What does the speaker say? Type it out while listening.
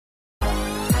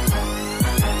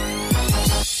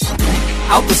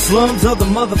Out the slums of the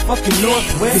motherfucking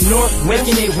Northwest,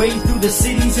 making their way through the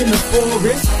cities in the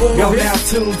forest. Y'all now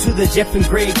tuned to the Jeff and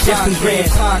Greg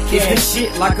podcast. It's the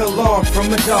shit like a log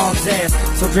from a dog's ass.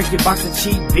 So drink your box of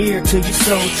cheap beer till you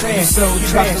so trash. You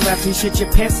about to laugh and shit your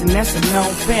pants, and that's a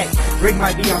known fact. Greg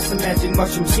might be on some magic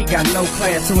mushroom, she got no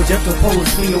class. So Jeff the pole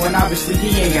is swinging when obviously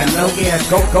he ain't got no gas.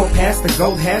 Go past the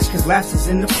gold hash, cause laughs is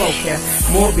in the forecast.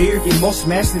 More beer, get more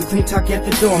smashed than clean talk at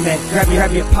the doormat.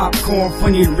 Grab your popcorn,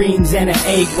 funny rings, and an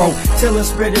egg roll. Till it's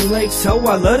spreading legs, so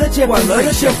I love the Jeff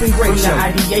and Greg show.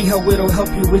 From the IDA, ho, it'll help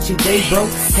you with your day, bro.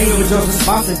 Hey, Joe's a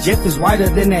sponsor, Jeff is whiter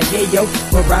than that yayo.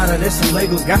 But rather, there's some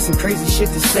Legos, got some crazy shit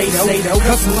to say, though.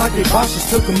 Custom like they bosses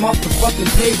took them off the fucking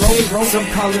payroll. Some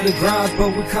call it a garage,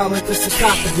 but we call it the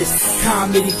sarcophagus.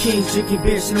 Comedy kings, drinking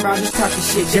beer, sitting around just talking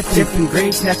shit. Jeff and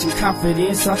Greg snatching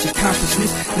confidence off your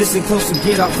consciousness. Listen close and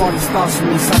get off all these thoughts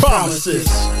from me. Some promises.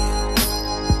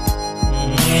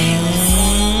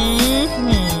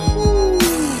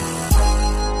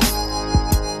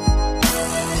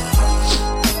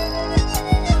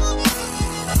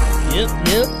 Yep.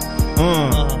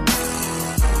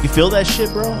 You feel that shit,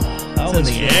 bro? It's in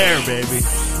the air, baby.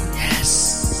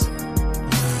 Yes.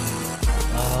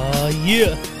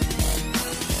 Yeah.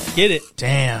 Get it.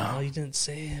 Damn. Oh, you didn't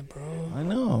say it, bro. I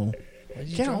know.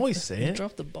 You can't always say You it.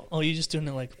 dropped the ball. Oh, you just doing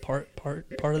it like part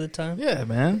of the time? Yeah,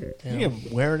 man. Damn. You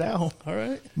can wear it out. All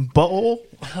right. Bowl.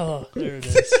 Oh, there it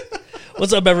is.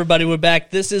 What's up, everybody? We're back.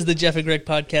 This is the Jeff and Greg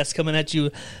podcast coming at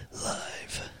you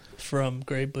live from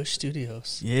Gray Bush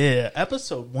Studios. Yeah,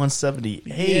 episode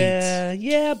 178.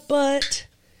 Yeah, but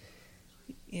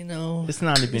you know, It's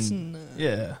not even.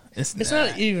 It's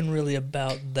not even really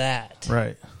about that.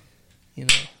 Right. You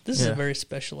know, this is Yeah. a very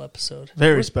special episode.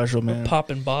 Very special, man. We're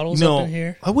popping bottles No, up in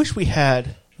here. I wish we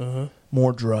had Uh-huh.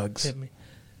 more drugs. Hit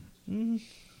me.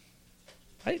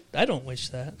 I don't wish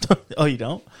that. Oh, you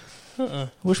don't? Uh-uh.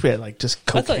 I wish we had like just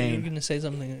I thought you were cocaine. going to say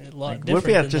something a lot Like, different. what if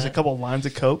we had than just that. a couple lines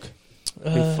of coke? Be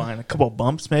fine. A couple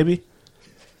bumps, maybe.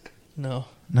 No.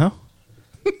 No.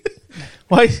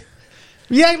 Why?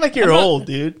 You act like you're old,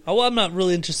 dude. Oh, well, I'm not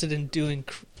really interested in doing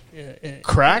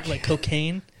Crack? like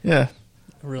cocaine. Yeah,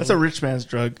 Really. that's a rich man's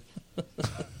drug.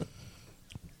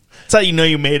 That's how you know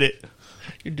you made it.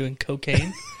 You're doing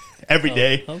cocaine. Every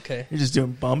day. Okay. You're just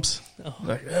doing bumps. Oh.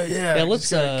 Like, yeah, let's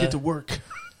just gotta get to work.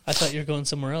 I thought you were going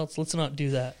somewhere else. Let's not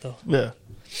do that though. Yeah,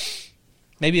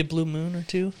 Maybe a blue moon or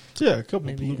two. yeah, a couple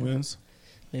Maybe, blue moons.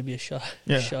 Maybe a shot.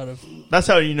 Yeah. A shot of That's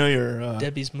how you know you're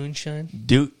Debbie's moonshine.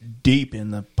 deep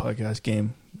in the podcast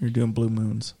game. You're doing blue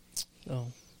moons, Oh,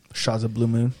 shots of blue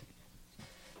moon.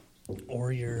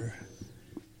 or you're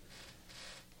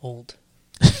old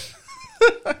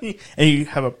And you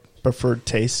have a preferred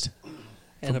taste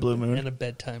and blue moon. and a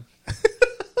bedtime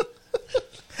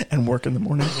and work in the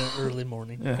morning. and an early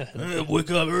morning. Yeah.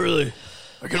 Wake up early.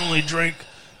 I can only drink.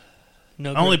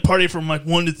 No, I only party from like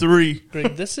 1 to 3.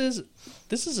 Greg, this is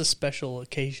a special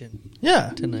occasion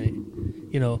Yeah, tonight.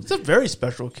 You know, it's a very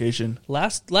special occasion.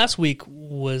 last week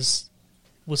was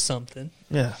something.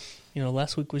 Yeah, You know,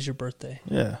 last week was your birthday,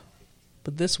 yeah.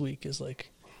 but this week is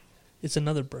like it's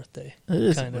another birthday. It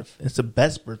is kind of. It's the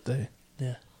best birthday.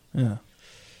 Yeah. Yeah.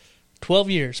 12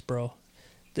 years, bro.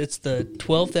 It's the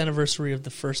 12th anniversary of the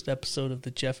first episode of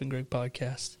the Jeff and Greg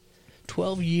podcast.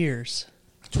 12 years.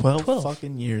 12 12.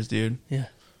 fucking years, dude. Yeah.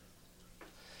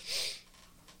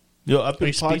 Yo, I've Are been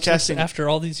you speechless podcasting after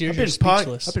all these years? I've You're been,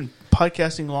 speechless. I've been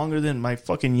podcasting longer than my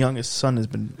fucking youngest son has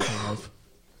been alive.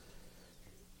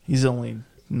 He's only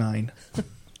 9.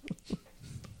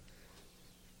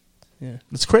 Yeah.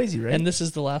 It's crazy, right? And this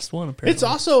is the last one, apparently. It's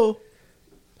also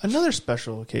another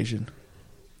special occasion.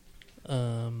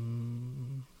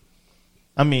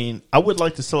 I mean, I would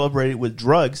like to celebrate it with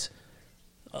drugs,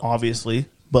 obviously,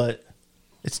 but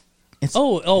it's it's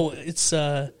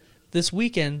this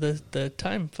weekend. The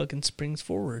time fucking springs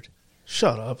forward.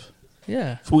 shut up.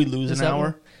 Yeah. If we lose Is an that hour,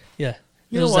 what- yeah.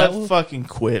 you know Is that what? Fucking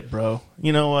quit, bro.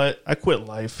 You know what? I quit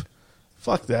life.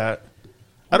 Fuck that.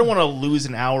 I don't want to lose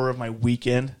an hour of my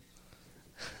weekend.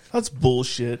 That's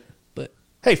bullshit. But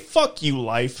Hey, fuck you,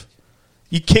 life.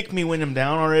 You kicked me when I'm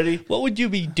down already? what would you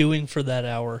be doing for that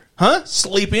hour? Huh?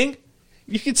 Sleeping?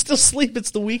 You can still sleep.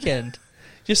 It's the weekend.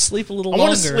 Just sleep a little I longer.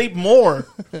 want to sleep more.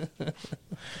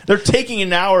 They're taking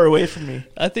an hour away from me.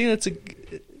 I think that's a.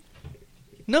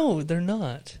 No, they're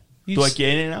not. You Do I just-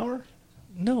 gain an hour?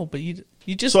 No, but you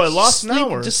just. So I lost an sleep-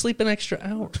 hour. Just sleep an extra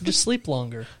hour. Just sleep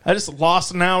longer. I just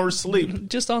lost an hour's sleep.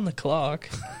 Just on the clock.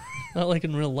 Not like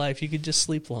in real life. You could just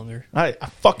sleep longer. I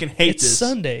fucking hate It's this.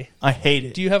 Sunday. I hate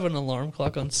it. Do you have an alarm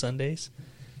clock on Sundays?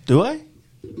 Do I?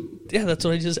 Yeah, that's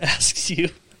what I just asked you.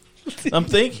 I'm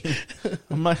thinking.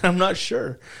 I'm not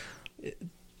sure.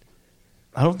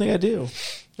 I don't think I do. Okay,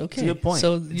 That's a good point.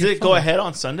 So Did you're it go fine. ahead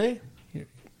on Sunday?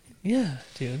 Yeah,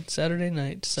 dude. Saturday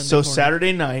night, Sunday. So morning.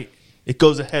 Saturday night, it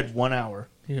goes ahead 1 hour.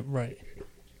 Yeah, right.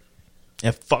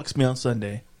 It fucks me on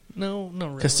Sunday. No, not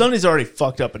really. Because Sunday's already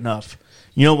fucked up enough.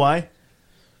 You know why?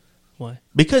 Why?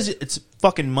 Because it's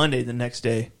fucking Monday the next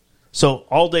day. So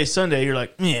all day Sunday, you're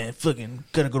like, man, fucking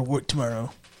gotta go to work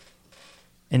tomorrow.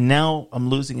 And now I'm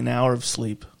losing an hour of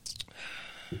sleep.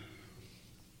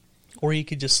 Or you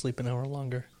could just sleep an hour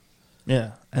longer.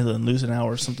 Yeah, and then lose an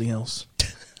hour of something else.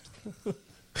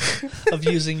 Of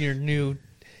using your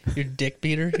dick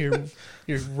beater,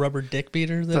 your rubber dick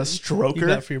beater that The stroker. you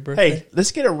got for your birthday. Hey,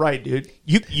 let's get it right, dude.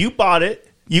 You bought it.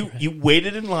 You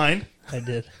waited in line I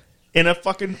did. in a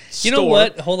fucking store. You know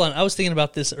what? Hold on. I was thinking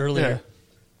about this earlier. Yeah.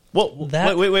 Well,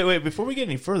 That- wait. Before we get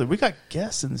any further, we got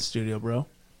guests in the studio, bro.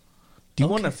 Do you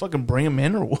want to fucking bring them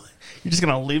in, or what? You're just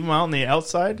gonna leave them out on the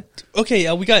outside? Okay,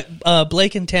 we got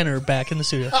Blake and Tanner back in the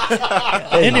studio.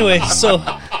 Anyway, so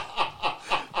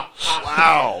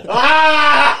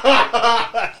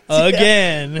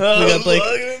again, we got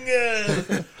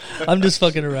Blake. I'm just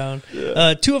fucking around.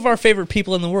 Two of our favorite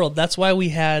people in the world. That's why we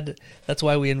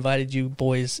invited you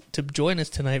boys to join us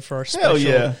tonight for our Hell special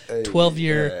yeah.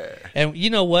 12-year. And you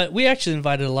know what? We actually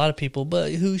invited a lot of people,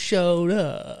 but who showed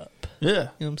up? Yeah. You know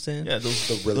what I'm saying? Yeah, those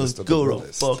The realest of the good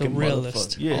realest. fucking The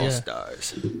realist. motherfuckers. Yeah. Yeah.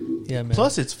 Stars. Yeah, man.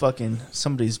 Plus, it's fucking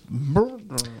somebody's murder.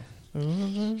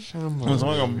 It's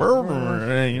like a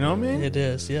murder. You know what I mean? It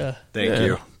is, yeah. Thank Yeah.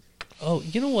 you. Oh,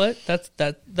 you know what?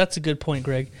 That's a good point,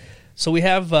 Greg. So we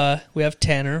have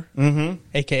Tanner,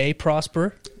 aka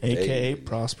Prosper, AKA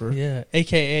Prosper. yeah,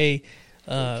 aka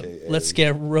Let's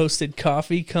Get Roasted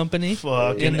Coffee Company.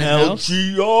 Fucking in the house.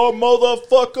 LGR,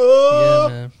 motherfucker.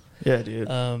 Yeah, man. Yeah,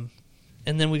 dude.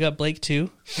 And then we got Blake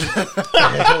too.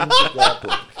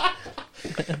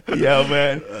 Yeah,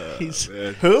 man. He's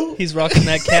Who? he's rocking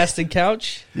that casting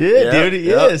couch. Yeah, dude,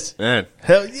 he is. Man,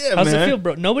 Hell yeah, How's man. it feel,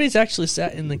 bro? Nobody's actually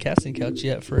sat in the casting couch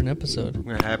yet for an episode.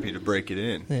 we're happy to break it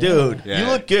in. Yeah. Dude, Yeah. you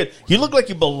look good. You look like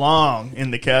you belong in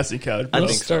the casting couch, bro. We'll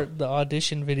think so. start the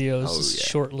audition videos Oh, yeah.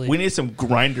 shortly. We need some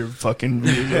grinder fucking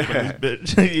music on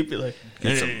this bitch. You'd be like,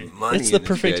 Get hey. some money. It's the in this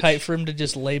perfect bitch. height for him to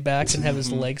just lay back and have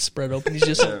his legs spread open. He's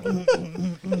just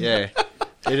Yeah.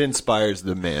 It inspires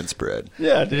the man spread.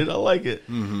 Yeah, dude, I like it.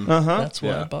 Uh-huh. that's why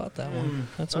I Yeah. bought that one.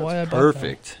 That's why I bought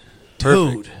Perfect.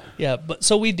 Dude. Yeah, but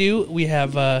so we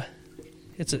have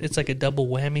it's like a double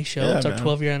whammy show. Yeah, it's our man.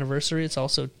 12-year anniversary. It's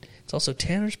also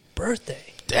Tanner's birthday.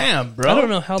 Damn, bro. I don't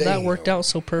know how that Damn. worked out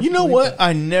so perfectly. You know what? but-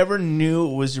 I never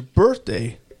knew it was your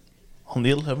birthday on the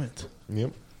 11th.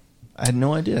 Yep. I had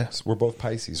no idea. So we're both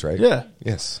Pisces, right? Yeah.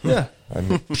 Yes. Yeah. I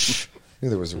knew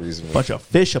there was a reason. Bunch of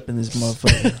fish up in this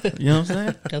motherfucker. You know what I'm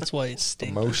saying? That's why it's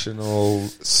stinks. Emotional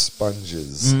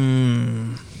sponges.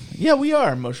 Yeah, we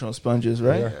are emotional sponges,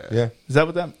 right? Yeah. Is that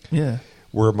what that? Yeah.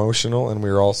 We're emotional and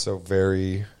we're also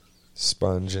very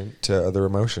spongent to other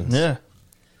emotions. Yeah.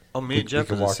 Oh, me We, and Jeff we are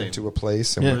can the walk same. into a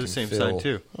place and Yeah. we We're can the same feel side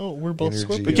too. Oh, we're both energy.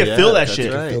 Scorpios. We can Yeah, feel that that's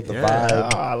shit. right. Feel the Yeah. vibe.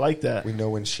 Ah, I like that. We know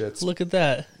when shit's Look at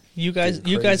that. You guys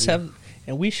crazy. have,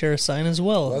 and we share a sign as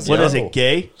well. Let's What go. is it,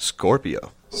 gay?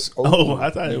 Scorpio. Oh, I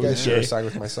thought it you was guys share gay. a sign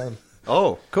with my son.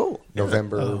 Oh, cool.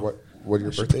 November. What are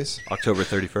your birthdays? October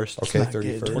 31st. Okay, not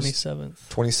good. 31st. 27th.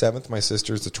 27th. My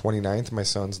sister's the 29th. My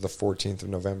son's the 14th of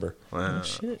November. Wow.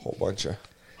 Shit. Whole bunch of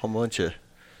Whole bunch of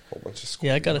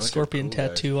Yeah, I got a Bunch of scorpion cool guys.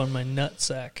 tattoo on my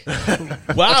nutsack.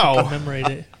 Wow. Commemorate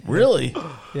it. Really?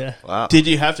 Yeah. wow. Did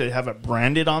you have to have it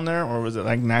branded on there, or was it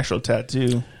like an actual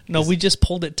tattoo? No, we just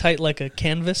pulled it tight like a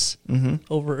canvas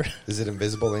over. Is it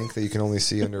invisible ink that you can only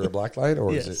see under a black light,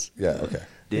 or is Yes. it? Yeah. Okay.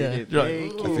 Did Yeah. it You're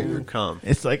make you come?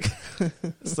 It's like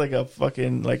it's like a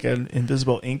fucking like an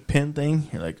invisible ink pen thing.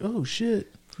 You're like, oh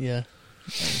shit. Yeah.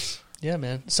 Yeah,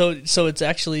 man. So it's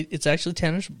actually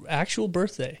Tanner's actual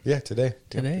birthday. Yeah. Today.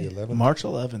 Today. The 11th. March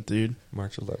 11th, dude.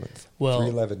 March 11th. Well-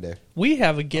 3/11 day. We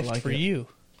have a gift like for it. you.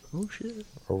 Oh shit.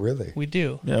 Oh, really? We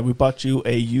do. Yeah, we bought you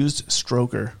a used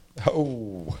stroker.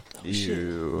 Oh,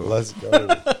 You. let's go.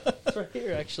 It's right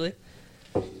here, actually.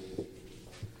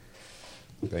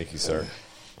 Thank you, sir.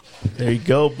 There you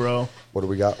go, bro. What do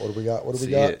we got? What do we got? What do we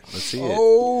See got? it. Let's see it.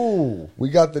 Oh, we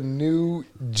got the new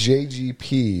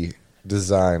JGP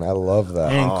design. I love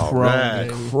that. And All chrome, right.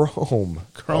 baby. Chrome.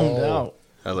 Chromed Oh, out.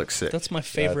 That looks sick. That's my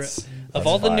favorite. That's Of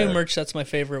all the new fire. merch, that's my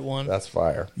favorite one. That's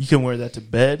fire. You can wear that to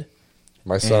bed.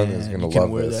 My son and is going you to can love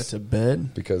wear this that to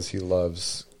bed. because he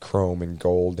loves chrome and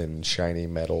gold and shiny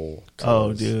metal. Oh,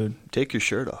 colors. dude. Take your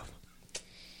shirt off.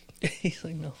 He's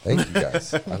like, no. Thank you,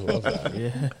 guys. I love that.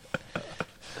 Yeah.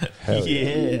 Hell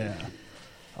yeah. Yeah.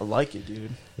 I like it,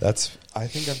 dude. I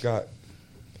think I've got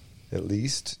at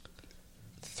least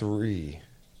 3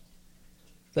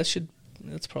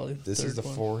 That's probably the This third is the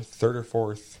one. third or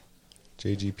fourth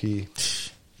JGP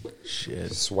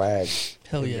Shit. swag.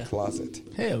 Hell in yeah. the closet.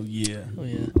 Hell yeah. Oh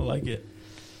yeah. I like it.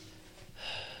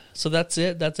 So that's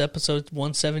it. That's episode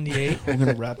 178. We're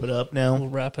gonna wrap it up now. We'll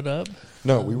wrap it up.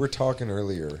 No, we were talking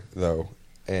earlier though,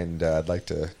 and I'd like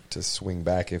to swing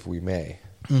back if we may.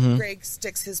 Greg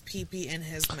sticks his pee-pee in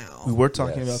his mouth. We were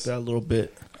talking Yes. about that a little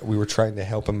bit. We were trying to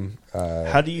help him.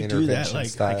 How do you do that? intervention Like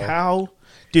style. how?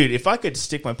 Dude, if I could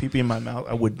stick my pee-pee in my mouth,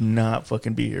 I would not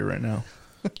fucking be here right now.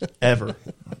 Ever.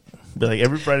 Be like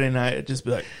every Friday night, I'd just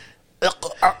be like,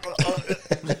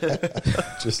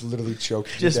 Just literally choked.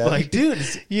 you just to death. like, dude.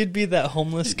 You'd be that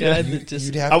homeless guy that just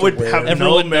You'd have I to would wear- have Everyone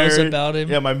no knows marriage. about him.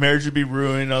 Yeah, my marriage would be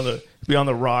ruined be on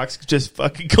the rocks, just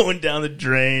fucking going down the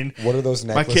drain. What are those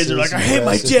My necklaces? kids are like, I you hate wear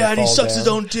my if you dad. He fall sucks his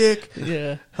down? own dick.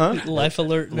 yeah. Huh? Life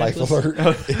alert. Life necklace.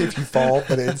 alert if you fall,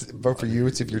 but for you,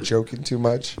 it's if you're choking too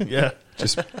much. Yeah,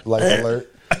 Just life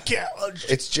alert. I can't.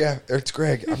 It's Jeff. Or it's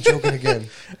Greg. I'm choking again.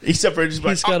 Except for just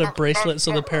like, He's got a bracelet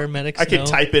so the paramedics I can know.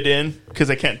 type it in because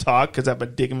I can't talk because I have a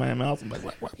dick in my mouth. I'm like,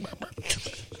 wah, wah, wah,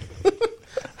 wah.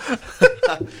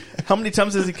 How many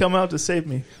times has he come out to save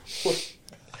me?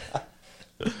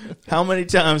 How many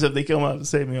times have they come out to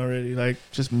save me already? Like,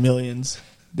 just millions.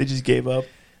 They just gave up.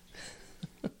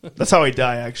 That's how I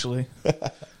die, actually.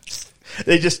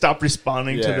 They just stop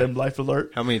responding to Yeah. them life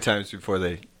alert. How many times before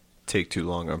they take too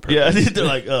long on purpose? Yeah, they're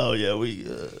like, oh, yeah,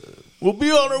 we'll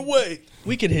be on our way.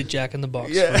 We could hit Jack in the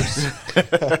Box Yeah.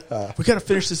 first. We got to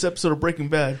finish this episode of Breaking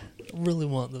Bad. Really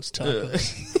want those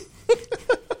tacos.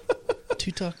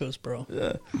 2 tacos, bro.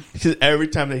 Because every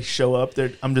time they show up,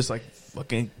 I'm just like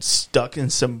fucking stuck in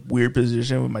some weird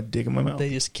position with my dick in my mouth. They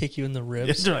just kick you in the Yeah,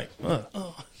 ribs. they're like,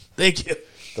 oh, thank you.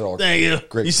 They're all Thank you.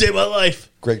 Great. You saved my life.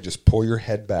 Greg, just pull your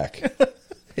head back.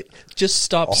 Just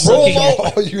stop All, sucking it.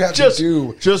 all you have Just, to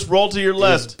do just roll to your is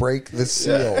left. break the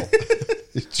seal.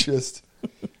 You just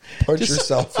punch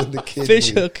yourself in the kidney. Fish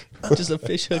hook. Just a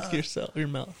fish hook to your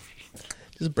mouth.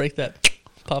 Just break that.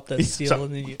 Pop that seal So-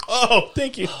 and then you... Oh,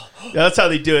 thank you. Yeah, that's how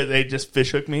they do it. They just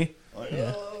fish hook me.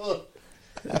 Yeah.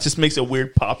 It just makes a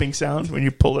weird popping sound when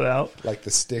you pull it out. Like the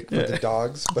stick with the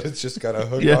dogs, but it's just got a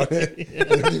hook Yeah. on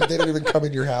it. They don't even come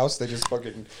in your house. They just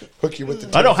fucking hook you with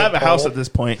the I don't have a 10-foot house pole. at this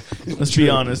point. Let's be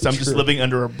honest. I'm just True. living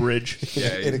under a bridge.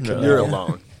 Yeah, In a canoe. you're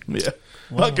alone. Yeah.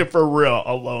 Fucking for real,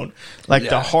 alone. Like the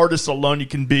Yeah. hardest alone you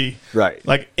can be. Right.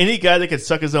 Like any guy that can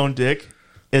suck his own dick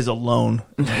is alone.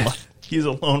 He's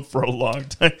alone for a long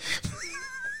time.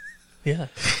 Yeah.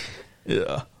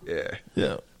 Yeah. Yeah.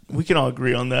 Yeah. We can all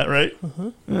agree on that, right?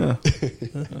 Yeah.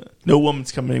 No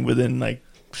woman's coming within like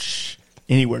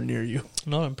anywhere near you.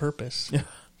 Not on purpose. Yeah.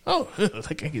 Oh,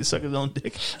 that guy can suck his own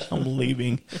dick. I'm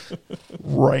leaving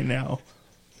right now.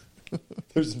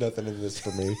 There's nothing in this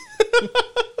for me.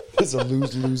 It's a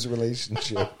lose-lose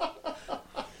relationship.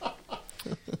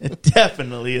 It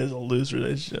definitely is a loose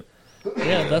relationship.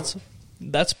 Yeah,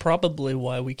 that's probably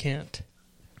why we can't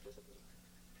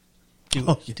do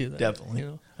that. Definitely. You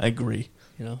know. I agree.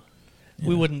 You know,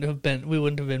 we wouldn't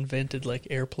have invented like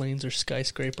airplanes or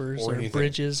skyscrapers Or or anything.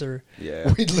 bridges or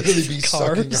Yeah. We'd literally be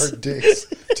sucking Cars. our dicks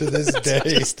to this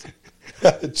day.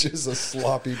 Just a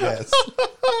sloppy mess.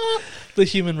 the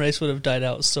human race would have died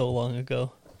out so long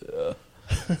ago.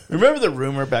 Remember the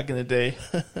rumor back in the day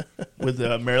with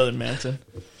Marilyn Manson?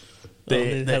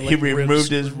 They That had, he like, removed ribs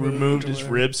his removed or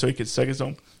whatever. ribs so he could suck his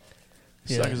own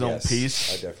Yeah. suck his own Yes,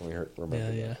 piece. I definitely remember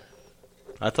Yeah, that. yeah.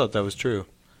 I thought that was true.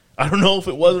 I don't know if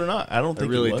it was or not. I don't I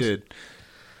think really it was. did.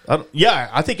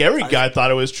 I think every guy thought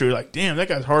it was true. Like, damn, that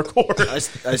guy's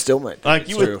hardcore. I still might think Like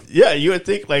it's you true. would, yeah, you would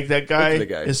think like that guy, Look at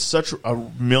the guy. is such a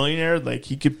millionaire. Like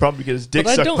he could probably get his dick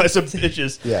But I sucked don't by some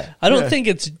bitches. Yeah. I don't Yeah. think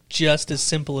it's just as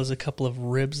simple as a couple of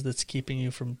ribs that's keeping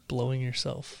you from blowing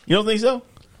yourself. You don't think so?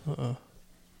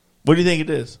 What do you think it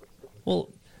is? Well,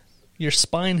 your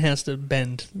spine has to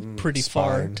bend pretty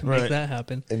far spine. to make Right. that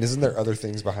happen. And isn't there other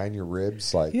things behind your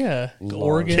ribs? Like Yeah, lungs,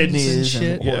 organs Kidneys and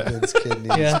shit. and- organs,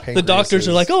 kidneys, Yeah, the doctors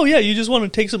are pancreases. like, "Oh yeah, you just want to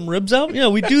take some ribs out? Yeah,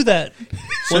 we do that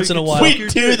once in a while. We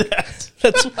do that.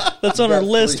 That's on our Got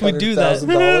list. We do that.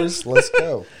 $300,000. Let's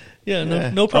go. Yeah, Yeah.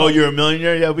 no Oh, problem. you're a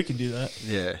millionaire? Yeah, we can do that.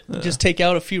 Yeah. Just take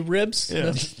out a few ribs. Yeah.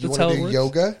 That's You how want it to works, do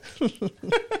yoga?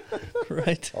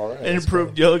 right? All right. And let's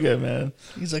improved go. yoga, man.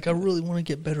 He's like, I really want to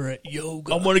get better at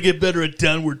yoga. I want to get better at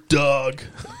downward dog.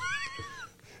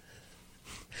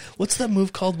 What's that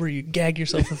move called where you gag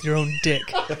yourself with your own dick?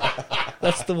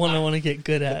 That's the one I want to get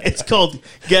good at. It's called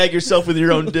gag yourself with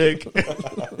your own dick.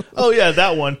 Oh yeah,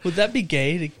 that one. Would that be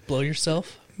gay to blow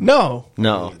yourself? No,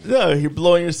 No. you're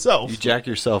blowing yourself. You jack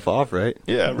yourself off, right?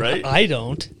 Yeah, right. I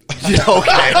don't.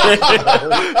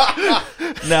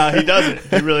 No, he doesn't.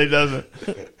 He really doesn't.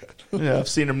 Yeah, I've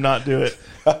seen him not do it.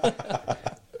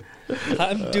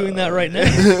 I'm doing that right now.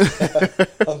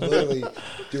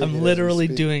 I'm literally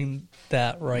doing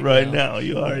that right now. Right now,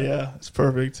 you are. Yeah, it's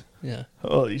perfect. Yeah.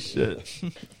 Holy shit!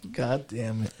 God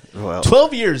damn it! Well,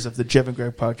 12 years of the Jeff and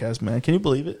Greg podcast, man. Can you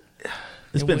believe it?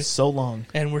 It's And been we- so long.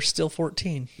 And we're still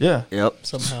 14 Yeah, yep.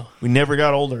 somehow. we never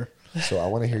got older. So I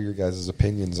want to hear your guys'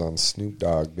 opinions on Snoop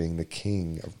Dogg being the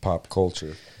king of pop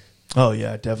culture. Oh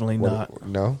yeah, definitely not.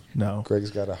 No? No, Greg's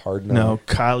got a hard no. no.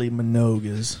 Kylie Minogue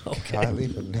is. Kylie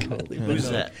Minogue. Who's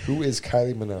that? Who is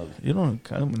Kylie Minogue? You don't know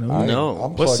Kylie Minogue? No.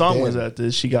 I'm What plugged song in. was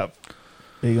that she got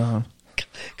big on?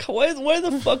 Why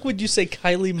the fuck would you say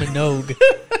Kylie Minogue?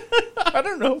 I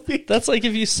don't know. That's like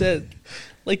if you said,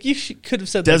 like you could have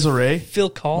said like, Desiree. Phil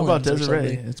What Collins. about or Desiree?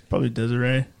 something. It's probably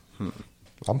Desiree.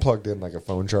 I'm plugged in like a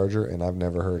phone charger, and I've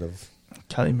never heard of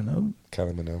Kylie Minogue.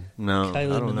 Kylie Minogue. No,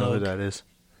 Kylie I don't know who Minogue. that is.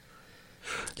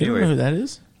 You don't know who that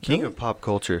is? King of pop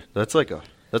culture. That's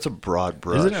a broad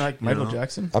brush. Isn't it like Michael you know?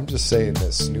 Jackson? I'm just saying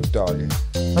that Snoop Dogg.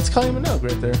 That's Kylie Minogue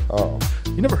right there. Oh.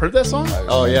 You never heard that song?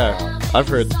 Oh yeah, I've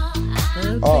heard.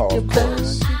 Oh, of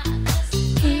course.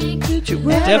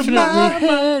 Definitely.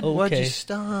 Why'd you Okay.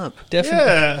 stop, Definitely.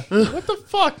 Yeah. What the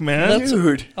fuck, man? Let's-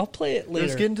 dude? I'll play it Let's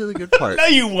later. get into the good part. No,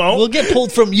 you won't. We'll get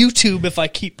pulled from YouTube if I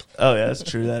keep Oh yeah, that's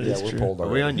true. That Yeah, is we're true. pulled Are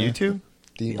we on already. YouTube?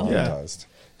 Demonetized.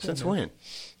 Since when?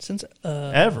 since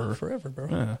Ever. forever, bro.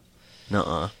 Yeah.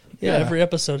 Nuh-uh. Yeah, Yeah. every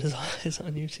episode is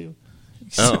on YouTube,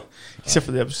 Oh, Except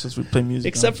for the episodes we play music.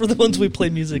 except for the ones we play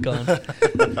music on.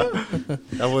 that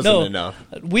wasn't No. enough.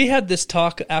 We had this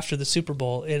talk after the Super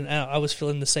Bowl, and I was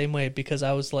feeling the same way because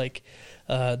I was like,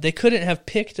 they couldn't have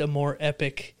picked a more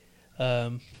epic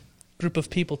group of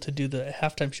people to do the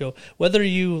halftime show. Whether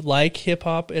you like hip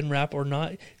hop and rap or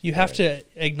not, you have to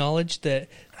acknowledge that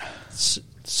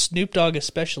Snoop Dogg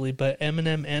especially, but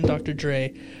Eminem and Dr.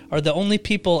 Dre are the only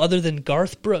people other than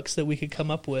Garth Brooks that we could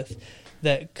come up with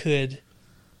that could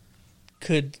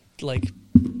like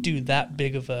do that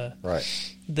big of a Right.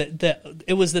 that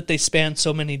it was that they spanned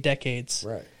so many decades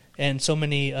Right. and so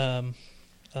many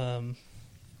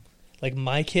like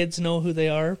my kids know who they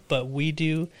are, but we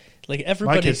do, like My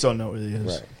everybody. kids don't know who he is.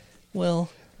 Right. Well,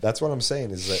 That's what I'm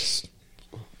saying is that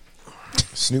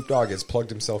Snoop Dogg has plugged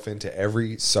himself into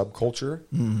every subculture,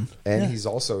 and Yeah. he's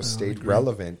also stayed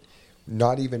relevant.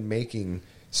 Not even making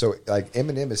so like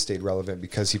Eminem has stayed relevant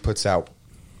because he puts out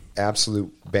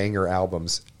absolute banger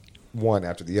albums, one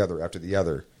after the other after the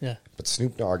other. yeah, But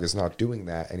Snoop Dogg is not doing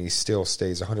that, and he still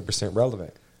stays 100%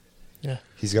 relevant. yeah.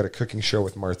 He's got a cooking show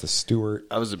with Martha Stewart.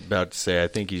 I was about to say, I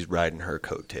think he's riding her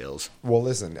coattails. Well,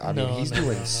 listen, I mean, No, he's no,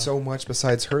 doing no. so much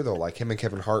besides her, though. Like him and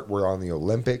Kevin Hart were on the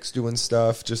Olympics doing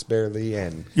stuff just barely,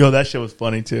 and Yo, that shit was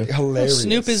funny too. hilarious.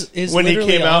 Snoop is When he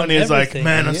literally came out on and he was like, everything.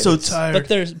 "Man, I'm He so is.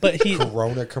 tired." but he,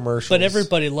 Corona commercials. but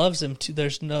everybody loves him too.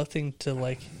 There's nothing to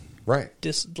like right.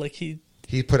 he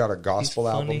He put out a gospel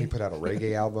He's album. funny. He put out a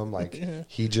reggae album. Like Yeah.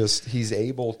 he's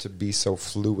able to be so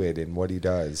fluid in what he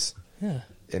does. yeah.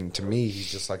 And to me,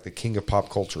 he's just like the king of pop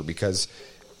culture because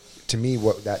to me,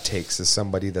 what that takes is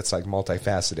somebody that's like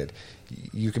multifaceted.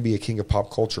 You can be a king of pop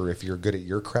culture if you're good at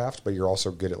your craft, but you're also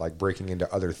good at like breaking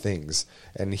into other things.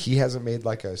 And he hasn't made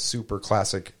like a super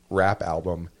classic rap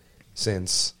album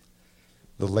since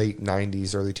the late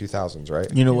 90s, early 2000s,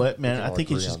 right? You know what, We man? can I all think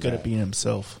he's agree just on good that. at being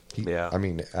himself. Yeah. I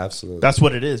mean, absolutely. That's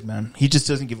what it is, man. He just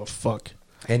doesn't give a fuck.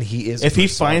 And he is. If he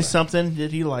persona. finds something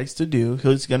that he likes to do,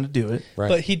 he's going to do it. Right.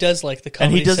 But he does like the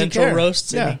And he Comedy doesn't Central care.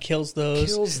 roasts, Yeah. and he kills those.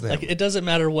 Kills them. Like it doesn't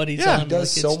matter what he's Yeah, on. he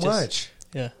does like, so it's just- much.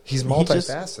 Yeah, He's He just-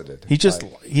 multifaceted.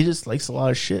 He just likes a lot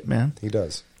of shit, man. He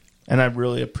does. And I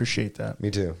really appreciate that.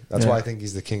 Me too. That's Yeah. why I think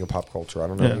he's the king of pop culture. I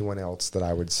don't know Yeah. anyone else that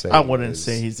I would say. I wouldn't is-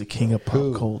 say he's the king of pop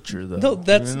Who? culture, though. no,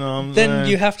 that's You know what I'm then saying?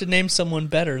 you have to name someone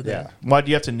better. Then Yeah. Why do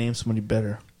you have to name somebody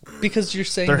better? because you're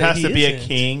saying There that has he to be a isn't.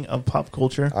 king of pop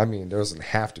culture. I mean, there doesn't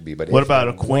have to be, but What if about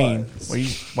a there queen?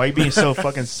 was, Why are you being so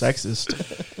fucking sexist?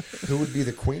 who would be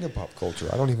the queen of pop culture?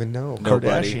 I don't even know. Nobody.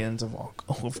 Kardashians,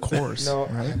 of course. No,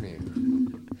 right? I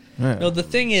mean, Yeah. No, the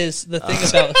thing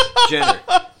about Jenner.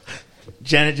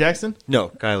 Janet Jackson? No,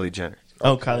 Kylie Jenner.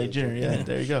 Oh, Kylie Jenner. Yeah,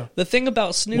 there you go. the thing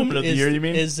about Snoop Woman of the is, year, you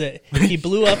mean? is that he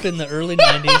blew up in the early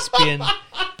 '90s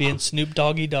being Snoop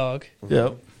Doggy Dogg,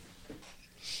 Yep.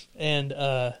 and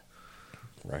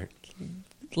right,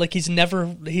 like he's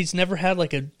never had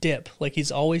like a dip. Like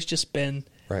he's always just been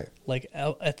right. like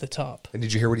out at the top. And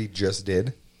did you hear what he just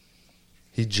did?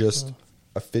 He just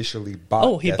officially bought.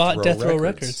 Oh, he bought Death Row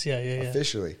Records. Yeah.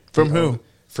 Officially From He who? owned-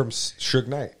 From Suge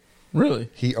Knight. Really?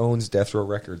 He owns Death Row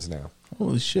Records now,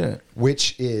 Holy shit.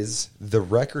 which is the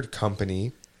record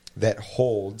company that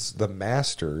holds the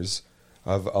masters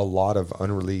of a lot of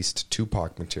unreleased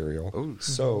Tupac material. Ooh.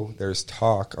 So there's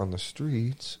talk on the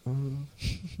streets of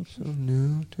some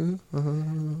new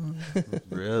Tupac.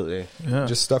 Really? Yeah.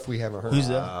 Just stuff we haven't heard. Who's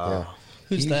that? Yeah.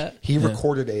 Who's that? He Yeah.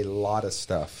 recorded a lot of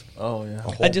stuff. Oh yeah. A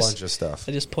whole bunch of stuff.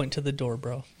 I just point to the door,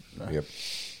 bro. Yep.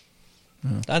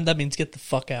 And that means get the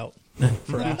fuck out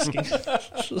for asking.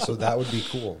 So that would be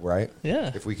cool, right?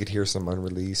 Yeah. If we could hear some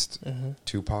unreleased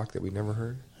Tupac that we never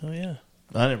heard. Oh yeah.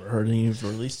 I never heard any of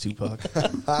released Tupac.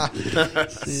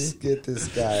 Let's get this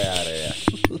guy out of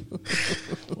here.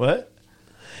 What?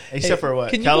 Except for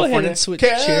what? can you go ahead California. and switch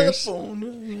chairs? California.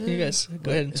 You guys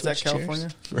go ahead and Is switch that California?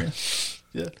 chairs.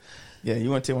 Yeah. Yeah. You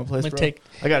want to take my place, I'm bro? gonna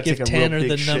I gotta give take a Tanner real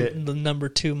big the shit. the number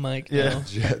 2 mic. Yeah. now.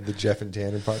 The Jeff and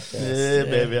Tanner podcast. Yeah,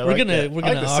 baby. I we're like gonna that. we're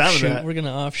I like gonna the sound of offshoot. that. We're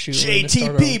gonna offshoot. We're gonna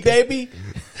start our JTP, own- baby.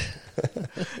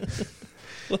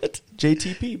 What?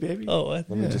 JTP, baby. Oh, Let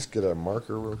me just get a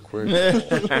marker real quick.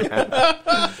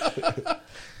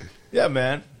 Yeah,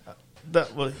 man.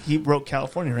 He wrote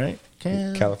California, right?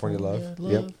 California Love.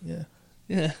 Yep. Yeah.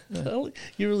 yeah. Well,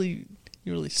 you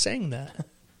really sang that.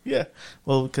 Yeah.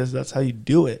 Well, because that's how you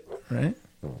do it, right?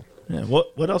 Yeah.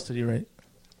 What else did he write?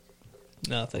 A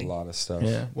Nothing. lot of stuff.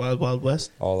 Yeah. Wild Wild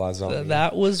West. All eyes on me.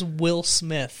 That was Will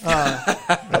Smith.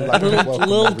 I'd like to welcome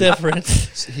little everybody- different.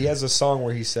 He has a song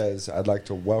where he says, "I'd like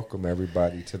to welcome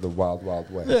everybody to the Wild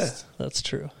Wild West." That's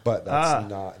true. But that's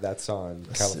not. That's on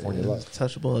California Love.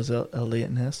 Touchable as Elliot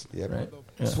Ness. Yep. Right.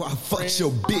 That's why I fucked your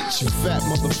bitch, you fat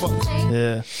motherfucker.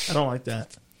 Yeah. I don't like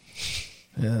that.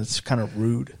 Yeah, it's kind of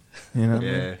rude. You know? What I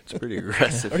mean? Yeah, it's pretty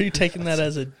aggressive. Are you taking that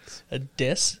as a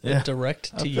diss? Yeah. A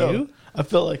direct to I felt- you? I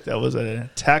felt like that was an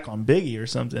attack on Biggie or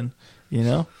something. You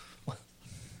know?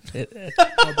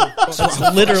 That's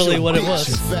literally what it You was.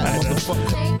 fat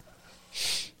motherfucker.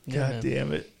 Yeah, God man.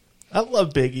 damn it. I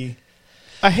love Biggie.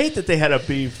 I hate that they had a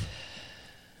beef.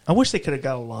 I wish they could have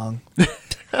got along.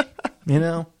 You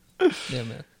know? Yeah,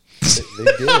 man. They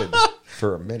did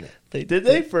for a minute. Did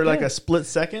they? For like a split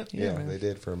second? Yeah, man. they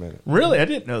did for a minute. Really? I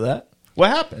didn't know that. What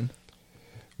happened?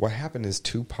 What happened is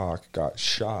Tupac got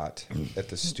shot at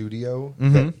the studio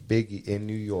Mm-hmm. that Biggie in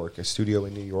New York, a studio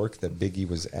in New York that Biggie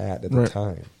was at the Right.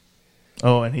 time.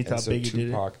 Oh, and he And thought so Biggie did it.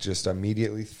 Tupac just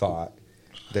immediately thought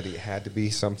that it had to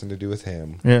be something to do with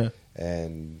him, Yeah.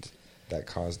 and that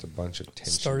caused a bunch of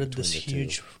tension. Started between this the two.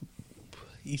 huge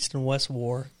East and West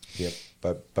war. Yep,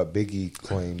 but Biggie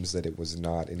claims that it was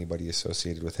not anybody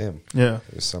associated with him. Yeah.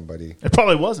 It was somebody. It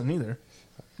probably wasn't either.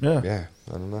 Yeah. Yeah,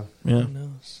 I don't know. Yeah. Who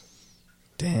knows?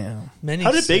 Damn. Many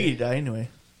How did say Biggie die anyway?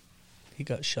 He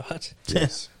got shot.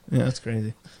 Yes, Yeah, that's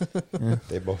crazy.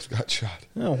 they both got shot.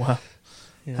 Oh, wow.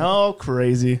 Yeah. How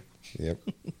crazy. Yep.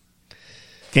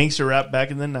 Gangster rap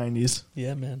back in the 90s.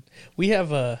 Yeah, man. We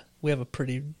have a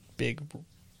pretty big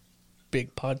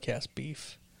podcast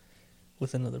beef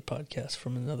with another podcast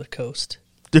from another coast,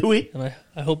 Do we? and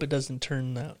I hope it doesn't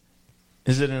turn out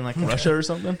Is it in like Russia or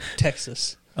something?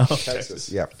 Texas. Oh, Texas.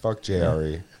 Yeah, fuck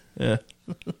JRE. Yeah.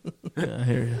 Yeah, I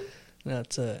hear you.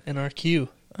 That's NRQ.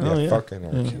 Oh, yeah. Fucking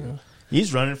RQ.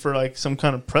 He's running for like some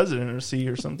kind of presidency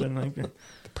or something like that.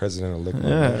 The president of Liquid.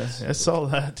 Yeah, I saw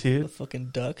that, The dude. fucking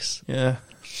ducks. Yeah.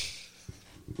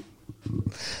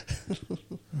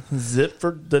 Zip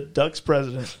for the Ducks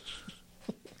president.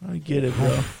 I get it,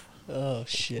 bro. Oh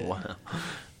shit. Wow.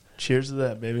 Cheers to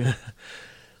that, baby.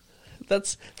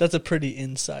 That's a pretty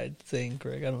inside thing,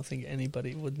 Greg. I don't think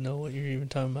anybody would know what you're even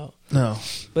talking about. No.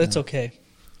 But it's okay.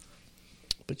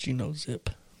 But you know Zip.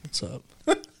 What's up?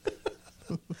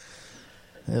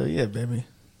 Hell yeah, baby.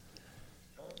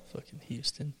 Fucking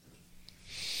Houston.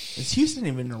 Is Houston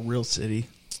even a real city?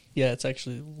 Yeah, it's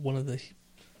actually one of the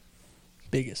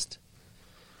biggest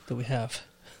that we have.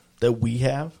 That we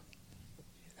have?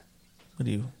 What are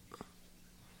you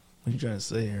trying to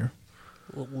say here?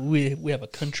 Well, we have a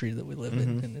country that we live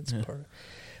in, and it's part of.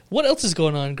 What else is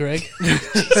going on, Greg?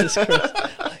 Jesus Christ!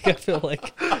 Like, I feel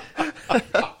like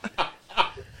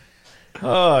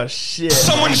Oh, shit.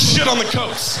 Someone shit on the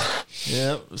coast.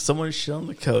 Yep, someone shit on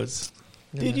the coats.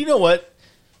 Yeah. Dude, you know what?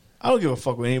 I don't give a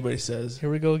fuck what anybody says. here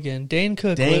we go again. Dane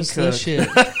Cook Dane lives the Cook. shit.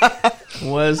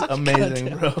 Was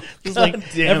amazing, bro. It's like God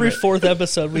damn every it. fourth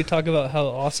episode we talk about how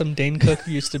awesome Dane Cook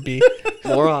used to be.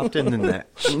 More often than that.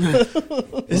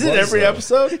 Is it every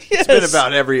episode? It's been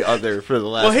about every other for the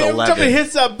last Well, every time 11. he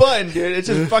hits that button, dude, it's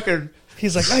just fucking.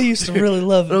 He's like, I used to really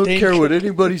love I don't Dane care Cook. what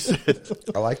anybody said.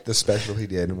 I like the special he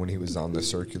did when he was on the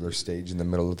circular stage in the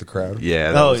middle of the crowd.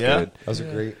 Yeah, that Oh, was yeah? good. That was a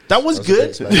great. That was a good.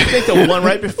 great special. I think the one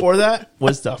right before that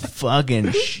was the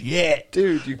fucking shit.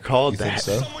 Dude, you called You think that.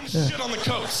 so? Someone shit on the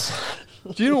coast.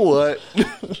 Do you know what?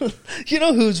 You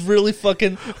know who's really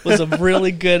fucking was a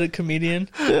really good comedian?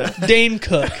 Dane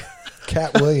Cook.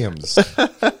 Cat Williams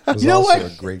was You know also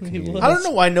what? a great He comedian. was. I don't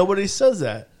know why nobody says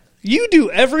that. You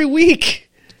do every week.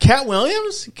 Cat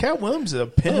Williams? Cat Williams is a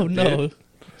pimp. Oh no, dude.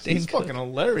 Dane He's Cook. fucking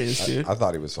hilarious, dude. I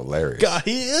thought he was hilarious. God,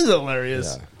 he is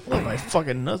hilarious. Yeah. I love my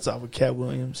fucking nuts off with Cat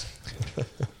Williams.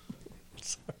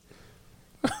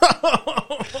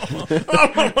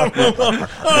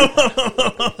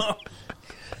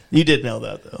 You did know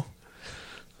that, though.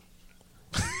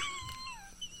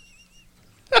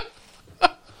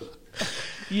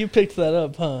 You picked that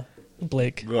up, huh,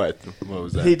 Blake? What? What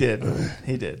was that? He did.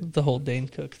 He did. The whole Dane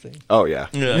Cook thing. Oh yeah.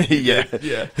 Yeah. Yeah.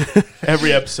 Yeah.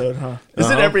 Every episode, huh? Is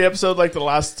it every episode like the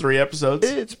last 3 episodes?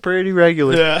 It's pretty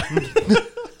regular. Yeah.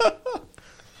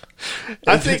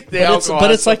 I think the But it's, alcohol but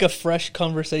has it's like a fresh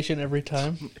conversation every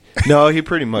time. No, he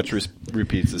pretty much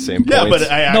repeats the same yeah, points.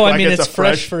 but I act No, I like mean it's it's a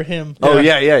fresh for him. Oh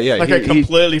yeah. Like He- I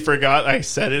completely forgot I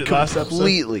said it last episode.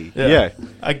 completely. Yeah.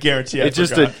 I guarantee I It's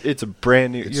just forgot. it's a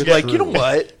brand new. You're true. like, you know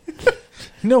what?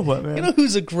 You know what, man? You know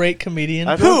who's a great comedian?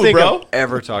 I don't Who, think bro? I've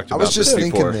ever talked I about was just this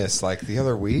thinking before. this like the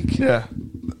other week. yeah.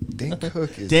 Dane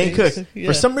Cook is. Dane Cook. Yeah.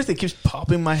 For some reason, it keeps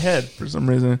popping in my head. For some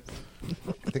reason.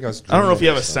 I think I was. I don't know if you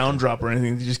have a dreaming or sound drop or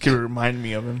anything. You just keep reminding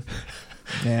me of him.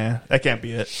 Yeah, that can't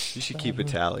be it. You should keep a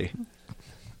tally.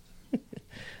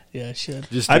 Yeah, I should.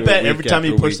 Just I do it bet week every time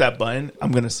you after push week. that button,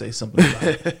 I'm going to say something about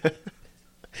it.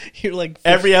 You're like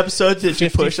Every episode that you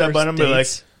 50 push that first button, I'm gonna be like,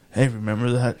 dates. hey,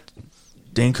 remember that?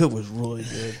 Dane Cook was really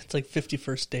good. It's like 50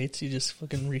 First Dates. You just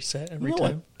fucking reset every You know what?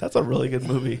 time. That's a really good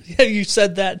movie. Yeah, you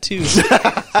said that too.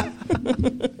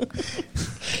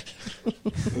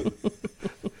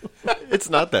 It's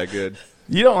not that good.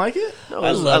 You don't like it? No,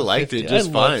 I liked it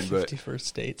just fine, but 50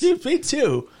 First Dates. Dude, me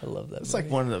too. I love that. It's movie.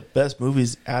 like one of the best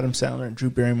movies Adam Sandler and Drew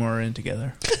Barrymore are in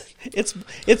together.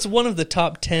 It's one of the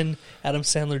top 10 Adam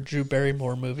Sandler Drew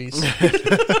Barrymore movies.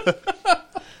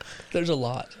 There's a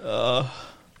lot.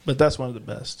 But that's one of the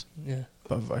best Yeah.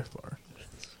 by far.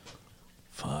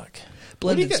 Fuck.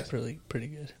 Blended's guys- pretty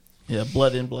good. Yeah,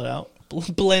 Blood In, Blood Out.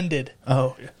 Blended.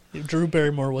 Oh, yeah. Drew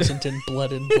Barrymore wasn't in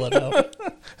Blood In, Blood Out.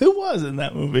 Who was in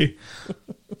that movie?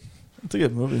 It's a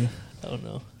good movie. I don't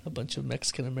know. A bunch of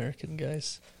Mexican American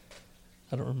guys.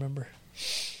 I don't remember.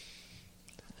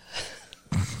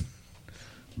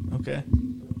 Okay.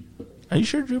 Are you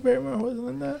sure Drew Barrymore wasn't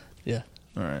in that? Yeah.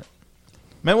 All right.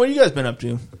 Man, what have you guys been up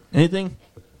to? Anything?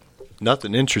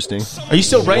 nothing interesting. Are you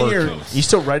still writing your? Working. You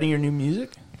still writing your new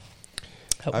music?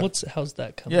 How's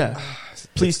that coming? Yeah.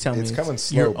 Please tell me it's coming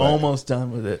slow, You're but- almost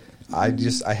done with it.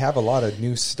 I have a lot of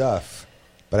new stuff,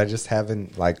 but I just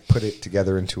haven't like put it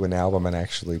together into an album and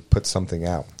actually put something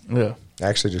out. Yeah. I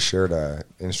actually just shared a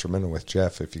instrumental with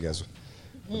Jeff. If you guys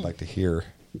would like to hear,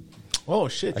 Oh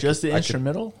shit! I Just could- the I could-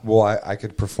 instrumental. well, I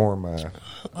could perform.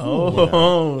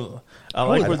 Oh, I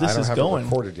like where I this don't is have going. it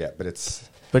recorded yet, but it's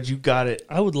But you got it.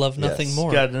 I would love nothing Yes.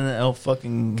 more. Got it in the El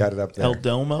fucking. Got it up there. El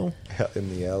Domo. in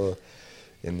the L.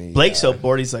 In the Blake's so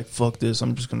bored. He's like, "Fuck this!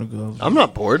 I'm just gonna go. I'm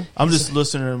not bored. I'm just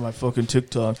listening to my fucking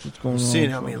TikToks. What's going on?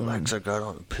 Seeing how many likes I got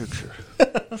on the picture.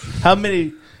 How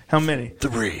many? How many?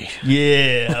 3.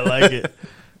 Yeah, I like it.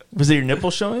 Was it your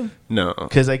nipple showing? No,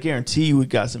 Because I guarantee you, we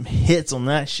got some hits on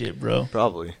that shit, bro.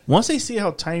 probably. Once they see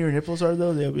how tiny your nipples are,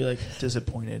 though, they'll be like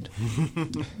disappointed.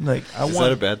 Like, I Is want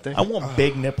that a bad thing? I want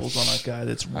big nipples on a guy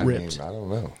that's I mean, ripped. I don't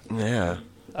know. Yeah.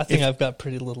 I think I've got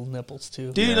pretty little nipples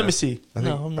too. Dude, let me see. I think,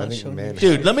 No, I'm I not think showing man, you.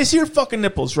 Dude, let me see your fucking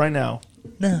nipples right now.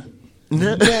 No.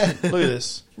 Look at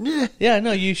this. Yeah,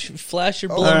 no, you should flash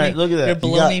your baloney. all right, look at that.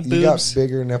 Your You baloney you got boobs.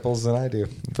 bigger nipples than I do,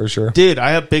 for sure. Dude,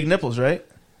 I have big nipples, right?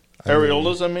 I mean-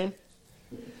 Areolas, I mean.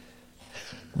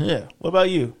 Yeah. What about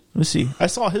you? Let me see. I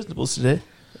saw his nipples today.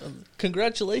 Yeah,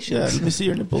 Congratulations. let me see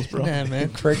your nipples, bro. Nah, man.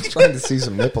 Craig's trying to see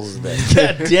some nipples today.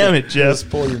 God damn it, Jeff. Just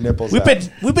pull your nipples We've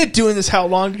out. been doing this how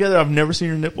long together? I've never seen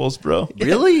your nipples, bro.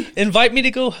 Really? Invite me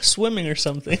to go swimming or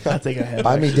something. I think I have.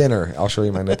 Buy me dinner. I'll show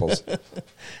you my nipples. Yeah,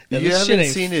 You this haven't shit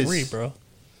ain't seen his- free, bro.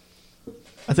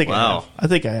 I think I Wow. have. I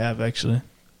think I have actually.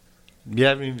 You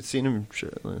haven't even seen him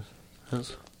shirtless.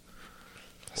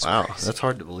 Wow, that's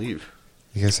hard to believe.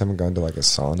 You guys haven't gone to like a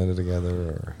sauna together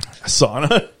or A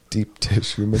sauna. deep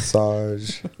tissue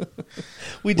massage?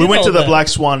 We did went all to the that. Black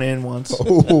Swan Inn once.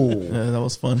 Oh, Yeah, that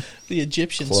was fun. The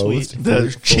Egyptian Closed? suite. The Fully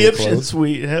Egyptian clothed?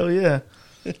 suite. Hell yeah.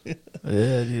 Yeah,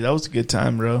 dude, that was a good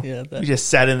time, bro. Yeah, that- we just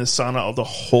sat in the sauna the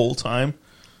whole time,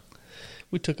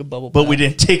 We took a bubble but bath. we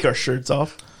didn't take our shirts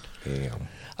off. damn.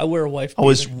 I wear a wife I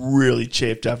was beater. really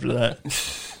chafed after that.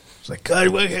 It's like, God,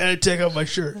 why can't I take off my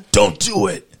shirt? Don't do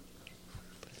it.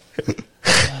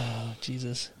 Oh,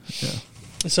 Jesus.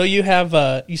 So you have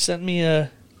you sent me a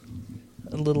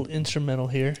little instrumental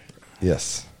here.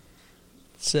 Yes.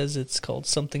 It says it's called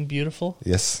Something Beautiful.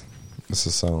 Yes. It's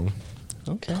a song.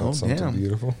 Okay. Oh, Something damn.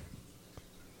 beautiful.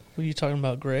 What are you talking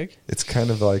about, Greg? It's kind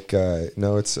of like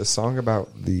no, it's a song about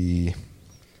the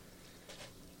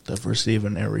Diversity of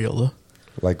an areola.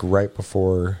 like right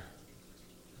before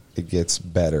it gets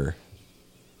better,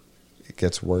 it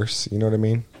gets worse. You know what I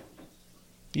mean?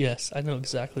 Yes, I know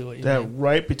exactly what you That mean.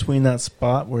 right between that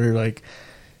spot where you're like,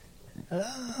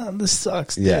 this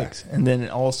sucks, Yeah. dicks. And then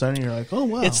all of a sudden you're like, oh,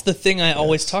 wow. It's the thing I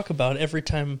always talk about every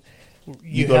time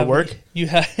You go to work? You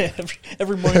have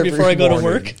every morning before I go to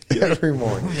work. Every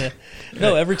morning. Yeah.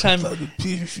 No, every time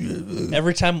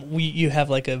you have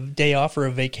like a day off or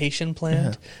a vacation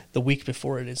planned, the week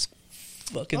before it is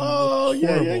fucking Oh,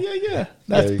 yeah. There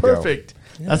That's you go. perfect.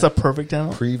 That's a perfect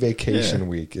animal. Pre-vacation Yeah.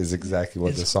 week is exactly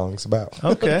what the song's about.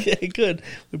 Okay. Okay, good.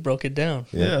 We broke it down.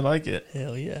 Yeah, I like it.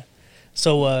 Hell yeah.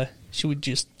 So should we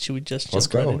just Let's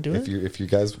jump right go. into it? If you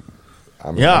guys,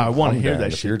 I'm I want to hear down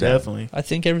that if you're shit, down. definitely. I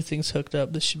think everything's hooked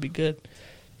up. This should be good.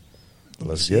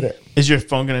 Let's get it. Is your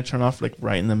phone going to turn off like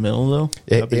right in the middle, though?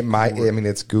 That'd be It might. cool. I mean,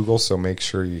 it's Google, so make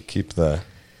sure you keep the.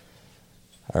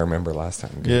 I remember last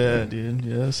time. Yeah, dude.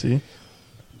 Yeah, see?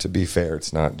 To be fair,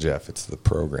 it's not Jeff. It's the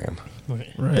program.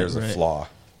 Okay. Right, There's a right. flaw.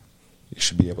 You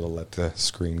should be able to let the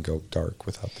screen go dark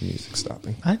without the music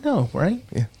stopping. I know, right?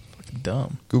 Yeah. Fucking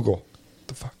dumb. Google. What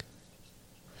the fuck?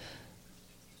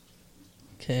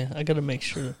 Okay, I got to make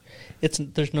sure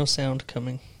there's no sound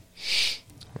coming.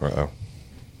 Uh-oh.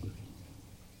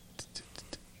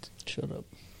 Shut up.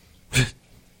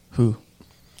 Who?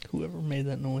 Whoever made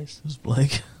that noise. It was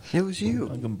Blake. It was you.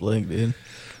 Fucking Blake, dude.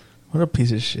 What a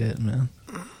piece of shit, man.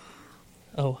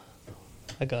 Oh,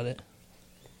 I got it.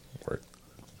 Word.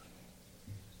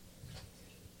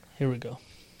 Here we go.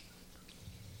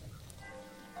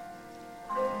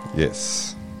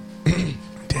 Yes.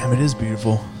 Damn, it is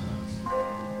beautiful.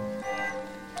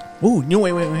 Ooh, no,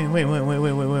 wait.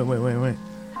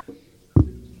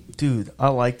 Dude, I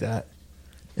like that.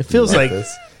 It feels like like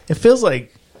this? it feels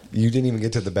like You didn't even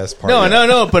get to the best part. no, yet.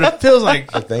 no, but it feels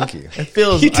like But thank you. it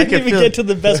feels. You I didn't can even feel, get to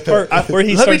the best part where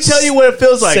he Let me starts tell you what it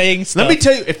feels like. saying Let me stuff.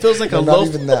 tell you, it feels like No, a not low.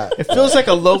 even that. It feels like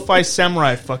a lo-fi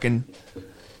samurai fucking.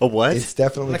 A what? It's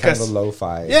definitely Like kind a of a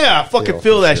lo-fi. Yeah, I fucking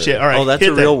feel for that sure. shit. All right, Oh, that's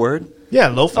hit a that. real word? Yeah,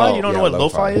 lo-fi. Oh, You don't know yeah, what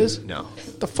lo-fi. lo-fi is? No.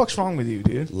 What the fuck's wrong with you,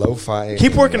 dude? Lo-fi.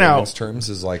 Keep in working out. layman's terms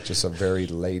is like just a very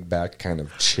laid-back kind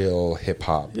of chill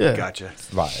hip-hop Yeah, Gotcha.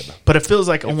 vibe. but it feels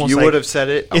like almost You like would have said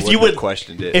it, I if you wouldn't would have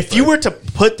questioned it. If you were to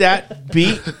put that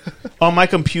beat on my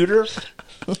computer,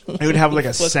 it would have like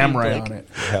a Fucking samurai Blake. on it.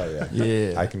 Hell yeah.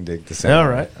 Yeah. I can dig the sound. All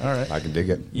right. I can dig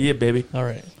it. Yeah, baby. All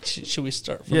right. Should we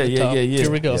start from Yeah, the top? Here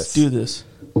we go. Let's do this.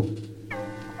 I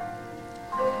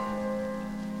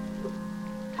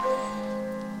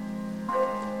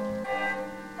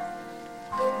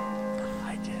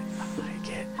like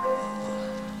it.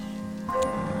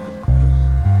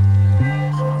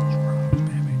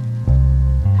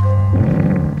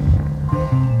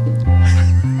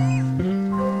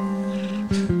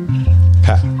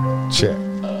 Ha. Check.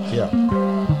 Yeah.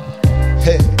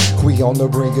 Hey, we on the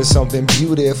brink of something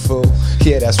beautiful.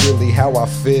 Yeah, that's really how I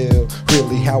feel.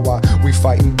 Really how we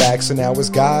fighting back, so now it's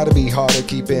gotta be harder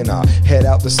keeping our head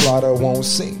out. The slaughter won't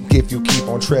sink if you keep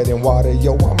on treading water.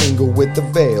 Yo, I mingle with the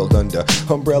veiled under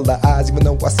umbrella eyes, even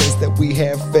though I sense that we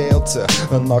have failed to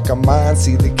unlock our minds.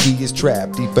 See, the key is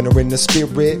trapped deep in the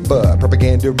spirit, but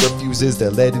propaganda refuses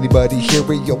to let anybody hear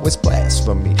it. Yo, it's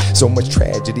blasphemy. So much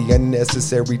tragedy,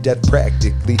 unnecessary death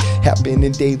practically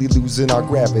happening daily, losing our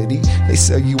gravity. They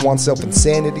sell you on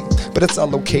self-insanity, but it's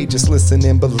all okay, just listen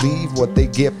and believe what they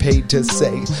get paid to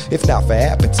say. If not for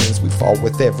appetence, we fall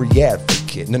with every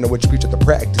advocate. None of which preach the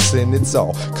practicing, it's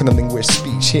all cunnilinguist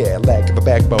speech, yeah, lack of a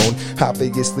backbone.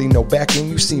 Obviously no backing,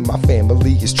 you see my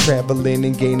family is traveling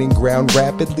and gaining ground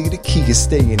rapidly. The key is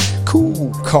staying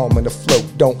cool, calm and afloat.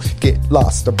 Don't get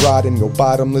lost abroad in your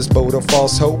bottomless boat of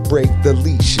false hope. Break the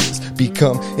leashes,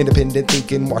 become independent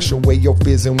thinking, wash away your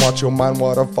fears and watch your mind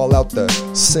water fall out the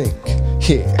sink.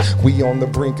 Yeah, we on the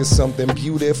brink of something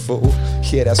beautiful.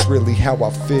 Yeah, that's really how I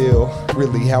feel.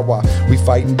 Really how we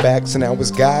fighting back, so now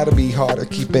it's gotta be harder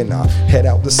keeping our head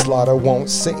out. The slaughter won't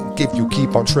sink if you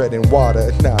keep on treading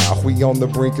water. Nah, we on the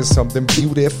brink of something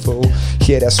beautiful.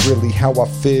 Yeah, that's really how I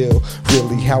feel.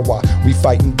 Really how we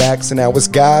fighting back, so now it's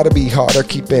gotta be harder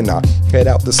keeping our head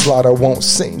out. The slaughter won't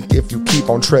sink if you keep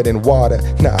on treading water.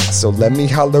 Nah, so let me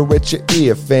holler at your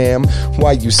ear, fam,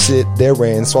 while you sit there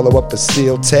and swallow up a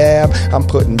steel tab. I I'm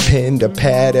putting pen to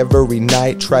pad every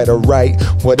night. Try to write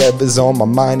whatever's on my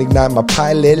mind. Ignite my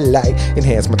pilot light.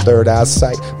 Enhance my third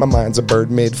eyesight. My mind's a bird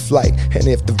mid-flight. And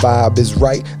if the vibe is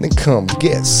right, then come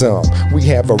get some. We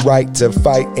have a right to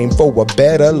fight. Aim for a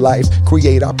better life.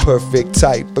 Create our perfect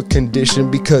type of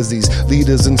condition. Because these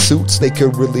leaders in suits, they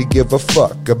could really give a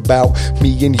fuck about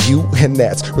me and you. And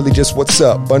that's really just what's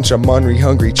up. Bunch of money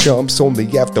hungry chumps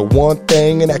only after one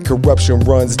thing. And that corruption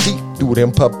runs deep through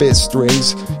them puppet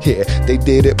strings. Yeah, they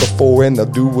did it before and they'll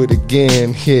do it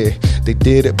again. Yeah, they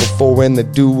did it before and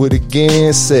they'll do it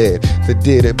again. Said they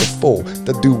did it before,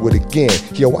 they'll do it again.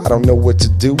 Yo, I don't know what to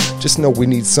do, just know we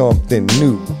need something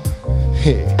new.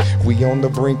 Yeah, we on the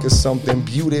brink of something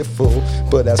beautiful,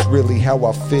 but that's really how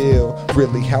I feel,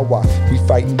 really how we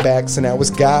fighting backs, and now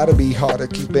it's gotta be harder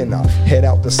keeping our head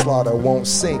out the slaughter. Won't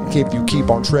sink if you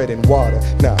keep on treading water.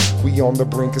 Nah, we on the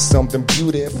brink of something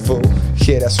beautiful.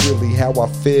 Yeah, that's really how I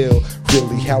feel,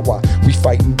 really how we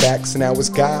fighting backs, and now it's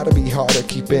gotta be harder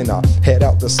keeping our head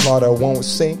out the slaughter. Won't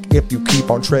sink if you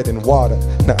keep on treading water.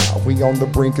 Nah, we on the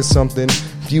brink of something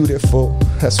beautiful.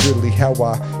 That's really how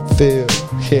I feel.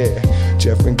 Yeah,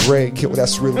 Jeff and Greg, yo,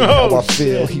 that's really how I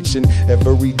feel. Each and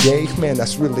every day, man,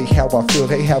 that's really how I feel.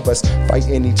 They have us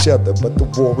fighting each other, but the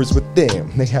war is with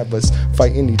them. They have us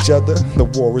fighting each other, the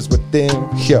war is with them.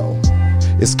 Yo,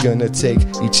 it's gonna take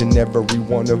each and every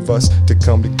one of us to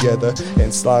come together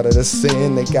and slaughter the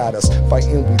sin. They got us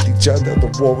fighting with each other,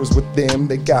 the war is with them.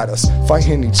 They got us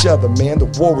fighting each other, man, the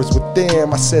war is with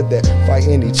them. I said that,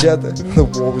 fighting each other, the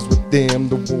war is with them.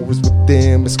 The war is with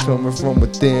them, it's coming from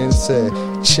within. Said,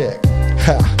 check,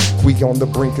 ha. We on the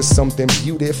brink of something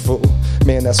beautiful.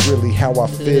 Man, that's really how I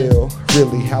feel.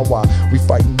 Really how we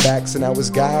fighting backs, and now it's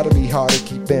gotta be harder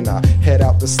keeping our head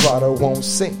out the slaughter. Won't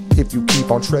sink if you keep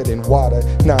on treading water.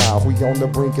 Nah, we on the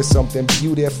brink of something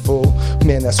beautiful.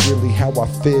 Man, that's really how I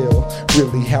feel.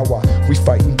 Really how we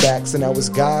fighting backs, and now it's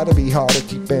gotta be harder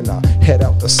keeping our head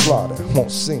out the slaughter.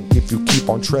 Won't sink if you keep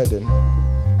on treading.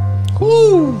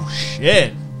 Whoo,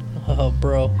 shit. Oh,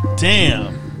 bro.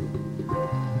 Damn.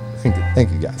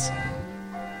 Thank you guys.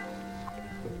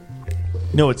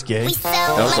 No, it's gay.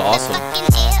 That was awesome.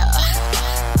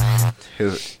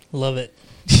 Dude, Love it.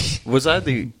 was I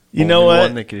the You know only what?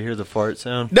 one that could hear the fart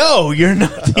sound? No, you're not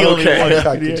the only Okay. one. I that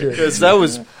could hear it. Because that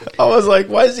was... I was like,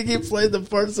 why does he keep playing the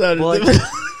fart sound? Well,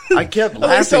 I kept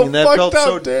That was so laughing, and that fucked felt up,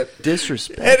 so dude.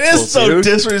 disrespectful. It is so dude.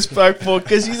 disrespectful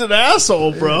because he's an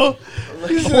asshole, bro.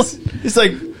 He's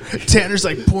like, Tanner's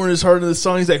like pouring his heart into the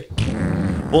song. He's like,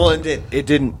 Well, and it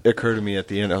didn't occur to me at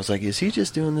the end. I was like, is he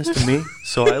just doing this to me?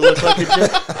 So I look like a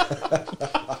dick?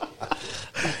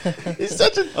 he's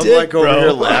such a dick, I'm like over bro.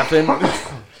 here laughing.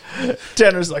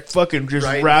 Tanner's like fucking just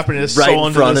Right- rapping his right in soul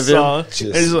into front the of him. song. Just-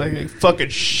 And he's like fucking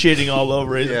shitting all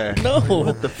over it. Yeah.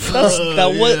 No,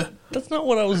 that's not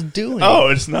what I was doing. Oh,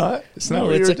 it's not. It's not. No,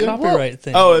 what it's you a were doing? copyright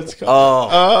thing. Oh, it's.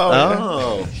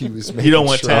 Oh. He was You making don't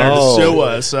want sure. Tanner Oh. to sue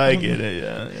us. I get it.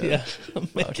 Yeah.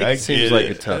 Yeah. I Seems get like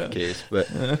it. a tough case, but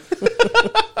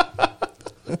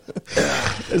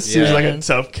It seems Yeah. like a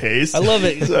tough case. I love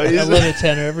it. So I he's- love it,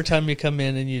 Tanner. Every time you come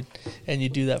in and you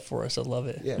do that for us, I love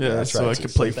it. Yeah, Yeah, I so tried I to.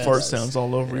 could play so fart fast. sounds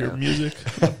all over your music.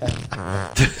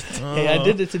 Hey, I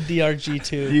did it to DRG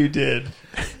too. You did.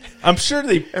 I'm sure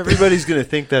they. everybody's going to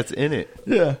think that's in it.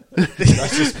 Yeah.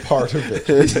 That's just part of it.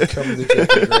 You come to the Jeff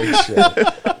and Greg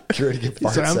show. You're ready to get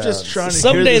fart So I'm just sounds. trying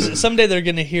to hear this. Someday they're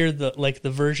gonna hear the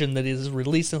version that is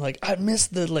released and like I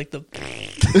missed the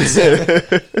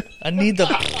I need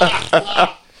the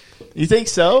You think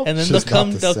so? and then Just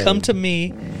not the they'll come same. to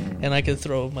me and I can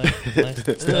throw my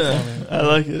stuff on it. I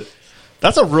like it.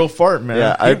 That's a real fart, man.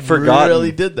 Yeah, He I'd forgotten.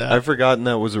 really did that. I'd forgotten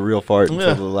that was a real fart until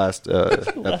Yeah. the last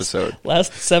episode.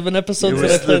 Last 7 episodes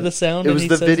that I play the sound. It and was he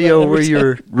the says video that every where time.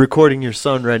 you're recording your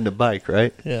son riding a bike,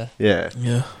 right? Yeah. Yeah.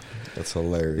 yeah. That's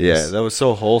hilarious. Yeah, that was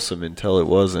so wholesome until it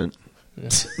wasn't.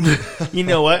 You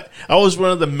know what? I was one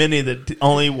of the many that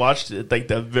only watched it like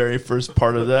the very first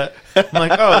part of that. I'm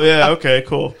like, oh yeah, okay,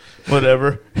 cool,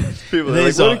 whatever. People And are then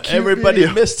like, so what a cute everybody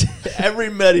video. missed it.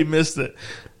 Everybody missed it.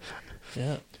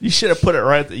 Yeah. You should have put it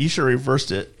right. You should have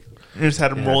reversed it. You just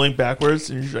had him Yeah. rolling backwards,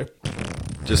 and you're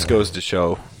like, Just goes to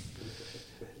show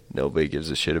nobody gives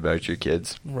a shit about your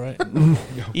kids. Right.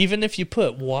 Even if you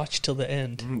put watch till the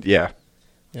end. Yeah.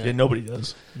 yeah, nobody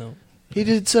does. No. He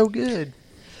did so good.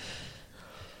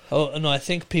 Oh no! I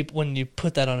think people when you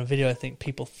put that on a video, I think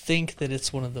people think that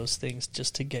it's one of those things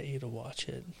just to get you to watch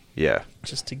it, Yeah.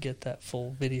 just to get that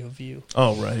full video view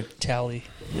Oh right, tally.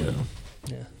 yeah.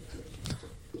 Yeah.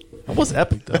 That was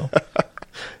epic though.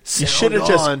 You Sound should have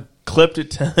just on. clipped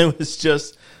it till it was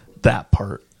just that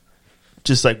part.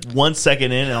 Just like 1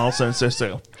 second in, and all of a sudden it's just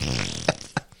like,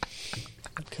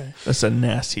 Okay. That's a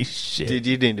nasty shit. Dude,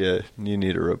 you need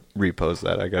to repost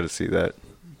that. I got to see that.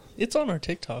 It's on our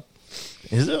TikTok.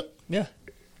 Is it? Yeah.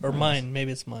 Or mine.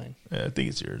 Maybe it's mine. Yeah, I think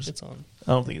it's yours. It's on.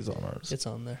 I don't think it's on ours. It's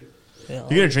on there. Yeah.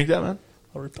 You gonna drink that, man?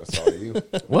 I'll repost. That's all you.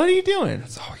 What are you doing?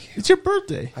 That's all you. It's your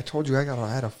birthday. I told you I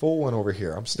had a full one over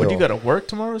here. I'm still. What, you got to work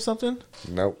tomorrow or something?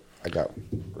 Nope. I got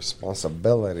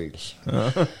responsibilities.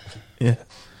 Yeah.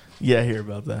 Yeah, I hear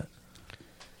about that.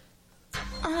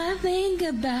 I think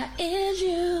about is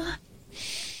you.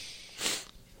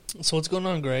 So what's going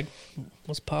on, Greg?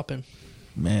 What's popping?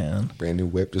 Man. Brand new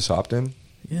whip just hopped in.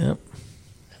 Yep.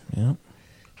 Yep.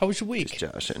 How was your week?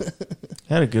 Josh.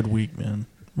 Had a good week, man.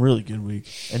 Really good week.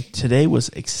 And today was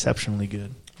exceptionally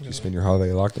good. Did you spend your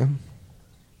holiday locked in?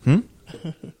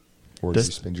 Or did Does-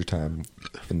 you spend your time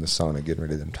in the sauna getting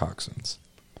rid of them toxins?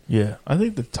 Yeah. I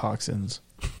think the toxins.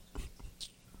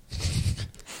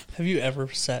 Have you ever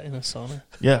sat in a sauna?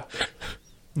 Yeah.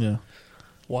 Yeah.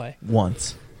 Why?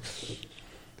 Once.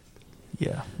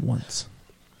 Yeah, once.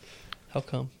 How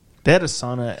come? They had a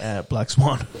sauna at Black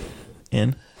Swan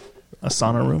Inn. A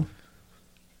sauna room.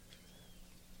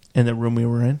 In the room we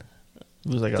were in.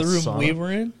 It was like The a room sauna. we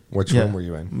were in? Which Yeah. room were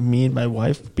you in? Me and my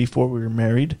wife, before we were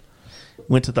married,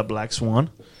 went to the Black Swan.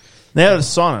 They had a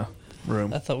sauna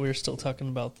room. I thought we were still talking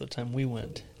about the time we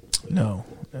went. No.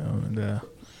 And,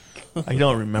 I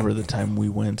don't remember the time we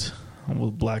went. I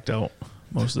was blacked out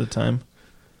most of the time.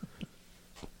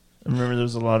 I remember there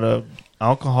was a lot of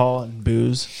alcohol and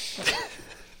booze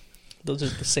Those are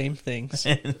the same things.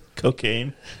 and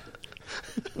cocaine.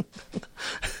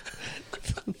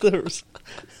 there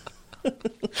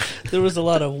was a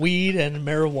lot of weed and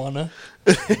marijuana.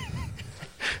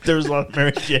 There was a lot of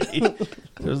Mary J.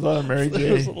 There was a lot of Mary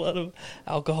There was J. a lot of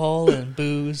alcohol and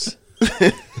booze.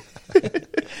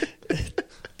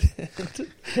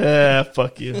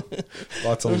 Fuck you.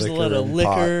 Lots There of was a liquor. lot of and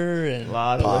liquor A and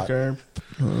lot of Pot. liquor.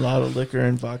 A lot of liquor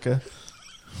and vodka.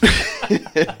 pot,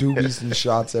 doobies and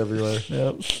shots everywhere.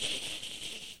 Yep.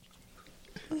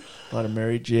 A lot of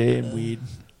Mary J. and weed.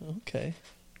 okay,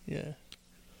 yeah,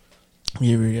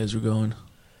 Yeah, where you guys were going.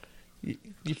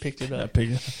 you picked it I up.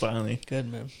 picked it up finally.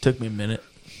 Good, man. Took me a minute.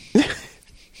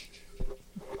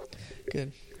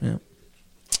 Good. Yeah.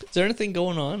 Is there anything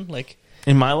going on? Like,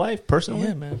 In my life, personally?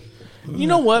 yeah, man. You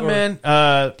know what, Or- man?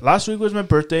 Last week was my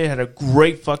birthday. I had a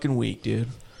great fucking week, dude.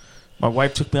 My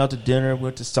wife took me out to dinner. We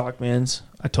went to Stockman's.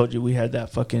 I told you we had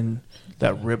that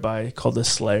ribeye called the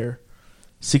Slayer.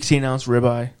 16-ounce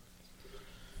ribeye.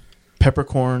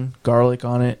 Peppercorn, garlic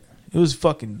on it. It was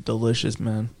fucking delicious,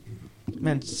 man.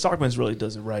 Man, Stockman's really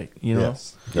does it right, you know?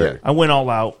 Yes. Yeah. I went all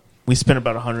out. We spent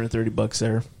about $130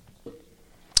 there.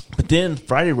 But then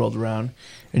Friday rolled around,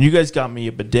 and you guys got me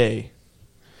a bidet.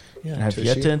 Yeah. And I've Tushy?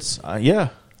 yet to yeah.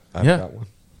 I've Yeah. got one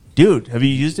Dude, have you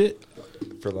used it?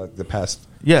 for like the past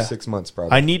Yeah. 6 months,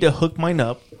 probably. I need to hook mine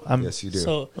up. I'm Yes, you do.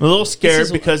 So a little scared this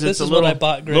is- because this it's a is little, what I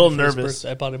bought Greg little for his nervous.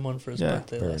 birthday. I bought him one for his Yeah.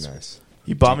 birthday. Very last week. nice.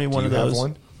 He bought me one do of you have those.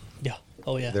 one? Yeah.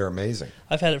 Oh yeah. They're amazing.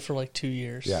 I've had it for like 2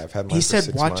 years. Yeah, I've had mine He for said,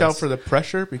 6 "Watch months. out for the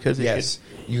pressure because it Yes,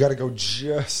 you got to go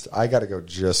I got to go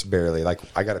just barely. Like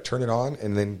I got to turn it on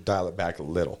and then dial it back a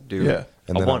little. Dude, Yeah.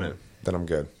 And I then want I'm, it. Then I'm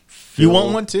good. You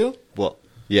want one too? Well,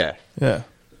 yeah. Yeah.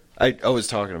 I was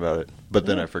talking about it, but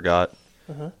then I forgot.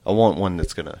 Uh-huh. I want one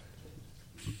that's going to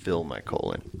fill my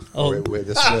colon. Oh, Wait,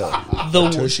 this will. the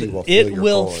Tushy will fill it your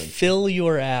will colon. fill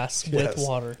your ass Yes. with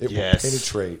water. It Yes. will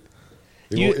penetrate.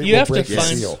 It You will, it you will have to break the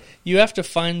find seal. you have to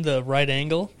find the right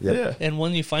angle. Yep. Yeah. And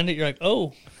when you find it, you're like,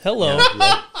 oh, hello.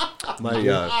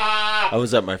 I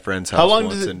was at my friend's house How long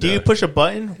once does it? and, Do you push a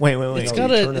button? Wait. It's No, got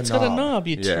you a turn a it's got a knob. knob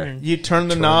you Yeah. turn. You turn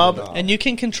the Turn knob. the knob. And you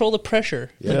can control the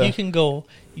pressure. Like, Yeah. you can go.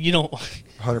 You don't.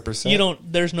 100%. You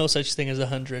don't. There's no such thing as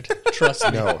 100. Trust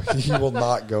me. No, you will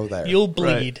not go there. You'll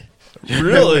bleed.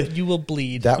 Really? You will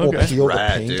bleed. That will Okay. peel the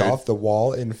Right, paint dude. off the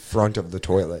wall in front of the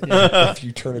toilet if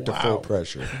you turn it to full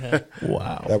pressure.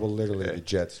 Wow. That will literally, the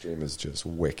jet stream is just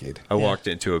wicked. I walked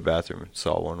into a bathroom and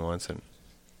saw one once, and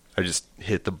I just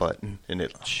hit the button, and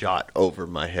it shot over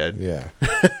my head. Yeah.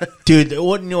 Dude,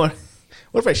 what? You know what?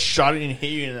 What if I shot it and hit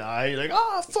you in the eye? You're like,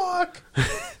 oh fuck.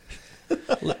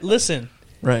 Listen.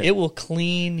 Right. It will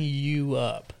clean you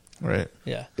up. Right.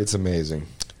 Yeah. It's amazing.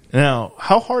 Now,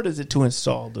 how hard is it to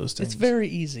install those things? It's very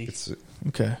easy. It's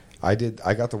okay. I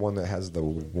got the one that has the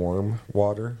warm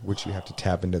water, which you have to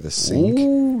tap into the sink.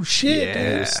 Ooh, shit. Yeah.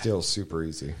 And it was still super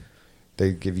easy.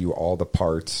 They give you all the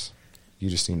parts. You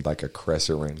just need like a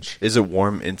crescent wrench. Is it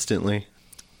warm instantly,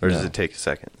 or does No. it take a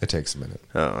second? It takes a minute.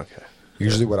 Oh, okay.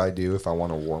 Usually what I do if I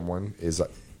want a warm one is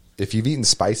if you've eaten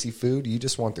spicy food, you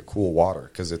just want the cool water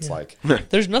because it's Yeah. like,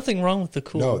 There's nothing wrong with the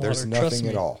cool no, water. there's Trust nothing me.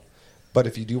 at all. But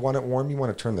if you do want it warm, you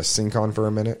want to turn the sink on for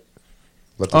a minute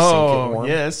Let the sink Oh, get warm.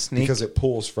 yeah, it's sneak. Because it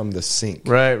pulls from the sink.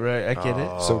 Right. I get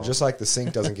it. So just like the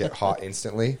sink doesn't get hot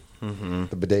instantly,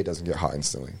 the bidet doesn't get hot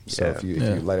instantly. So Yeah. if you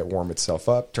let it warm itself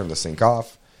up, turn the sink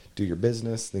off, do your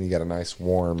business, then you got a nice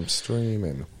warm stream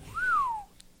and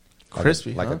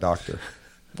Crispy, like huh? a doctor.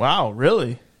 Wow,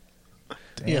 really?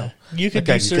 Damn. Yeah, you could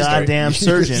Like do a surgery. goddamn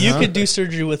surgeon. You huh? could do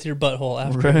surgery with your butthole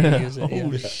after you use it,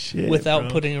 Holy yeah. shit! without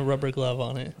bro. putting a rubber glove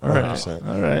on it. All right, 100%.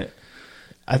 all right.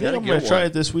 I think gotta I'm gonna get try one.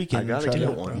 it this weekend. I gotta Try get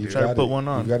to- one. You've Try to got put it. one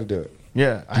on. You've got to do it.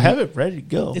 Yeah, I have it ready to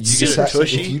go. It's You just super have-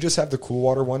 tushy? if you just have the cool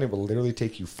water one, it will literally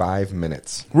take you 5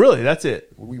 minutes. Really, that's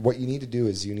it. What you need to do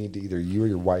is you need to either you or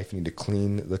your wife need to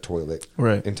clean the toilet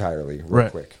Right. entirely real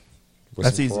Right. quick with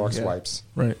That's some easy, Clorox yeah. wipes.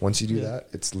 Right. Once you do that,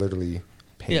 it's literally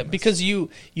painless. Yeah, because you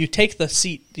take the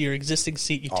seat, your existing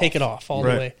seat, you take it off all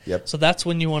Right. the way. Yep. So that's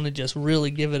when you want to just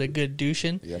really give it a good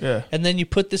douching. Yep. Yeah. And then you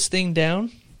put this thing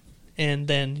down, and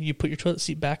then you put your toilet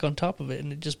seat back on top of it,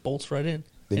 and it just bolts right in.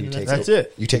 Then and you take That's the,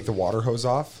 it. You take the water hose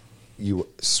off. You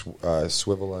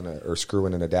swivel in or screw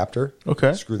in an adapter.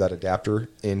 Okay. Screw that adapter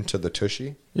into the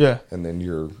tushy, Yeah. and then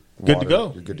you're Good to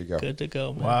go. You're good to go. Good to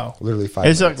go. Man. Wow. Literally 5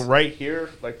 It's minutes. like right here,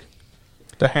 like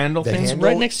the handle The thing. handle-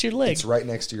 right next to your leg. It's right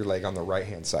next to your leg on the right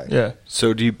hand side. Yeah.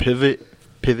 So do you pivot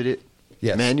it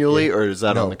Yes. manually, Yeah. or is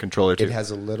that No, on the controller too? It has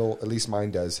a little. At least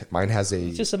mine does. Mine has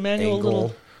a Just a manual angle.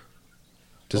 little-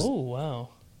 Does- Oh wow.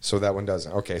 So that one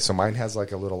doesn't. Okay, so mine has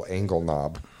like a little angle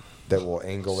knob that will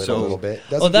angle it a So- little bit.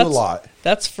 Oh, Doesn't do a lot.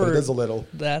 That's but for it does a little.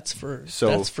 That's for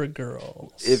So,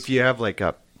 girls. If you have like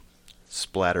a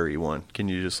splattery one, can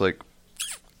you just like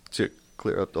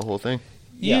clear up the whole thing?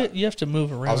 you yeah. have to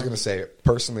move around. I was going to say,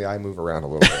 personally, I move around a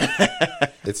little bit.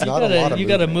 It's you not gotta, a lot of you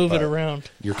gotta movement, move it but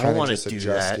around. You're I don't kind of wanna just do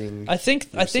that. adjusting. I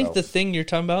think the yourself. thing you're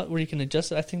talking about where you can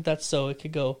adjust it, I think that's so it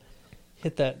could go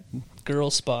hit that girl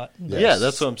spot. Yes. Yeah,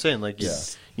 that's what I'm saying. Like, Yeah.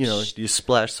 you know, you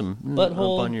splash some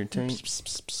Butthole up on your tank.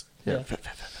 Yeah.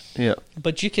 Yeah,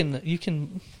 But you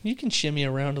can shimmy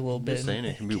around a little bit. just saying and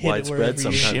it can be hit it widespread wherever you-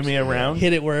 sometimes. Shimmy around.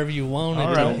 Hit it wherever you want it. All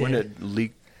to right. Don't want hit. it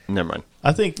leak. Never mind.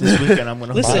 I think this weekend I'm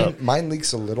gonna Listen. hook up. Mine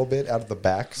leaks a little bit out of the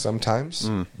back sometimes,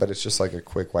 but it's just like a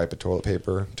quick wipe of toilet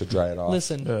paper to dry it off.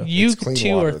 Listen, Yeah. you It's clean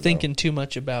two water, are though. thinking too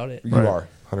much about it. You Right. are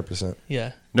 100%.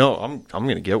 Yeah. No, I'm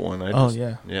gonna get one. I Oh, just,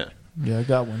 yeah. yeah. Yeah, I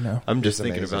got one now. I'm just It's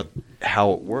thinking amazing. about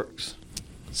how it works.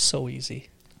 So easy.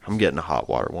 I'm getting a hot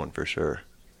water one for sure.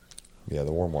 Yeah,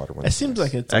 the warm water one. It seems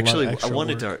like it's Actually, a lot I extra want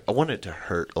work. it to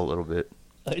hurt a little bit.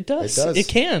 It does. It does. It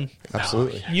can.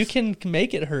 Absolutely. You can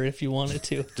make it hurt if you want it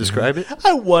to. Describe it.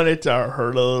 I want it to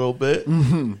hurt a little bit.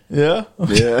 Yeah.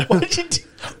 Yeah. What'd you do?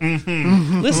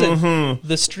 Listen,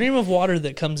 the stream of water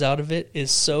that comes out of it is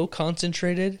so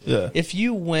concentrated. Yeah. If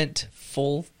you went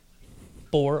full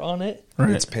bore on it,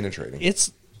 It's penetrating.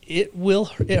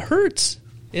 it hurts.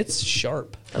 It's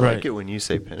sharp. I like it when you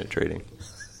say penetrating.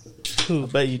 Who? I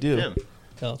bet you do. Him.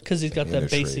 Oh, because he's got that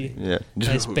bassy, Penetrating. Yeah.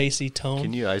 nice bassy tone.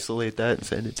 Can you isolate that and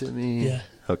send it to me? Yeah.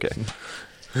 Okay.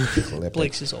 Clip it.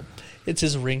 Blake's his it's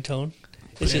his ringtone.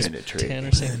 It's just Penetrating.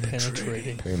 Tanner saying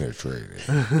penetrating. Penetrating.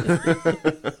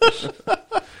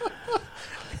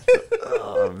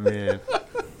 Oh man.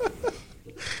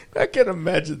 I can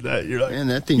imagine that. You're like, Man,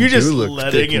 that thing you're do just look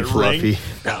letting thick it and fluffy. ring.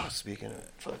 Oh, speaking of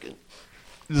fucking.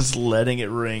 Just letting it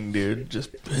ring, dude.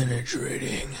 Just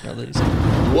penetrating. Now that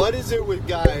he's- What is it with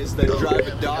guys that drive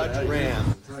a Dodge Ram?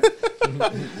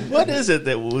 What is it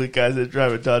that with guys that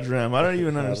drive a Dodge Ram? I don't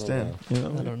even understand. You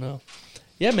know? I don't know.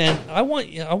 Yeah, man. I want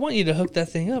you to hook that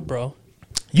thing up, bro.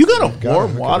 You got a Gotta warm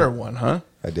hook it water up. one, huh?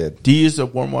 I did. Do you use the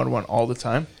warm water one all the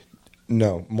time?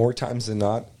 No, more times than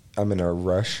not, I'm in a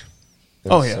rush.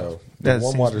 And Oh, yeah. So That the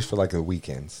warm seems- water's for like the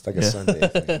weekends, like a Yeah. Sunday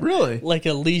thing. Really? Like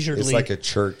a leisurely. It's like a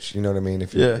church. You know what I mean?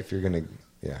 If you're gonna,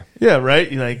 yeah. Yeah,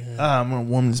 right? You're like, I'm going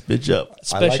to warm this bitch up.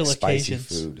 special I like spicy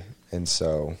occasions. food, and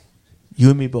so You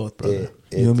and me both, brother.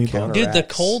 It you and me both. counter- Dude, the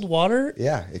counteracts. cold water,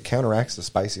 yeah, it counteracts the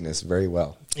spiciness very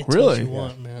well. it's Really? what you Yeah.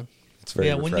 want, man. It's very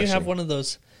Yeah, when you have refreshing. one of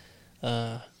those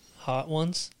hot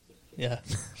ones, yeah.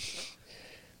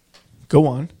 Go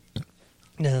on.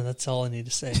 No, that's all I need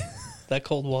to say. That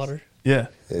cold water, Yeah.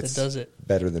 It's it does it.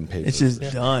 better than paper. It's just Yeah.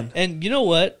 done. And you know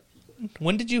what?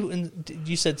 When did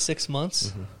you said 6 months?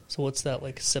 Mm-hmm. So what's that,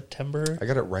 like September? I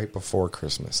got it right before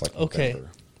Christmas, like Okay.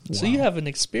 November. So you haven't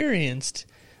experienced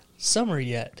summer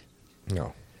yet.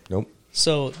 No, nope.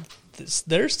 So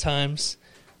there's times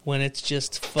when it's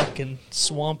just fucking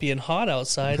swampy and hot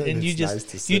outside, and It's you just nice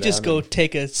to sit you just down go and-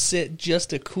 take a sit just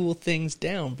to cool things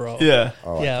down, bro. Yeah.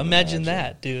 Oh, I yeah, can imagine imagine.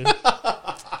 that,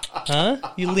 dude. Huh?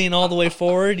 You lean all the way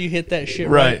forward. You hit that shit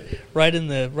Right. right in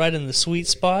the sweet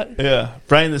spot, Yeah.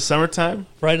 Right in the summertime.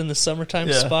 right in the summertime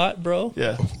Yeah. spot, bro.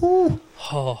 Yeah.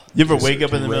 Oh, You ever Just wake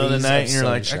up in the middle of the rays night of and you're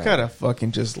like, I sunshine. gotta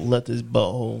fucking just let this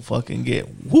butthole fucking get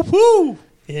whoop whoo.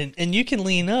 and you can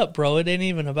lean up, bro. It ain't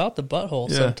even about the butthole.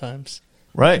 Yeah. Sometimes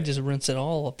you Right. can just rinse it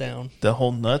all down. The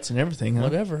whole nuts and everything, huh?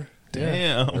 Whatever. Yeah.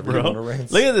 Damn, Whatever you wanna bro.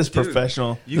 rinse. Look at this Dude,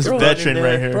 professional. you This can run in veteran there.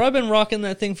 right here. Bro, I've been rocking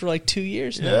that thing for like 2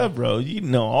 years now. Yeah, bro. You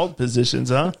know all the positions,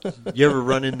 huh? You ever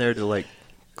run in there to like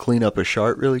clean up a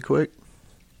shark really quick?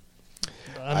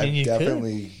 I mean, you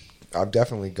could. I've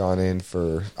definitely gone in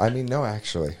for. I mean, no,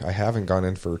 actually, I haven't gone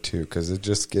in for 2 because it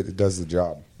does the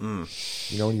job.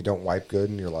 You know, when you don't wipe good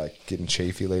and you're like getting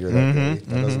chafy later that day,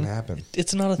 that doesn't happen.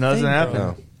 It's not a Doesn't thing, happen. bro.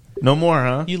 No, No more,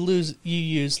 huh? You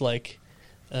use like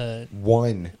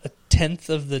one. a tenth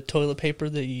of the toilet paper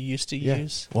that you used to Yeah.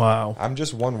 use. Wow. I'm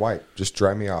just one wipe. Just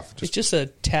dry me off. It's just a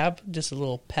tab, just a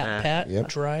little pat, Yep.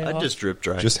 dry I off. just drip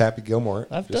dry. just Happy Gilmore.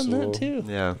 I've Just done a that little- too.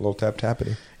 yeah. Little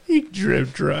tappity. You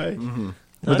drip dry. No,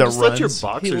 With the just let your runs. He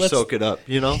boxers lets- soak it up,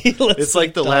 you know? he lets It's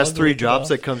like the the last dog 3 lick it drops off.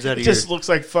 that comes out It of your... just looks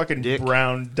like fucking dick.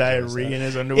 brown diarrhea in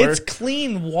his underwear. It's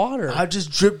clean water. I just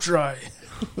drip dry.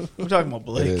 I'm talking about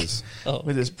Blake. It is. Oh,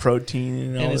 With his protein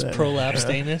and all and his that. prolapse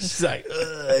It's anus like,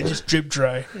 I just drip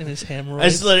dry. and his I just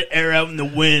hemorrhoids. let it air out in the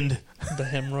wind. The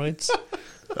hemorrhoids.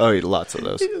 Oh, lots of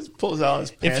those. He just pulls out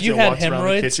his pants If you and had walks around the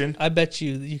hemorrhoids, kitchen. I bet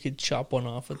you could chop one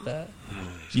off with that.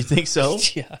 You think so?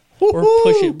 Yeah, or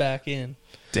push it back in.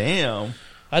 Damn.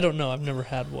 I don't know. I've never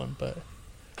had one, but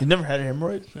You never had a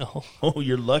hemorrhoid? no. Oh,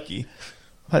 you're lucky.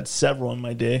 I've had several in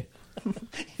my day.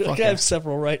 Like I have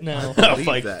several right now. I have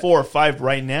like 4 or 5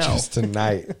 right now. Just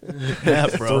tonight. Yeah,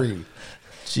 bro. 3.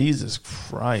 Jesus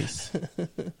Christ.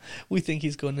 We think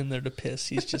he's going in there to piss.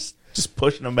 He's just Just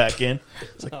pushing them back in.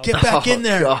 It's like, get back in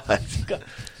there. God.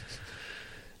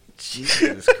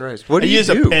 Jesus Christ. What do I you use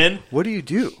do? a pen. What do you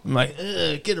do I'm like,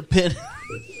 get a pen.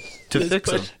 to fix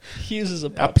them? he uses a A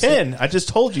pop pen. I just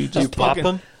told you. Just You pop fucking-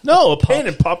 them? No, a pen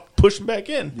and push them back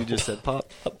in. You just said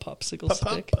pop. a popsicle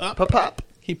stick. Pop. Pop, pop.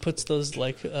 He puts those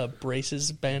like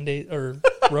braces, band-aid or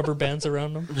rubber bands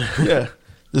around them. Yeah.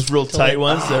 Those real tight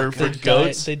ones that are for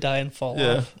goats. They die and fall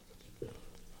Yeah. off.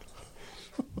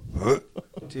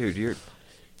 Dude, your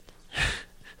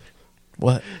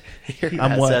What? I'm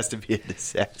ass what? has to be a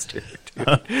disaster.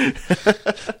 Dude.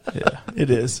 Yeah, it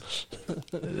is.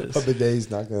 A bidet's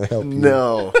not going to help you.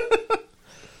 No.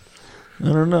 I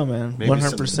don't know, man. Maybe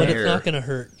some 100%. But air. it's not going to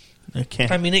hurt. It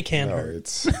can't. I mean, it can No, hurt.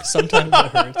 it's. Sometimes it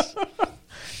hurts.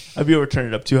 Have you ever turned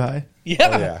it up too high? Yeah.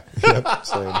 Oh, yeah. Yep.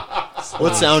 Same.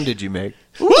 What sound did you make?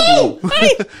 Woo!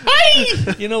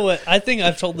 Hey! You know what? I think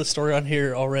I've told this story on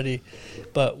here already,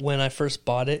 but when I first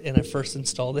bought it and I first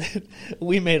installed it,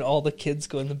 we made all the kids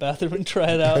go in the bathroom and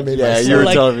try it out. I made Yeah, my you son- were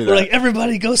like, telling me we're that. like,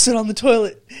 everybody go sit on the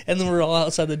toilet. And then we're all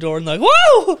outside the door and like,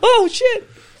 whoa! Oh, shit!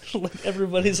 Like,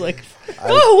 everybody's like,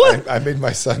 oh, what? I made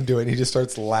my son do it. And he just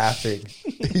starts laughing.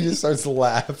 He just starts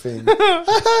laughing.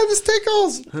 This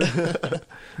tickles.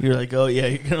 You're like, oh, yeah,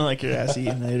 you're going to like your ass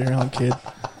eating later on, kid.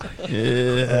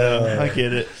 Yeah, I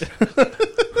get it.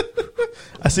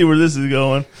 I see where this is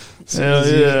going. As soon Hell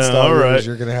as you yeah, install all yours, right.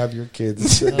 you're gonna have your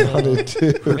kids sitting on it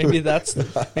too. Maybe that's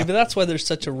why there's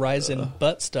such a rise in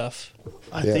butt stuff.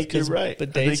 I Yeah. think you're Because right. I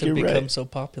bidets think have you're become right. so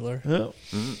popular. Yeah.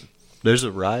 There's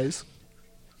a rise.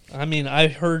 I mean, I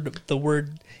heard the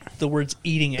words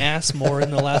eating ass more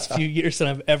in the last few years than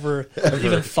I've ever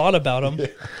even thought about them.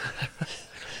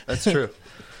 That's true.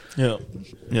 Yeah.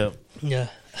 Yeah. Yeah.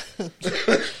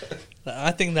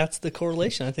 I think that's the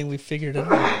correlation. I think we figured it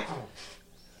out.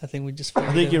 I think we just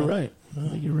figured I think it you're out. right. I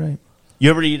think you're right. You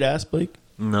ever eat ass, Blake?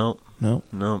 No, No.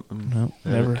 no, No.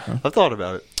 Never. Huh? I've thought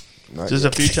about it Not Just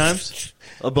yet. a few times?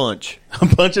 a bunch. A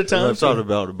bunch of I've times? thought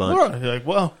about it a bunch. All right. You're like,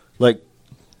 well, Like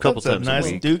a couple that's a times nice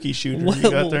a week. dookie shooter What-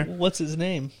 you got there. What's his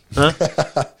name?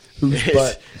 But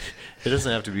It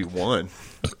doesn't have to be one.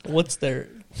 What's their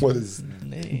what is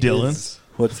name? Dylan.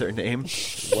 What's their name?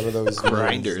 one of those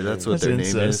Grinder. names? That's what That's their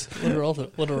incest. name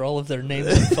is. What are all of their names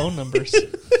and phone numbers?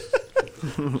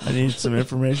 I need some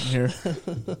information here.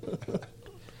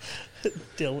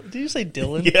 Dylan. Did you say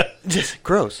Dylan? Yeah. Just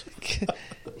gross.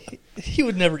 He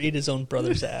would never eat his own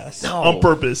brother's ass. No. On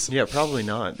purpose. Yeah, probably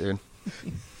not, dude.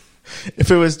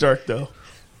 If it was dark, though.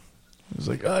 It was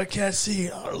like, oh, I can't see.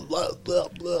 Oh, blah, blah,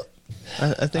 blah.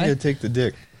 I think I'd take the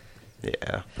dick.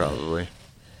 Yeah, probably.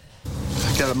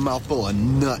 I got a mouthful of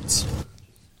nuts.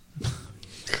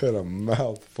 Got a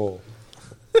mouthful.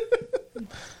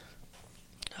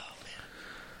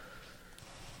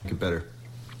 Get better.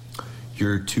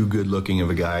 You're too good looking of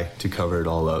a guy to cover it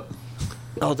all up.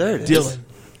 Oh, there it is. Dylan,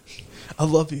 I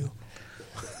love you.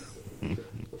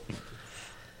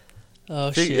 Oh,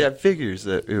 shit. Yeah, figures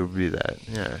that it would be that.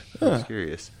 Yeah, I was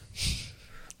curious.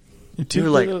 You're You were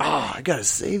like, good. I gotta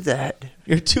save that.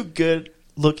 You're too good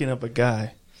looking up a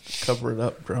guy. Cover it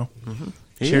up, bro.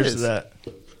 He Cheers is. to that.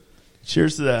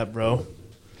 Cheers to that, bro.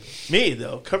 Me,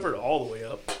 though, cover it all the way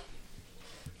up.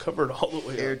 Cover it all the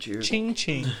way Air up. cheers. Ching,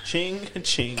 ching. Ching,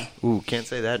 ching. Ooh, can't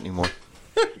say that anymore.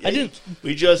 I didn't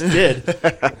We just did.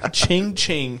 Ching,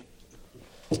 ching.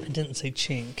 I didn't say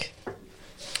chink.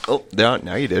 Oh,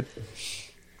 now you did.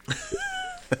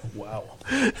 Wow.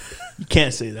 You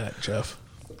can't say that, Jeff.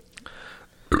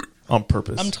 On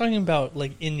purpose. I'm talking about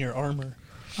like in your armor.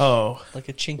 Oh, Like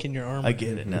a chink in your armor. I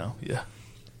get it now. Yeah.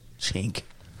 Chink.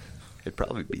 It'd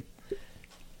probably be.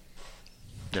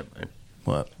 Never mind.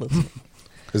 What?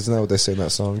 Isn't that what they say in that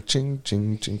song? Ching,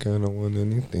 ching, ching, I don't want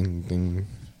anything, ding.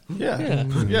 Yeah. Yeah.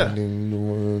 Yeah.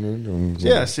 Yeah.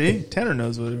 Yeah, see? Tanner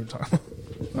knows what we're talking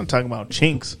about. I'm not talking about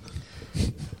chinks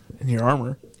in your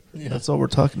armor. Yeah. That's all we're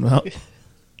talking about.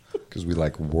 Because we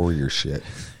like warrior shit.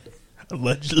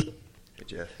 Allegedly. Hey,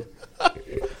 Jeff.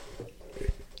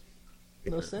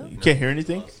 No sound? You can't hear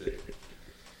anything?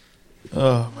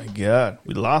 Oh, my God.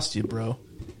 We lost you, bro.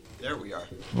 There we are.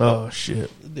 Oh,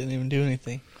 shit. Didn't even do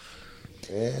anything.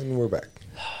 And we're back.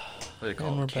 What do they call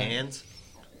And we're them? back. Cans?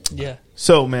 Yeah.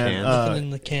 So, man, Cans. Nothing in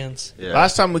the cans. Yeah.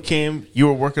 last time we came, you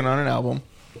were working on an album.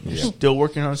 You're Yeah. still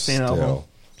working on the same album. Still.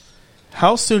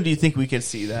 How soon do you think we can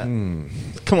see that?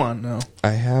 Come on, no.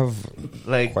 I have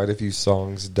Like, quite a few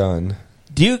songs done.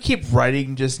 do you keep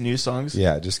writing just new songs?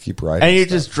 Yeah, just keep writing. And you're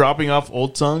stuff. just dropping off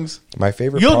old songs? My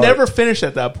favorite You'll part, never finish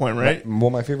at that point, right? Well,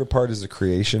 my favorite part is the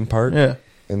creation part. Yeah.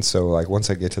 And so, like, once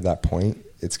I get to that point,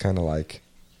 it's kind of like,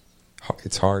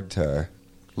 it's hard to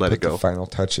Let put it go. the final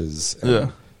touches and Yeah.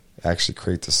 actually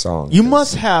create the song. You 'Cause,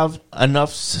 must have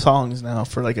enough songs now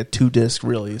for like a 2-disc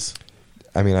release.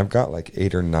 I mean, I've got like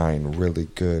 8 or 9 really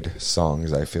good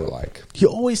songs, I feel like. You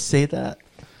always say that,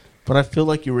 but I feel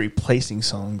like you're replacing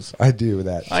songs. I do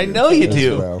that. I too, know you as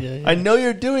do. well. Yeah, yeah. I know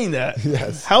you're doing that.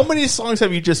 Yes. How many songs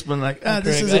have you just been like,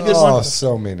 this Greg, is I a good just- Oh, one?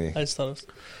 so many. I just thought it was,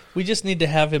 we just need to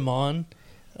have him on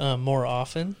more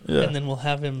often, Yeah. and then we'll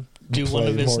have him do Play one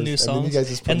of his more, new and then you songs, guys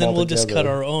just put and them then all we'll just cut together.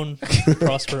 our own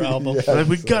Prosper album. Yeah. Like,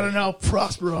 we got to now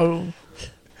prosper. album.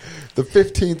 The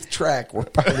 15th track, we're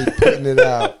probably putting it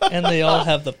out. And they all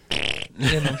have the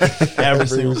in them. Every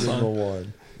single song. single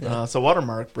one. It's a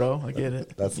watermark, bro. I get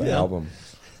it. That's the Yeah. album.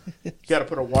 You got to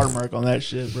put a watermark on that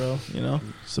shit, bro. You know,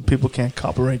 so people can't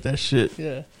copyright that shit.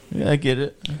 Yeah. Yeah, I get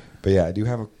it. But yeah, I do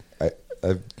have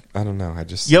I don't know. I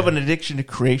just You have an addiction to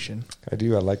creation, I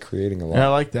do. I like creating a lot. and I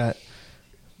like that.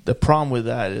 The problem with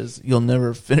that is you'll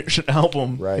never finish an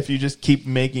album Right. if you just keep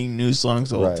making new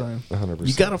songs all right, the time. 100%.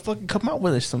 You gotta fucking come out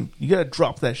with it. You gotta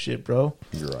drop that shit, bro.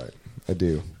 You're right. I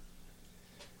do.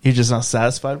 You're just not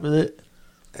satisfied with it,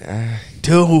 Uh,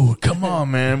 dude. Come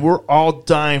on, man. We're all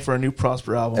dying for a new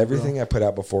Prosper album. bro. Everything I put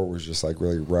out before was just like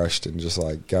really rushed and just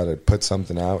like got to put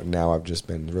something out. And now I've just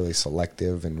been really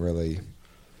selective and really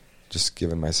just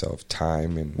giving myself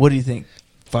time. And What do you think?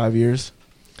 5 years?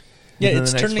 Yeah, Within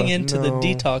it's the next turning fucking- into the No.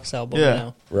 Detox album Yeah.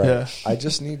 now. right, Yeah. I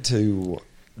just need to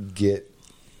get.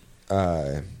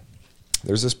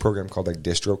 There's this program called like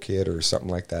DistroKid or something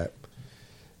like that,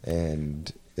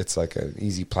 and it's like an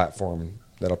easy platform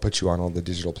that'll put you on all the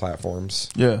digital platforms.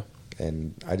 Yeah.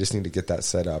 And I just need to get that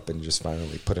set up and just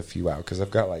finally put a few out because I've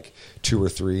got like 2 or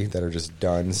 3 that are just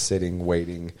done, sitting,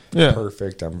 waiting. Yeah.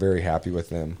 Perfect. I'm very happy with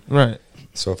them. Right.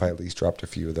 So if I at least dropped a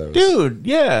few of those, Dude,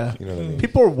 yeah. You know what I mean?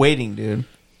 People are waiting, dude.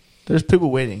 There's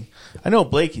people waiting. I know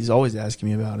Blake, he's always asking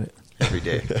me about it. Every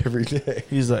day. every day.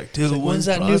 He's like, dude, When's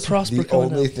that new Prosper The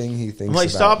coming only out? thing he thinks I'm like,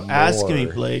 about stop asking me,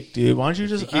 more Blake, dude. Why don't you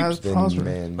just ask than Prosper?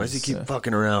 men's. Why does he keep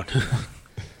fucking around?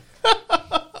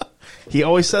 He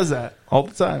always says that all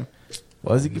the time.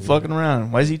 Why does he keep fucking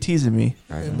around? Why is he teasing me?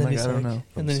 I And know. then like, he's I don't like, know.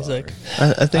 and then he's sorry. like,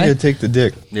 I think I'd take the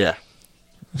dick. Yeah.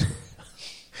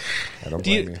 I don't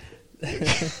Do you- blame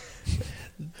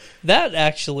you.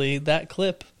 that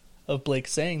clip of Blake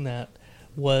saying that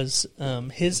was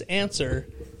his answer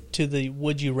to the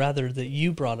 "Would you rather" that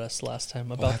you brought us last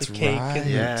time about the that's cake. right. And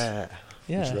Yeah.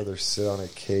 yeah. Would you rather sit on a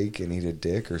cake and eat a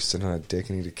dick or sit on a dick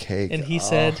and eat a cake? And he Oh.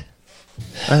 said,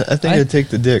 I think I'd take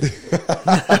the dick.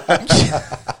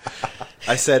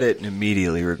 I said it and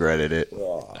immediately regretted it.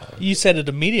 "You said it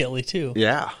immediately too."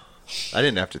 Yeah. I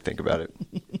didn't have to think about it.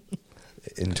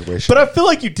 Intuition. But I feel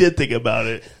like you did think about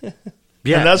it.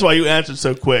 Yeah. And that's why you answered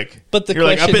so quick. But the You're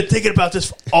like, I've question- been thinking about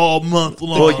this all month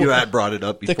long. Well, you had brought it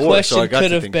up The before, question so I got could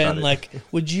to have think about been it. like,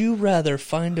 "Would you rather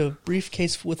find a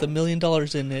briefcase with $1 million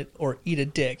in it or eat a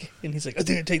dick?" And he's like, "I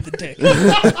think I'd take the dick."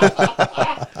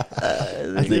 I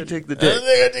think I'd take the I dick.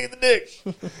 think I take the dick.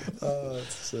 oh,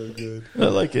 it's so good. I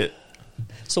like it.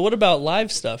 So what about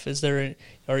live stuff?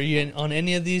 Are you on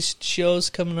any of these shows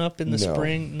coming up in the No.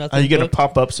 spring? Nothing. Are you going to booked?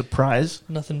 pop up surprise?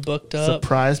 Nothing booked up.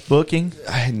 Surprise booking?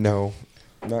 No.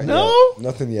 Not No? yet.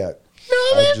 Nothing yet.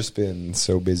 No, I've just been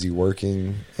so busy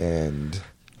working, and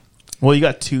Well, you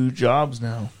got 2 jobs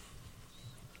now.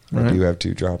 I Right. do have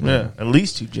 2 jobs. Yeah, at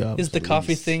least 2 jobs. Is the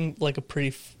coffee thing like a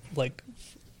pretty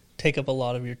take up a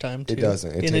lot of your time too? It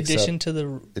doesn't. It in takes addition up- to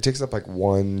the It takes up like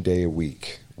 1 day a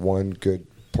week, one good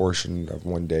portion of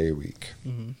 1 day a week.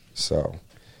 Mm-hmm. So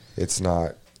it's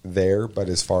not there, but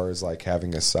as far as like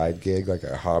having a side gig, like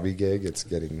a hobby gig, it's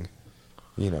getting,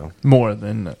 more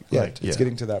than it's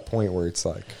getting to that point where it's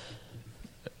like,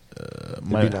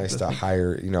 might it'd be have nice to to think.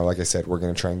 hire, like I said, we're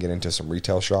going to try and get into some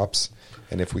retail shops.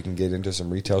 And if we can get into some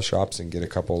retail shops and get a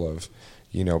couple of,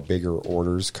 bigger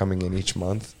orders coming in each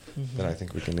month, then I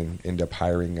think we can end up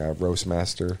hiring a roast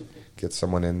master, get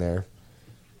someone in there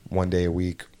 1 day a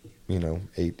week,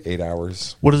 8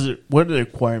 hours. What is it? What are the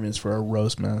requirements for a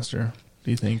roast master?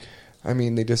 Do you think? I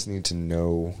mean, they just need to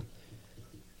know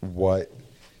what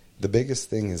the biggest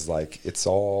thing is. Like, it's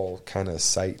all kind of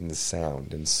sight and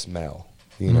sound and smell.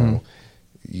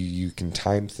 You can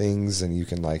time things and you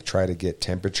can like try to get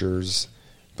temperatures,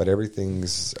 but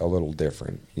everything's a little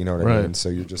different. You know what I Right. mean? So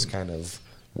you're just kind of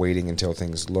waiting until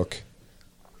things look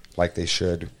like they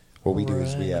should. What we do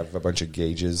is we Right. have a bunch of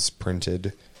gauges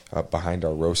printed behind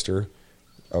our roaster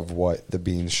of what the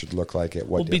beans should look like at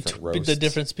what different roasts. the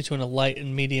difference between a light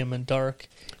and medium and dark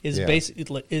is Yeah.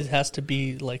 basically it has to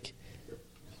be like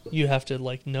you have to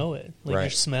like know it, like your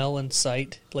Right. smell and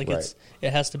sight. Like Right.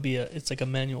 it has to be it's like a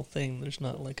manual thing. There's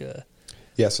not like a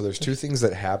Yeah, so there's 2 things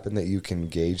that happen that you can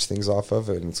gauge things off of,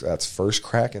 and that's first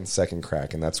crack and second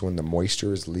crack, and that's when the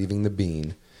moisture is leaving the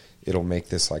bean. It'll make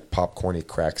this like popcorny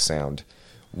crack sound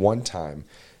one time,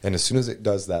 and as soon as it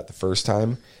does that the first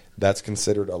time, that's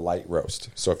considered a light roast.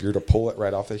 So if you're to pull it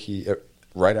right off the heat,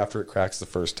 right after it cracks the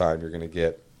first time, you're going to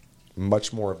get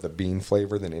much more of the bean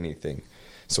flavor than anything.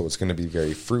 So it's going to be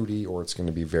very fruity, or it's going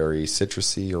to be very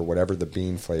citrusy, or whatever the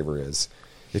bean flavor is.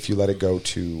 If you let it go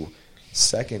to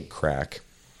second crack,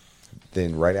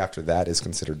 then right after that is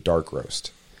considered dark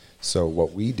roast. So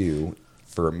what we do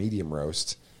for a medium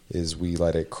roast is we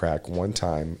let it crack one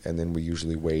time, and then we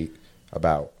usually wait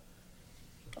about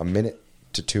a minute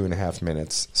to 2.5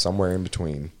 minutes, somewhere in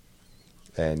between,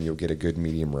 and you'll get a good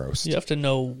medium roast. you have to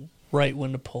know right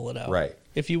when to pull it out. Right.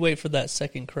 If you wait for that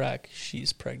second crack,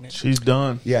 she's pregnant. She's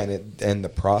done. Yeah, and the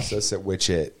process at which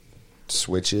it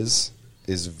switches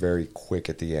is very quick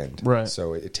at the end. Right.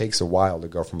 So it takes a while to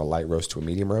go from a light roast to a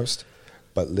medium roast,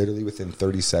 but literally within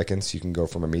 30 seconds, you can go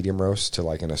from a medium roast to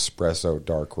like an espresso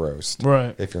dark roast.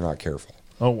 Right. If you're not careful.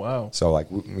 Oh wow. So like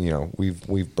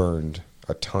we've burned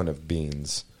a ton of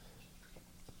beans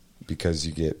because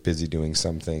you get busy doing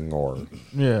something, or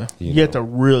Yeah. You You have know. to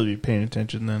really be paying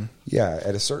attention then. yeah,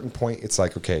 at a certain point, it's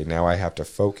like, okay, now I have to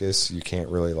focus. You can't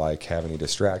really like have any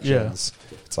distractions.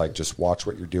 It's like just watch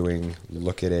what you're doing,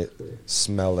 look at it,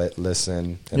 smell it,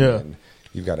 listen, and Yeah. then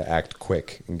you've got to act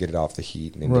quick and get it off the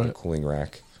heat and into the Right. cooling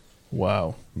rack.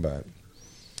 Wow. But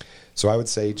so I would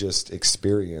say just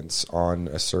experience on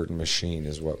a certain machine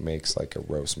is what makes like a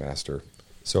roast master.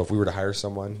 So if we were to hire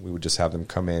someone, we would just have them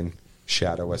come in,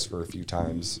 shadow us for a few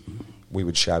times. We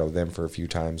would shadow them for a few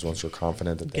times once we're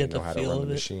confident that they Get know the how to feel run the of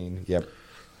it. machine. Yep.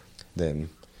 Then,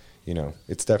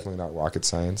 it's definitely not rocket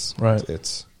science. Right.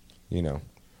 It's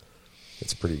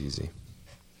it's pretty easy.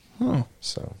 Huh.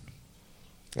 So,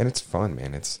 and it's fun,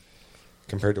 man. It's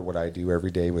compared to what I do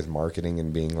every day with marketing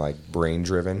and being like brain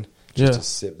driven. Just Yeah. to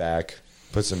sit back,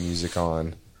 put some music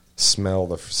on, smell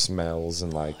the smells,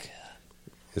 and like,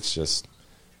 it's just,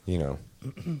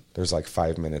 there's like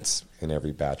 5 minutes in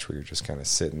every batch where you're just kind of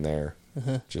sitting there,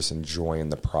 just enjoying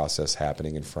the process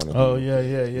happening in front of Oh you.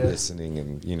 yeah. Listening,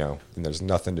 and and there's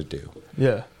nothing to do.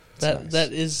 Yeah. It's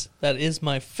nice. That is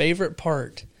my favorite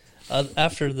part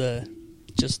after the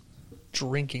just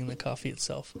drinking the coffee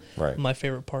itself. Right. My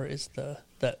favorite part is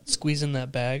that squeezing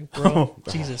that bag, bro.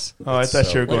 Jesus. Oh, I It's thought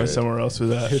so you were going good. somewhere else with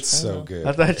that. It's so good.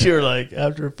 I thought you were like,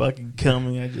 after fucking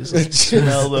coming, I just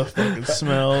smell the fucking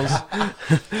smells.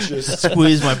 Just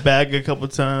Squeeze my bag a couple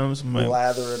times.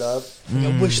 lather it up.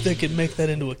 I wish they could make that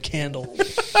into a candle.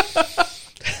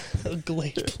 A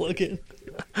Glade plug-in.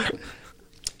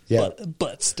 Yeah.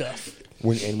 Butt stuff.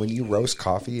 When you roast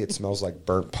coffee, it smells like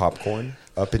burnt popcorn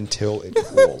up until it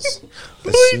cools.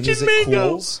 As soon as it Mango.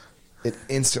 cools, it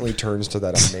instantly turns to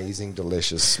that amazing,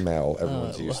 delicious smell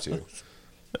everyone's used to.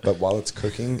 But while it's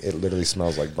cooking, it literally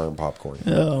smells like burnt popcorn.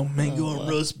 Oh, mango and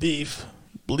roast beef.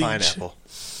 Bleach. Pineapple.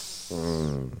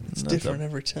 It's different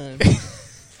every time.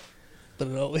 But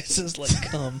it always is like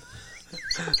cum.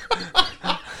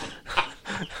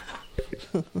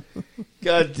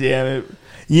 God damn it.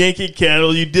 Yankee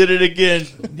Candle, you did it again.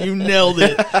 You nailed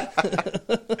it.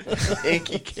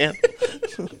 Yankee Candle.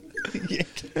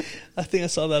 I think I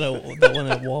saw that one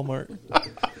at Walmart.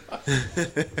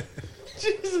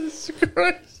 Jesus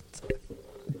Christ.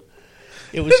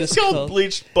 It was just called called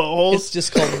bleached buttholes.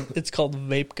 It's called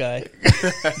Vape Guy.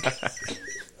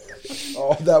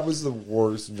 Oh, that was the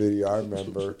worst video. I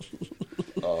remember.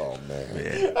 Oh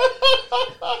man.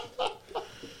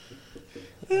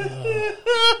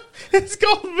 It's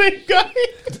called Vape Guy.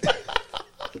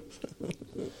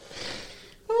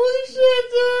 Holy shit,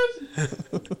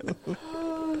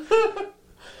 dude.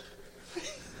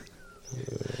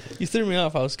 You threw me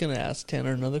off. I was going to ask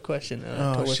Tanner another question, and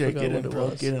I totally forgot get what him, it bro.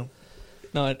 was. Get him.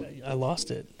 No, I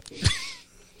lost it.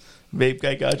 Vape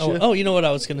Guy got you. Oh, you know what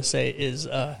I was going to say is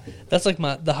that's like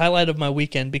the highlight of my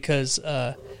weekend because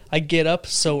I get up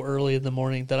so early in the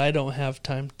morning that I don't have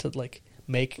time to like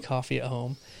make coffee at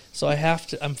home. So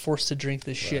I'm forced to drink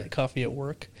this shit coffee at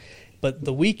work. But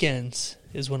the weekends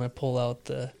is when I pull out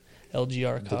the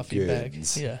LGR coffee bag.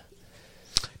 Yeah.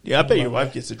 Yeah, I bet your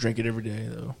wife gets to drink it every day,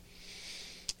 though.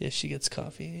 Yeah, she gets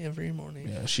coffee every morning.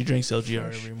 Yeah, she drinks LGR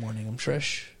every morning, I'm sure.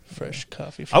 Fresh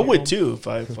coffee. I would, too, if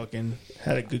I fucking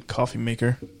had a good coffee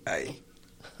maker.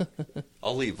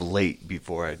 I'll leave late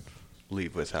before I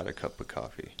leave without a cup of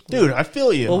coffee. Dude, I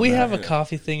feel you. Well, we have a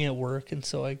coffee thing at work, and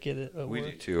so I get it at We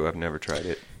work. do, too. I've never tried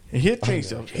it. He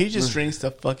just drinks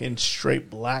the fucking straight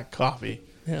black coffee.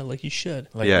 Yeah, like you should.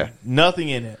 Like, Yeah. nothing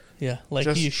in it. Yeah, like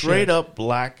just you straight should. up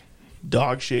black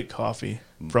dog shit coffee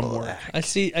from work. I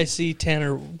see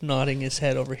Tanner nodding his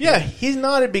head over here. Yeah, he's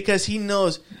nodded because he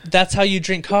knows That's how you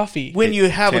drink coffee. when you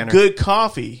have Tanner. a good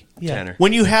coffee. Yeah. Tanner.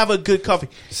 When you have a good coffee.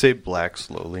 Say black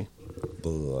slowly.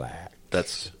 Black.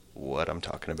 That's what I'm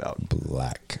talking about.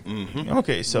 Black.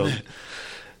 Okay, so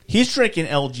he's drinking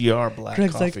LGR black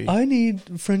Greg's coffee. like, I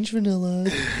need French vanilla,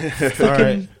 All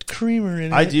right. creamer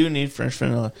in it. I do need French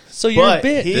vanilla. So you're But a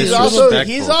bitch. he's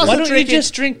Disrespectful. also Why don't drinking. you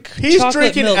just drink He's chocolate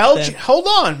drinking milk LG. then? Hold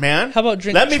on, man. How about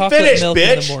drink Let me chocolate finish, milk in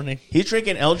bitch. the morning? He's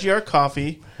drinking LGR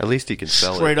coffee, At least he can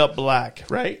sell straight it. up black,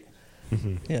 right?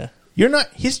 Yeah. You're not.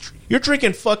 You're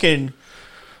drinking fucking.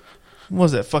 What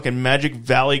was that fucking Magic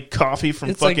Valley coffee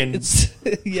from fucking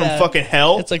yeah, from fucking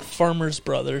hell? It's like Farmers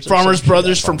Brothers. or Farmers something.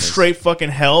 Brothers from straight fucking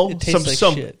hell. It tastes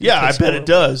like shit. It Yeah, I tastes bet horrible. it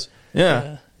does.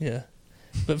 Yeah, Yeah.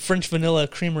 But French vanilla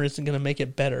creamer isn't going to make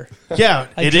it better. yeah.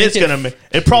 I It drink is it gonna.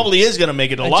 It probably is gonna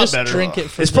make it a I lot just better. drink it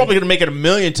for it's the- probably gonna make it a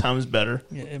million times better.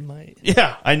 Yeah, it might.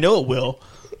 Yeah, I know it will.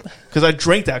 Because I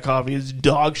drink that coffee. It's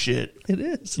dog shit. It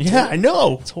is. It's Yeah, I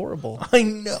know. It's horrible. I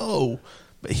know.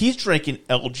 But he's drinking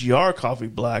LGR coffee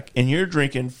black, and you're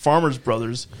drinking Farmers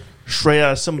Brothers straight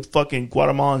out of some fucking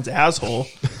Guatemalan's asshole.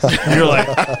 And you're like,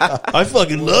 I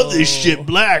fucking love this shit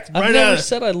black. I've Right never out,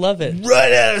 said I love it.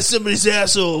 right out of somebody's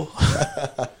asshole.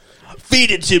 Feed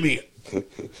it to me.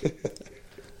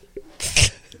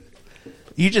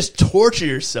 You just torture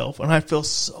yourself, and I feel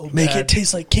so bad. Make it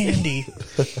taste like candy.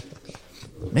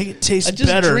 Make it taste I just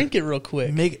better. drink it real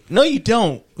quick. Make it. No, you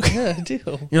don't. Yeah, I do.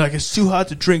 You're like, it's too hot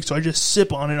to drink, so I just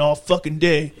sip on it all fucking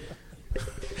day.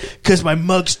 Because my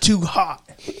mug's too hot.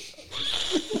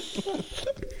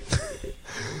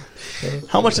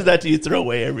 How much of that do you throw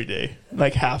away every day?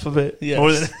 Like half of it? Yes.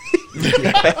 More than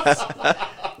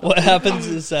What happens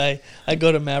is I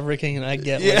go to Mavericking and I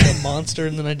get like a monster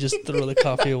and then I just throw the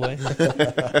coffee away.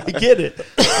 I get it.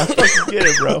 I fucking get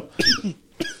it, bro.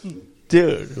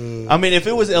 Dude. I mean, if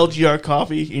it was LGR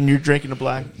coffee and you're drinking a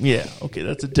black, yeah, okay,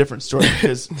 that's a different story.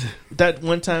 Because that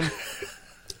one time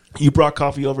you brought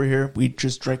coffee over here, we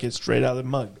just drank it straight out of the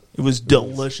mug. It was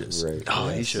delicious. Right. Oh,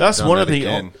 he should That's have done one that of the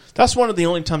again. that's one of the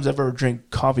only times I've ever drank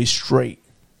coffee straight.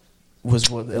 Was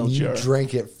with And you LGR.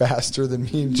 drank it faster than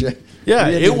me and Jay. Yeah,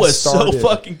 We hadn't it even was so started.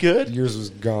 fucking good. Yours was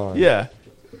gone. Yeah,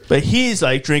 but he's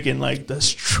like drinking like the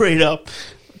straight up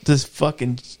this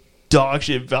fucking dog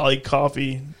shit Valley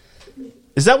coffee.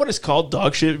 Is that what it's called?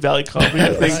 Dog shit Valley coffee.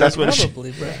 I think that's what it's.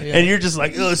 Probably, bro. Yeah. And you're just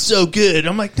like, oh, it's so good.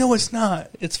 I'm like, no, it's not.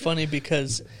 It's funny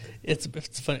because it's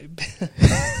funny.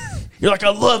 You're like, I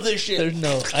love this shit. There's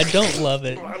no, I don't love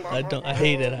it. I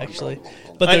hate it actually.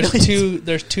 But I know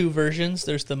there's two versions.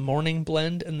 There's the morning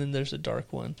blend and then there's a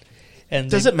dark one. And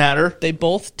Does it matter? They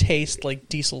both taste like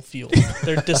diesel fuel.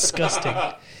 They're disgusting.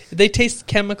 They taste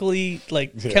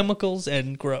chemicals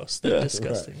and gross. They're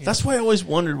disgusting. Yeah. That's why I always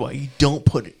wondered why you don't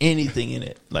put anything in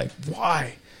it. Like,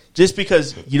 why? Just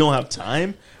because you don't have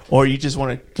time, or you just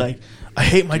want to like? I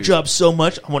hate my job so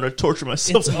much. I want to torture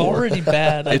myself. It's more. already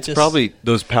bad. It's probably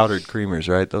those powdered creamers,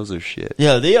 right? Those are shit.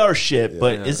 Yeah, they are shit.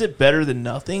 But is it better than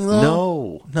nothing though?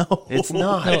 No, No, it's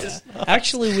not. No,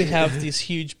 actually, we have these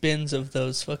huge bins of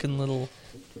those fucking little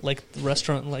like the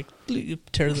restaurant, like you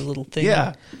tear the little thing.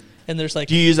 Yeah. And there's like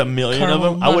Do you use a million of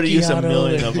them? I would have used a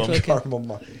million of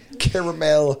them.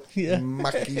 Caramel Yeah.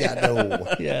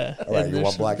 macchiato. Yeah. All right, And you there's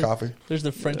want black the- coffee? There's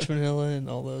the French vanilla and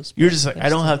all those. You're just like, I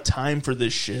don't have time for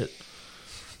this shit.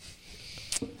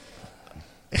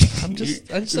 I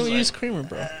just don't use creamer,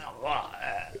 bro.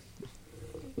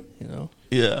 You know,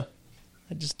 Yeah.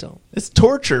 I just don't. It's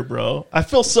torture, bro. I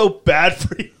feel so bad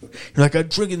for you. You're like, I'm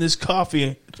drinking this coffee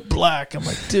and it's black. I'm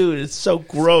like, dude, it's so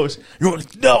gross. You're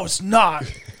like, no, it's not.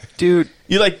 Dude,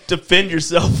 You like defend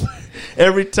yourself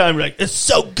every time. You're like, it's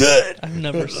so good. I've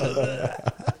never said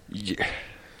that. you're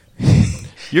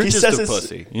He just says a it's-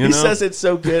 pussy. He You know? says it's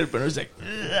so good, but it's like,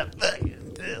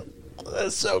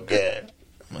 that's so good.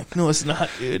 I'm like, no, it's not,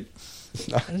 dude.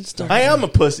 I just don't. I am a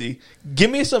pussy. Give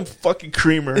me some fucking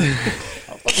creamer.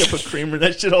 I'll fucking put creamer in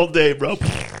that shit all day, bro.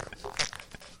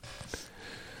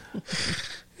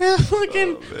 Yeah,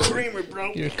 fucking creamer,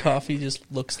 bro. Your coffee just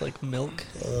looks like milk.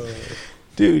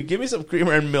 Dude, give me some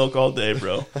creamer and milk all day,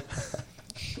 bro.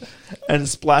 And a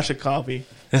splash of coffee.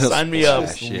 Sign me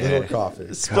up. Little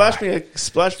coffee. Splash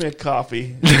me a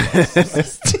coffee.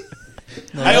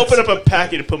 I open up a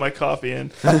packet to put my coffee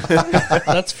in.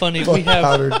 That's funny. We have.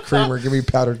 Powdered creamer. Give me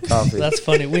powdered coffee. That's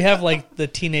funny. We have like the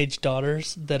teenage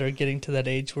daughters that are getting to that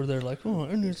age where they're like, "Oh,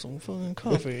 I need some fucking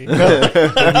coffee." Some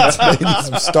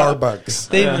Starbucks.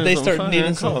 They start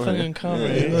needing some fucking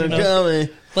coffee. You know?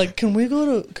 Like, can we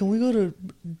go to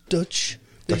Dutch?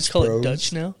 They just call Bros? it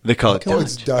Dutch now. They call it Can we-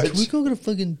 it's Dutch. Can we go to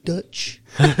fucking Dutch?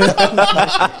 Can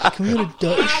we go to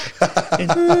Dutch?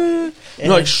 And, You're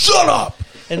like, shut up.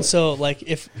 and so like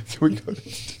if Can we go to-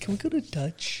 can we go to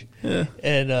Dutch? Yeah.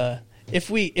 And if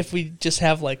we just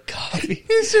have like coffee,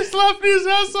 He's just laughing his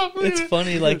ass off. it's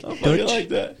funny. Like I fucking Dutch, like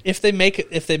that. if they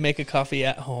make a coffee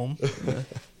at home,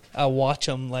 I'll watch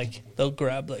them. Like they'll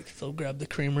grab the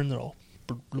creamer and they're all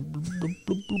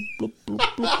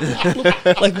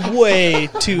like way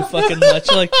too fucking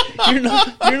much. Like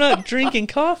you're not drinking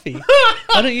coffee.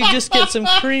 Why don't you just get some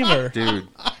creamer? dude.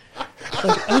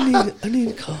 Like I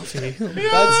need coffee. That's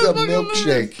a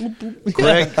milkshake.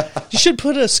 Greg You should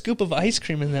put a scoop of ice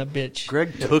cream in that bitch.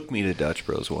 Greg took me to Dutch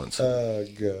Bros once. Oh,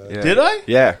 God. Yeah. Did I?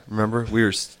 Yeah, remember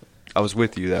I was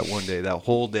with you that one day, that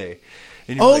whole day.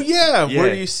 And he Oh was like,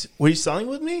 yeah. Were you selling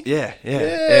with me? Yeah.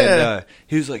 Yeah. And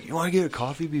he was like, "You want to get a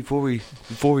coffee before we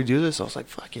do this?" I was like,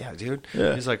 "Fuck yeah, dude."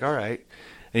 Yeah. He's like, "All right."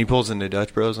 And he pulls into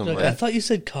Dutch Bros. I'm Like, like, I thought you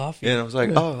said coffee. and I was like,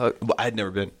 "Oh, I'd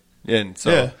never been." And so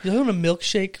Yeah. You want a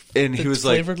milkshake And he that's was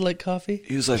like- flavored like coffee?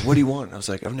 he was like, "What do you want?" I was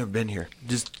like, "I've never been here.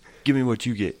 Just give me what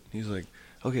you get." He was like,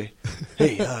 "Okay,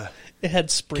 hey, It had can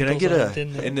sprinkles I get on a?" it,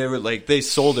 didn't it? And they were like, they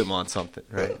sold him on something,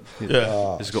 right?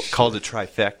 Yeah. It's called a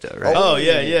trifecta, right? Oh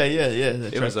yeah. The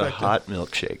It was a trifecta. hot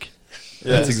milkshake.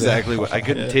 Yeah. That's exactly what I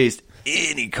couldn't taste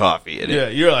any coffee in it. Yeah,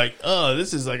 you're like, oh,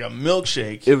 this is like a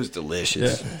milkshake. It was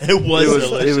delicious. It was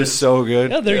delicious. It was so good.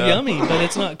 Yeah, they're Yeah. yummy, but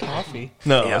it's not coffee.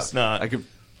 No, Yeah. it's not. I could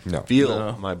No. feel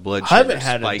No. my blood I sugar haven't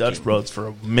had spiking. a Dutch Bros for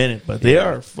a minute, but they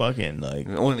are fucking like.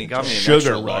 When he got me an Sugar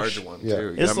extra rush. large one, Yeah.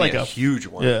 too. He It's got me like a a- huge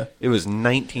one. yeah. It was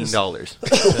 $19.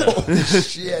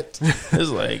 Shit. It's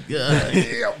like,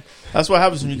 that's what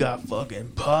happens when you got fucking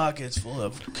pockets full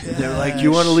of cash. They're like,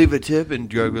 "You want to leave a tip?" And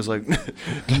Greg was like,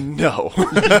 "No."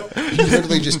 You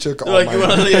literally just took all They're like, my you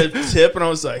want to leave a tip? And I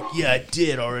was like, yeah, I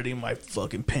did already in my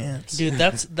fucking pants. Dude,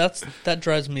 that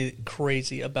drives me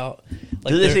crazy about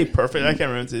like Did they their- say perfect? I can't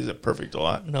remember if they said perfect a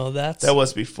lot. no, that's That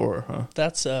was before, huh?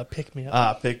 that's pick me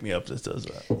up. Pick me up. This does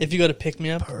that. If you go to pick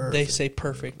me up, they Perfect. say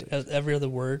perfect as every other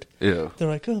word. Yeah. They're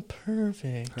like, oh,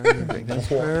 perfect. That's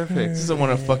perfect. Doesn't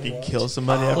want to fucking kill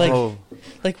somebody. After. Like, Oh,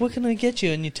 like, what can I get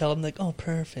you? And you tell them like, oh,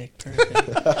 perfect.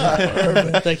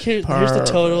 Perfect. Like here's the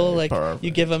total. Like Perfect. you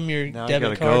give them your Now I debit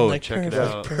gotta card. go Like check it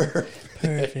perfect, out.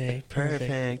 perfect.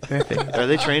 perfect. Are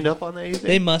they trained up on that? You They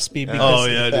think? must be because oh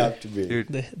yeah, dude. have to be.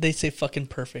 Dude, they say fucking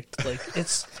perfect. Like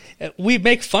it's we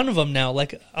make fun of them now.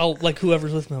 Like I'll like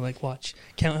whoever's with me. I'm like, watch,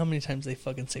 count how many times they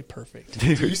fucking say perfect. Do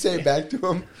you say it back to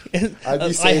him? I'd be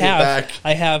I saying it have, back.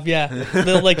 I have, yeah.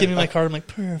 They'll like give me my card. I'm like,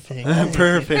 perfect.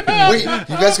 perfect. Wait,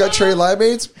 you guys got cherry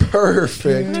limeades?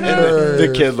 Perfect.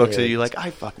 The kid looks at you like, "I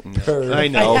fucking know. Perfect. I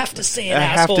know. I have to say it, I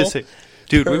have to asshole." say."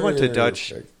 Dude, we went to Dutch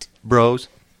Perfect. Bros.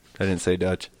 I didn't say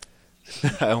Dutch.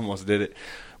 I almost did it.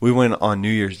 We went on New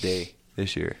Year's Day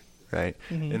this year, right?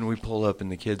 Mm-hmm. And we pull up,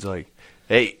 and the kid's like,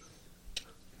 "Hey,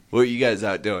 what are you guys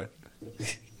out doing?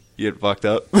 You get fucked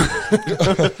up?"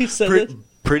 He said it.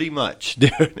 Pretty much,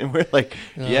 dude. And we're like,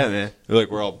 "Yeah, man." We're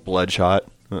like, we're all bloodshot.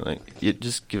 We're like, "Yeah,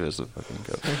 just give us a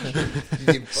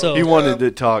fucking go." So He wanted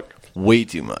to talk way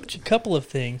too much. couple of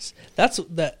things. That's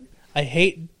that I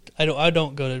hate I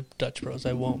don't go to Dutch Bros.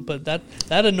 I won't. But that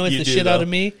annoys You the do, shit though. out of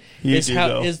me. You Is do, how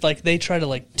though. is like they try to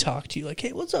like talk to you like,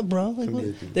 hey, what's up, bro?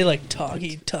 Like they like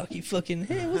talky fucking,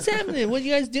 hey, what's happening? What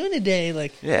you guys doing today?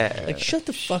 Like like shut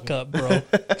the fuck up, bro.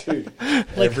 Dude,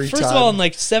 Like every first of time- all, I'm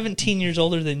like 17 years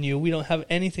older than you. We don't have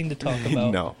anything to talk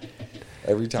about. No,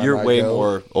 every time you're I way go,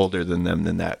 more older than them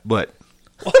than that. But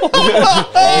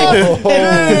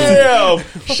Damn!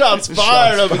 Shots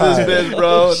fired up in this bitch,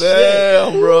 bro.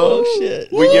 Damn, bro. Oh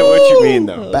shit. we get what you mean,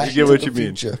 though. Back We get to what the you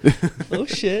mean. future. Oh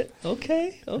shit.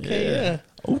 Okay. Yeah.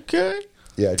 Okay.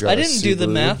 Yeah, I drive I a didn't do the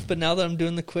Subaru. math, but now that I'm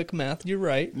doing the quick math, you're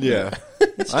right. Yeah,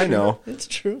 I know. It's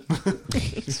true.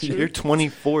 You're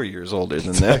 24 years older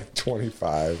than that.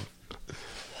 25.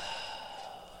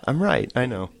 I'm right. I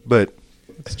know, but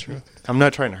It's true. I'm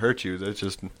not trying to hurt you.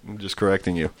 I'm just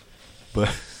correcting you.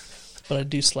 But But I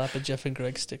do slap a Jeff and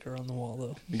Greg sticker on the wall,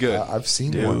 though. good. I've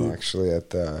seen one actually at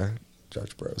the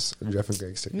Judge Bros. Jeff and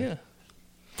Greg sticker. Yeah.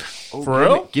 Oh, For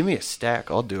real? Give me a stack.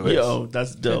 I'll do it. Yo,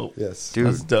 that's dope. Yes. Dude,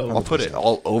 that's dope. I'll put it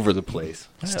all over the place.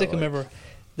 Stick them everywhere.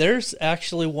 There's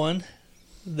actually one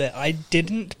that I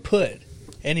didn't put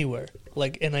anywhere.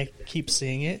 Like, and I keep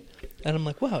seeing it, and I'm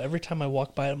like, wow. Every time I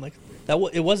walk by it, I'm like,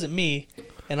 it wasn't me,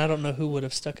 and I don't know who would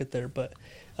have stuck it there. But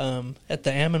at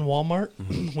the Ammon Walmart,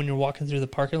 when you're walking through the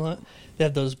parking lot, they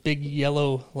have those big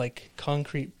yellow like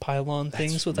concrete pylon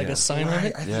things with like a sign on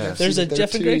it. I think Yeah. I've There's seen a it there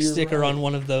Jeff and too, Greg you're sticker right. on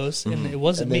one of those, and it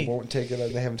wasn't And they me. won't take it.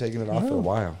 They haven't taken it off for a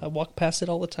while. I walk past it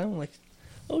all the time. I'm like,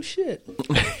 oh shit,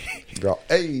 Go,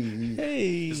 hey,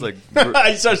 hey. It's like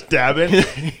I start stabbing.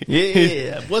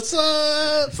 Yeah. What's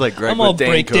up? it's like Greg I'm all with Dane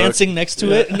break Cook. dancing next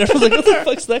to it, and everyone's like, what the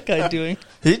fuck's that guy doing?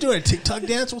 Is he doing a TikTok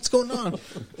dance? What's going on?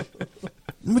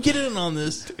 Let me get in on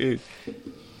this. Dude.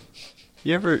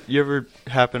 You ever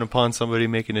happen upon somebody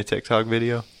making a TikTok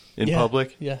video in Yeah,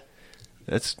 public? Yeah.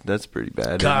 That's pretty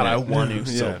bad. God, I isn't it? want to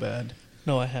so Yeah. bad.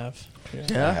 No, I have. Yeah.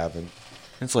 I Yeah. haven't.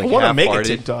 It's I like want to make a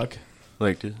half-hearted. TikTok.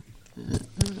 Like, dude,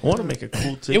 I want to make a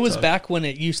cool TikTok. It was back when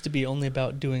it used to be only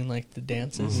about doing like the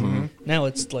dances. Mm-hmm. Now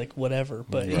it's like whatever.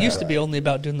 But it used to be only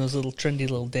about doing those little trendy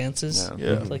little dances.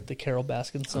 Yeah. Yeah. Like the Carol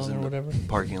Baskin I was song in or the whatever.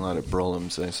 parking lot at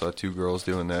Brolum's, and I saw two girls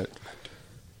doing that.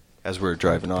 As we were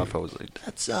driving off, I was like,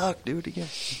 "That sucked, do it again."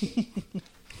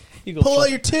 You go Pull fuck, out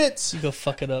your tits. you go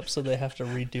fuck it up so they have to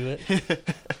redo it.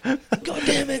 God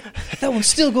damn it. That one's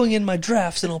still going in my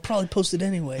drafts and I'll probably post it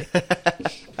anyway.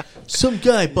 Some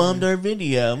guy bombed our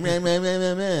video. Meh, meh, meh,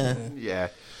 meh, meh. Yeah.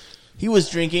 He was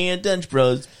drinking at Dutch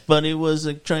Bros, but it was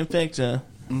a trifecta.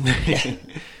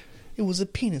 It was a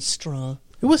penis straw.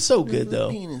 It was so good, though.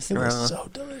 penis It was straw. so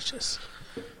delicious.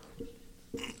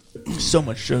 So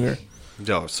much sugar.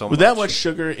 No, so With that much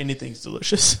sugar, anything's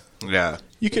delicious. Yeah.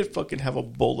 You could fucking have a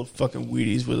bowl of fucking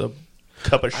Wheaties with a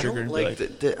cup of I sugar don't and be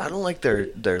like like, I don't like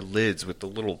their lids with the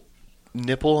little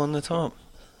nipple on the top.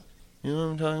 You know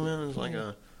what I'm talking about? It's like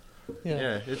a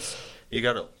Yeah. it's you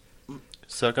gotta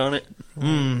suck on it.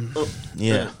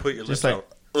 yeah. Put your Just lips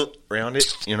out around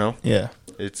it. You know, Yeah.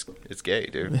 it's gay,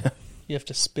 dude. You have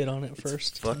to spit on it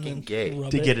first. fucking and then gay.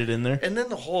 rub To get it in there. And then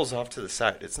the hole's off to the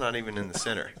side. It's not even in the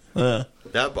center. Right.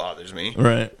 That bothers me.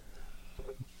 I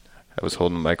was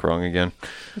holding the mic wrong again.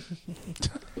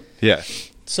 Yeah.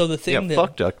 So the thing Yeah, that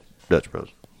fuck Dutch Bros.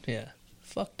 yeah,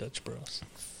 fuck Dutch Bros.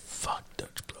 Fuck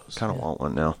Dutch Bros. Kind of want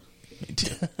one now. Me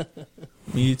too.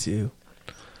 Me too.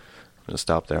 I'm going to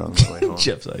stop there on the way home.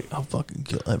 Jeff's like, I'll fucking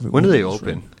kill everyone. When do they in this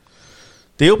open? room.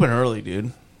 They open early,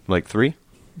 dude. Like 3?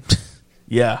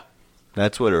 Yeah.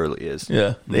 That's what early is.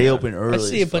 Yeah. They open early. I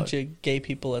see a as bunch fuck. of gay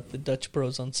people at the Dutch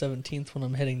Bros on 17th when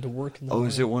I'm heading to work in the Oh, morning.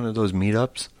 is it one of those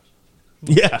meetups?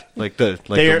 Yeah. Like the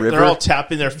they're river? all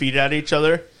tapping their feet at each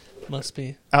other Must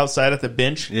be. outside at the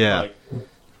bench. Yeah.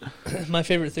 Like, My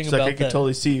favorite thing it's like about I can that.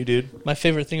 totally see you, dude. My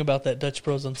favorite thing about that Dutch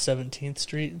Bros on 17th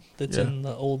Street that's Yeah. in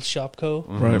the old Shopco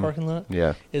Right. parking lot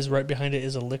Yeah. is right behind it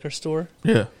is a liquor store.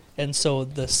 Yeah. And so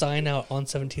the sign out on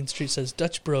 17th Street says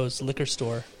Dutch Bros Liquor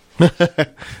Store.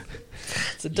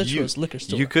 It's a Dutch Bros Liquor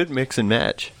Store. You could mix and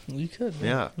match. You could.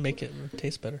 Yeah. Make it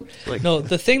taste better. Like- No,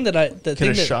 the thing that Get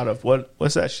thing a that, shot of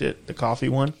what's that shit? The coffee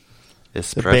one? The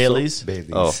Espresso. Bailey's? Bailey's.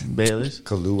 Oh. Bailey's?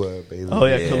 Kahlua, Bailey's. Oh,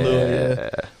 yeah, Kahlua, yeah.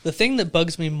 the thing that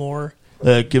bugs me more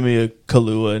Give me a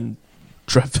Kahlua and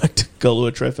trifecta.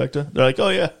 Kahlua trifecta. They're like, oh,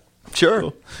 yeah. Sure.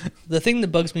 Cool. The thing that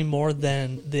bugs me more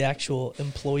than the actual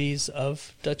employees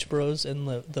of Dutch Bros and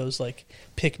those like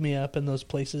pick me up in those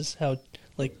places, how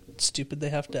like stupid they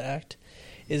have to act,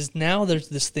 is now there's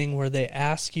this thing where they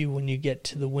ask you when you get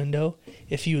to the window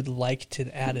if you would like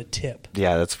to add a tip.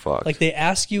 Yeah, that's fucked. Like they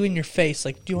ask you in your face,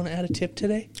 like, "Do you want to add a tip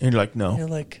today?" And you're like, And you're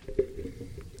no. like,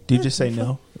 Do you just say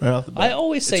no right off the bat? I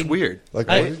always say it's weird. Like,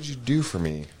 I- what did you do for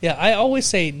me? Yeah, I always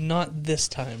say not this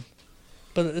time.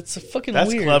 But it's fucking That's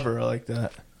weird. clever. I like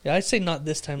that. Yeah, I say not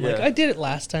this time. Like Yeah. I did it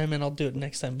last time, and I'll do it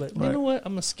next time. But you Right. know what?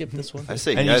 I'm gonna skip this one. I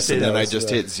say And you yes, say and then I those, just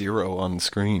hit 0 on the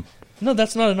screen. No,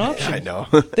 that's not an option. I know.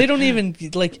 They don't even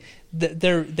like.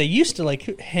 They used to like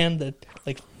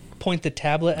point the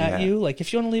tablet at Yeah. you. Like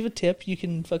if you want to leave a tip, you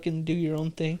can fucking do your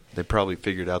own thing. They probably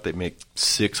figured out they make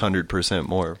 600%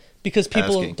 more. Because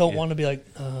people Asking, don't yeah. want to be like,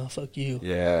 fuck you.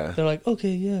 Yeah. They're like, okay,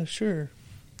 yeah, sure,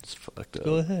 It's fucked up.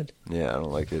 go ahead. Yeah, I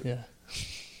don't like it. Yeah.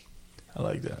 I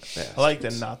like that. Yeah, I like the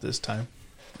not this time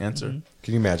answer. Mm-hmm.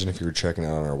 Can you imagine if you were checking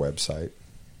out on our website?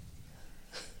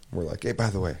 We're like, hey, by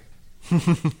the way, Do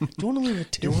you want to leave a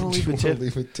tip? do you want to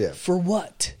leave a tip? For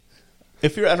what?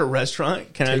 If you're at a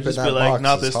restaurant, can I Tape in just that be like, box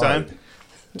not is this hard. time?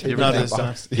 Tape in Not that this time.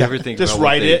 box. You ever think Just about what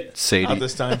write they it. say to Not you?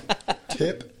 this time.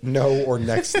 Tip, no, or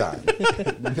next time.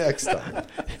 Next time.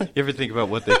 You ever think about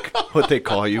what they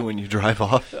call you when you drive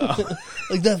off?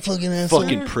 Like that fucking asshole.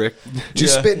 Fucking prick. Did you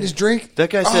spit in his drink? That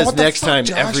guy Oh, says what the next fuck, time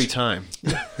Josh? every time.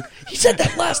 He said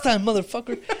that last time,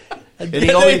 motherfucker. And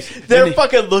he always They're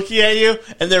fucking looking at you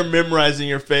and they're memorizing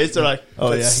your face. They're like, oh,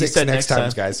 But yeah, he six said next next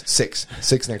times, time. guys.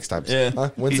 Six next times. Yeah. Huh?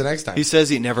 When's the next time? He says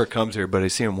he never comes here, but I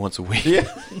see him once a week.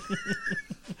 Yeah.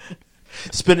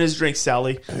 Spin his drink,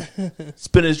 Sally.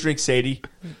 Spin his drink, Sadie.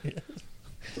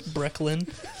 Brecklin.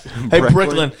 Hey, Brecklin.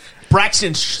 Brooklyn.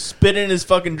 Braxton, spit in his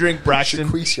fucking drink, Braxton.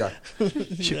 Shaquisha.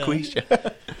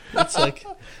 Shaquisha. It's like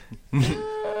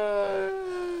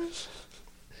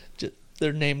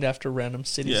they're named after random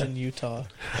cities Yeah. in Utah.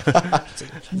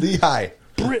 Lehigh.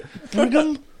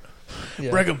 Brigham. Yeah.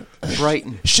 Brigham.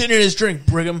 Brighton. Shit in his drink,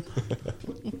 Brigham.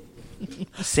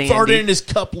 Sandy. Farted in his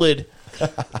cup lid.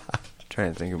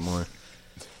 Trying to think of more.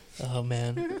 Oh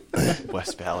man,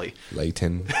 West Valley.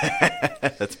 Layton.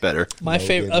 That's better. my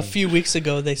favorite. A Logan. few weeks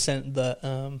ago, they sent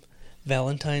the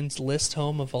Valentine's list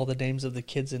home of all the names of the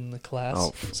kids in the class,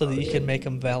 Oh, so that you can make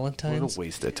them What Valentines. a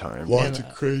waste of time. What?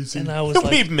 And, crazy. And I was like,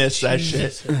 We missed that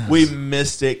Jesus. shit. We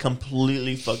missed it.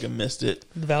 Completely fucking missed it.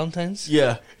 The Valentines.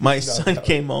 Yeah. My son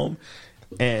came home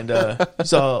and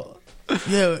so,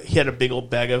 yeah, he had a big old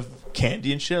bag of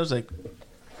candy and shit. I was like,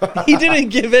 He didn't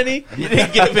give any. you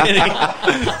didn't give any.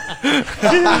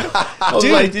 I was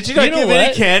Dude, like, did you not you know give any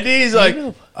what? candy? He's like,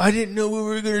 know- I didn't know we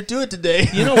were going to do it today.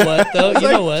 You know what though? I was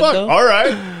You know like, what fuck, though? all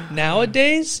right.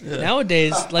 Nowadays,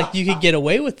 like you could get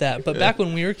away with that. But back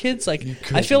when we were kids, like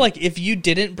I feel like if you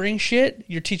didn't bring shit,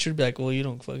 your teacher would be like, "Well, you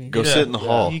don't fucking Go get sit in the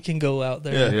hall. You can go out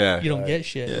there. Yeah. Yeah. You don't get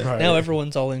shit. Yeah. Now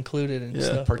everyone's all included and Yeah.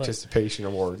 stuff. but- Participation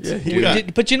awards. Yeah, he We got,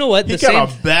 did- but you know what? he The got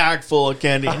same. a bag full of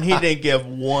candy and he didn't give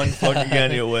one fucking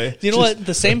candy away. You know what?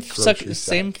 The same grocery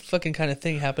same fucking kind of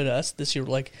thing happened to us this year.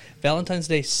 Like Valentine's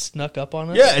Day snuck up on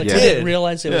us. Yeah, like, it we did. didn't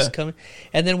realize it was Yeah. coming.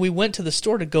 And then we went to the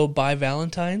store to go buy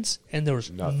Valentine's, and there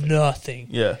was nothing.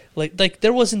 Yeah. Like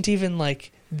there wasn't even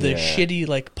like the Yeah. shitty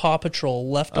like Paw Patrol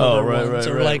leftover ones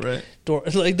or like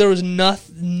like there was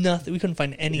nothing. We couldn't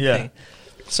find anything.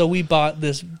 Yeah. So we bought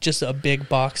just a big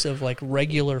box of like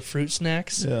regular fruit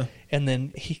snacks. Yeah. And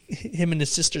then him and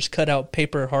his sisters cut out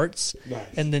paper hearts,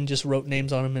 and then just wrote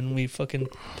names on them, and we fucking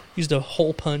used a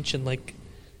hole punch and like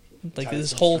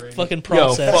this whole fucking Yo,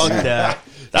 process. fuck that.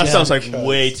 That Yeah. sounds like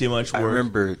way too much work. I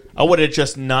remember I would have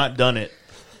just not done it.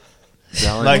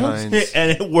 Like, Valentine's.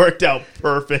 and it worked out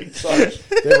perfect.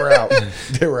 They were out.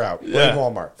 They were out. Yeah. Blame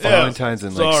Walmart. Yeah. Valentine's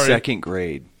in like Sorry. second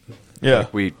grade. Yeah.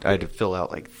 Like I had to fill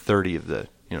out like 30 of the,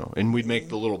 and we'd make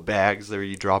the little bags there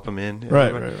you drop them in.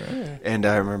 Right. And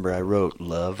I remember I wrote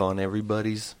love on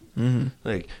everybody's. Mm-hmm.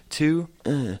 Like, to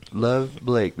love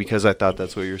Blake, because I thought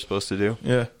that's what you were supposed to do.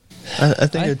 Yeah. I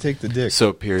think I'd take the dick.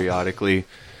 So periodically,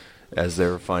 as they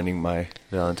were finding my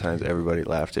Valentine's, everybody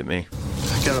laughed at me.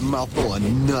 I got a mouthful of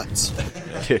nuts.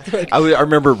 I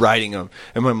remember writing them,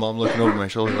 and my mom looking over my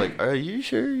shoulder like, "Are you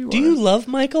sure you want Do you love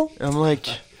Michael? I'm like,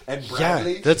 And yeah,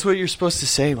 Bradley. that's what you're supposed to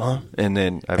say, Mom. And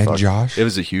then I And fucked- Josh? It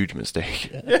was a huge mistake.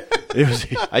 It was.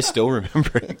 I still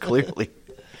remember it clearly.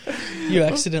 You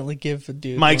accidentally give a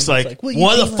dude. Mike's one that's like, "Will you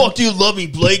why be the my- fuck do you love me,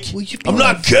 Blake? will you be I'm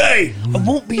my- not gay. I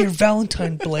won't be your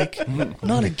Valentine, Blake.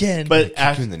 Not again." But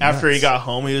you in the after he nuts. got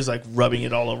home, he was like rubbing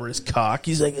it all over his cock.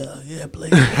 He's like, oh, yeah,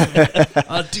 Blake.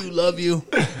 I do love you.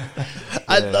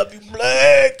 I love you,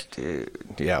 Blake. Dude,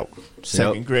 yeah.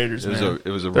 Second Yep. graders, It was man. a.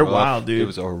 It was a. They're rough, wild, dude. It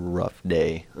was a rough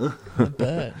day. I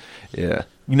bet. Yeah.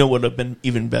 You know what would have been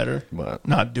even better? What?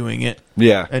 Not doing it.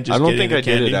 Yeah. And just I don't getting think the I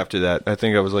did candy. it after that. I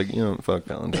think I was like, fuck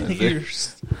Valentine's Day.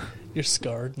 You're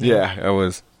scarred. now. Yeah, I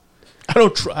was. I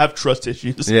don't have trust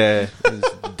issues. Yeah, it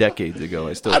was decades ago.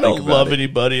 I still I think don't about love it.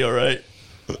 anybody, all right?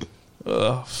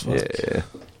 Oh, fuck. Yeah.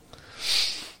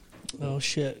 Oh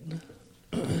shit.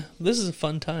 This is a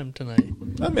fun time tonight.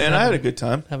 Oh, man, I had a good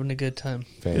time. Having a good time.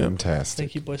 Fantastic.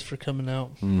 Thank you, boys, for coming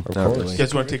out. Of Not course. really. You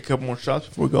guys want to take a couple more shots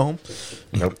before we go home?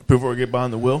 Nope. Before we get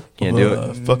behind the wheel? Can't do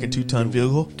it. Fucking 2-ton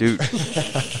vehicle. Dude,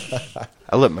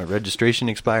 I let my registration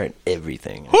expire and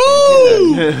everything.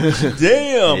 Woo!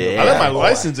 Damn. Yeah, I let my boy.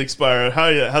 license expire.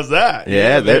 How's that?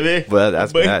 Yeah, that- baby. well,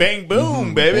 that's bang, bad. bang,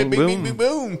 boom, baby. Bang, Bing, bing, boom.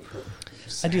 bing, boom.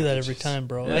 I do that every time,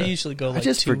 bro. I usually go like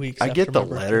 2 weeks. I after get the my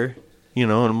birthday. letter,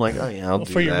 and I'm like, oh yeah, I'll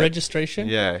do for your that. registration.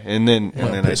 Yeah, and then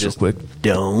I piss real just quick.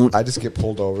 don't. I just get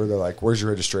pulled over. They're like, "Where's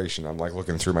your registration?" I'm like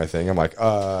looking through my thing. I'm like,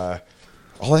 all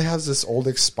I have is this old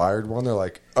expired one. They're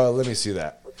like, let me see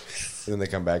that. And then they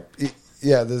come back.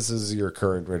 Yeah, this is your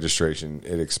current registration.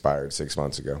 It expired 6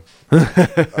 months ago.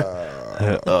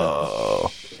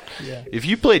 Oh, Yeah. if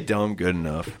you play dumb good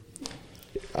enough,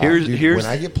 Dude, here's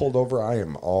when I get pulled over, I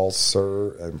am all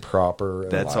sir and proper.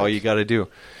 And that's like, all you got to do.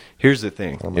 Here's the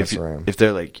thing: Don't mess around. if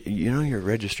they're like, your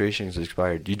registration is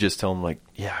expired, you just tell them like,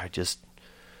 yeah, I just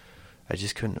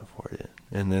couldn't afford it,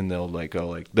 and then they'll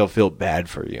they'll feel bad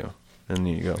for you, and then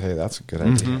you go, Hey, that's a good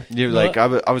idea. Mhm. You're No, like,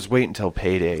 I was waiting until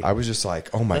payday. I was just like,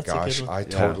 oh my That's a good gosh, one. I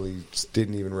totally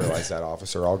didn't even realize that,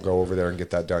 officer. I'll go over there and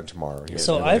get that done tomorrow. Here,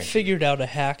 So everything. I've figured out a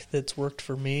hack that's worked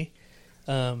for me.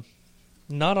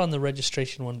 Not on the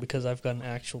registration one because I've got an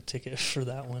actual ticket for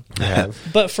that one. You have?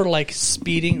 But for like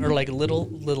speeding or like little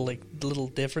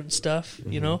different stuff,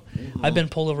 I've been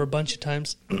pulled over a bunch of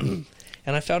times, and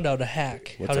I found out a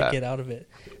hack What's how to that? get out of it.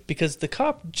 Because the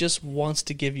cop just wants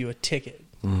to give you a ticket,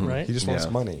 right? He just wants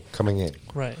Yeah. money coming in.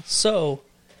 Right. So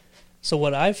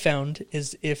what I've found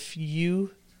is if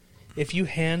you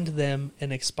hand them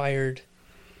an expired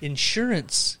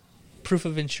insurance, proof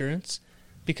of insurance,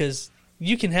 because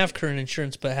you can have current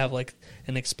insurance but have like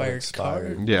an expired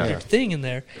card Yeah. or thing in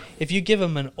there. If you give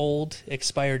them an old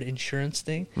expired insurance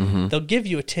thing, they'll give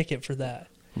you a ticket for that.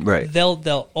 Right.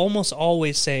 They'll almost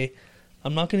always say,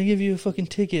 I'm not going to give you a fucking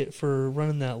ticket for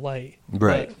running that light.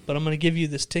 Right. But I'm going to give you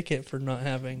this ticket for not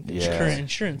having Yeah. current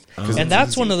insurance. 'Cause And it's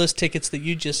that's easy. one of those tickets that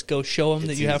you just go show them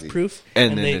that It's you have easy. proof,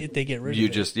 And and, then they get rid you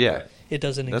of it. just yeah. It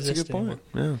doesn't That's a exist good point.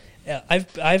 anymore. Yeah. Yeah,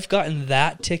 I've gotten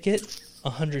that ticket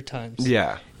 100 times.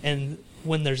 Yeah. And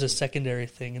when there's a secondary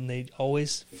thing, and they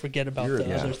always forget about You're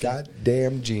the a other thing.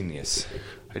 goddamn genius.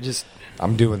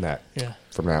 I'm doing that Yeah.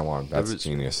 from now on. That's was-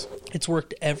 genius. It's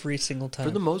worked every single time.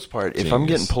 For the most part, if I'm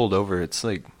Genius. getting pulled over, it's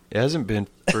like it hasn't been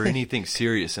for anything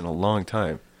serious in a long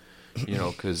time.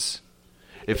 Because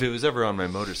if it was ever on my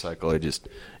motorcycle, I just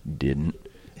didn't.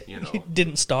 You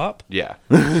didn't stop? Yeah.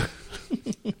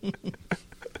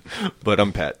 But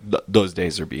I'm Pat. Those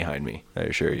days are behind me. I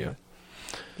assure you.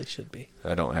 They should be.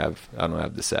 I don't have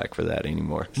the sack for that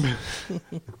anymore.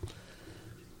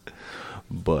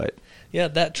 But Yeah,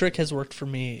 that trick has worked for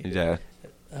me yeah,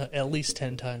 at least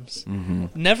 10 times. Mm-hmm.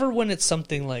 Never when it's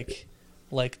something like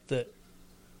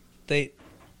they.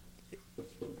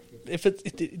 If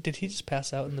did he just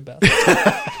pass out in the bathroom?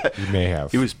 You may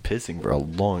have. he was pissing for a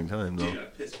long time though. I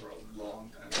pissed for a long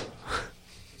time.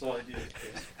 That's all I do.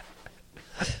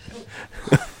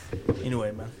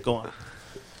 Anyway, man, go on.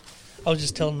 I was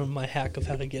just telling him my hack of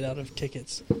how to get out of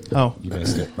tickets. Oh, You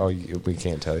missed it. Oh, we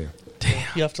can't tell you.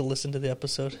 You have to listen to the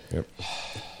episode. Yep.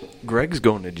 Greg's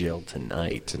going to jail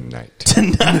tonight.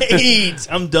 tonight.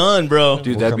 I'm done, bro. Dude,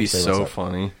 We'll that'd come be say so what's up.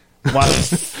 funny. Wow.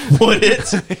 Would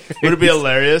it? Would it be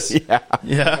hilarious? Yeah.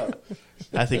 Yeah.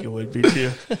 I think it would be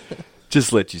too.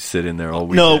 Just let you sit in there all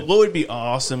weekend. No, what would be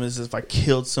awesome is if I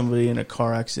killed somebody in a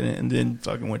car accident and then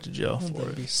fucking went to jail for That'd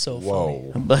it. be so funny.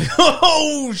 Whoa. I'm like,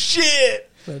 oh shit!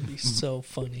 That'd be so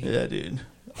funny. Yeah, dude.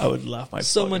 I would laugh my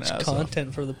So fucking much ass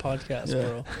content for the podcast, Yeah.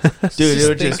 bro. off. Dude, it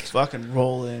would think- just fucking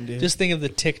roll in, dude. Just think of the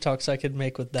TikToks I could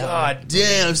make with that. God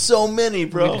damn, so many,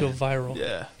 bro. We'd go viral.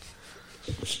 Yeah.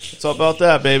 It's all about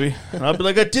that, baby. And I'll be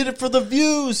like, I did it for the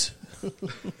views.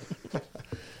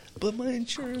 But my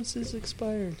insurance is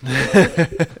expired.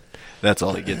 That's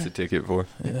all he gets a ticket for.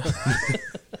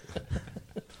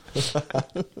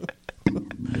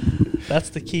 That's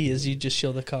the key. Is you just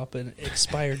show the cop an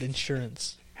expired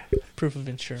insurance, proof of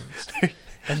insurance,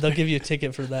 and they'll give you a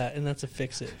ticket for that, and that's a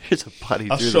fix it. Here's a body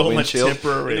I'll through the show him a windshield.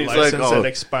 temporary And he's license like, that oh,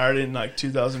 expired in like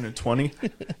 2020.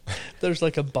 There's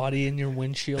like a body in your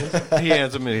windshield. he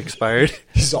hands him an expired.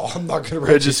 He's all, I'm not going to write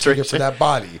you a ticket Registration. for that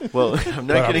body. Well, I'm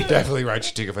But not I'm kidding. definitely write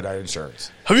you a ticket for that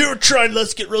insurance. Have you ever tried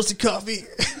Let's Get Roasted Coffee?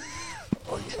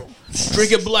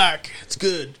 Drink it black. It's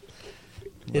good.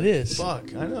 It is.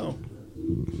 Fuck, I know.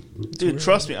 Dude,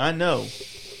 trust me, I know.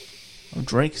 I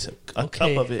drank a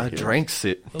Okay. cup of it. I here. drank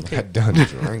it. Okay, I done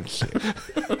drank it.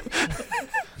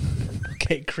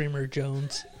 okay, Creamer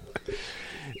Jones.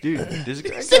 Dude, does he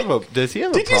have a Did you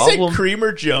say problem?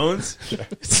 Creamer Jones?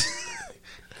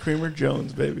 Creamer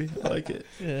Jones, baby. I like it.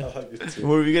 Yeah. What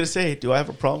were you gonna say? Do I have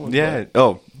a problem with Yeah. that?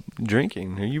 Oh,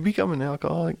 drinking. Are you becoming an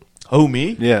alcoholic? Oh,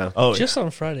 me? Yeah. Oh, Just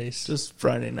on Fridays. just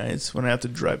Friday nights when I have to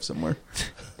drive somewhere.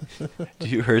 Do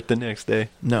you hurt the next day?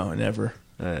 No, never.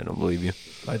 I don't believe you.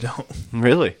 I don't.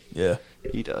 Really? Yeah.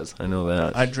 He does. I know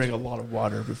that. I drink a lot of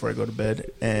water before I go to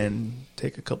bed and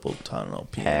take a couple of Tylenol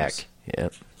PMs. Hack. Yeah.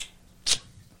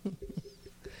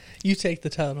 You take the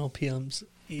Tylenol PMs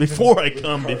even- Before I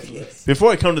come,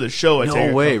 before I come to the show, I take No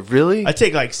a way. couple- Really? I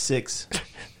take like 6,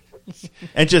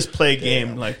 and just play a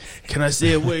game. Like, can I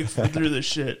stay awake through this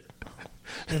shit?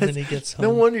 and then he gets home. No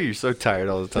wonder you're so tired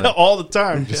all the time. All the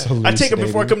time. Just I take it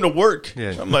before I come to work.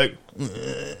 Yeah. I'm like,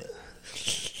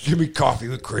 Give me coffee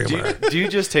with creamer. Do you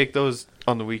just take those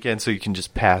on the weekend so you can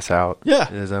just pass out?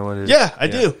 Yeah. Is that what it is? yeah, I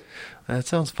do. That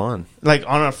sounds fun. Like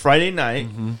on a Friday night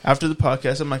after the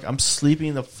podcast, I'm like, I'm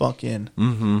sleeping the fuck in.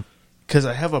 Mm-hmm. Because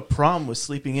I have a problem with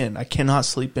sleeping in. I cannot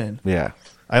sleep in. Yeah.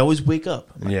 I always wake up.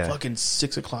 I'm like, Yeah. fucking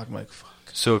 6 o'clock. I'm like, fuck.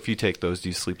 So if you take those, do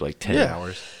you sleep like 10 Yeah.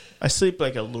 hours? I sleep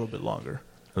like a little bit longer.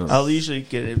 Oh. I'll usually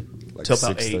get it Like till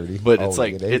about 8. 6:30. But Oh, it's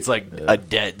like you get 8? it's like a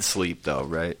dead sleep though,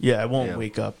 right? Yeah, I won't Yeah.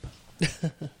 wake up.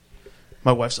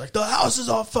 My wife's like, the house is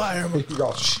on fire. I'm like,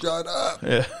 Y'all shut up.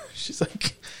 yeah. She's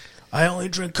like, I only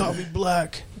drink coffee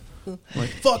black. I'm like,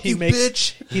 fuck He you, makes-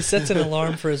 bitch. He sets an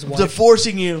alarm for his I'm wife.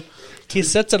 divorcing you. He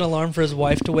sets an alarm for his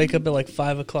wife to wake up at like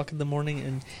 5 o'clock in the morning,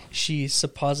 and she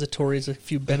suppositories a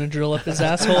few Benadryl up his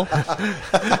asshole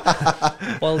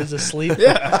while he's asleep.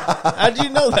 Yeah. How'd you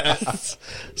know that?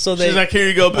 So She's like, here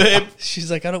you go, babe.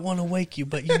 she's like, I don't want to wake you,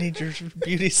 but you need your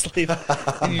beauty sleep.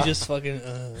 And you just fucking.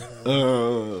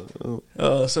 Oh,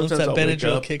 Once sometimes that I'll wake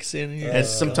Benadryl up. kicks in, you're And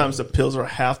just sometimes the pills are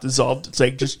half dissolved. It's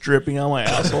like just dripping on my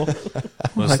asshole.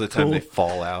 Most Like, of the time cool. they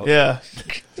fall out. Yeah.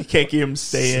 You can't get them to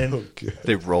stay in.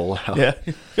 They roll out. Yeah.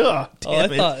 God, Oh, I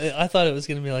damn it. thought it was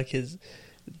gonna be like his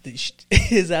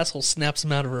asshole snaps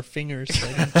him out of her fingers,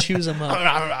 like, and chews him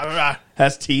up.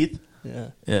 Has teeth. Yeah,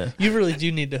 Yeah. you really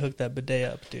do need to hook that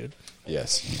bidet up, dude.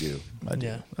 Yes, you do. I do.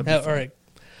 Yeah. That'd be All fun.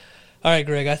 right,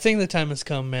 Greg. I think the time has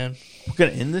come, man. We're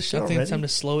going to end this I show think it's time already?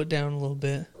 to slow it down a little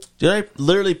bit. Dude, I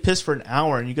literally pissed for an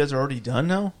hour and you guys are already done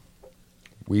now?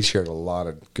 We shared a lot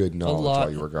of good knowledge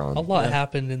while you were gone. A lot Yeah.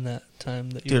 happened in that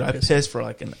time that you Dude, were I pissing. pissed for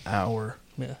like an hour.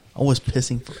 Yeah. I was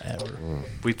pissing forever.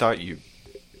 We thought you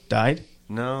Died?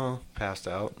 passed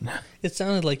out. It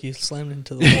sounded like you slammed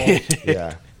into the wall.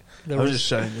 Yeah. There I was was just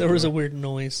shutting the there was a door. weird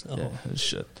noise. Oh. Yeah, I just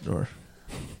shut the door.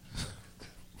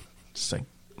 Just like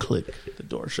click the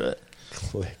door shut.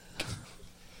 Click.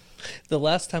 The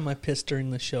last time I pissed during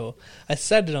the show, I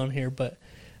said it on here, but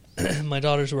my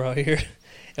daughters were out here,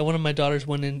 and one of my daughters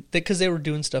went in because they were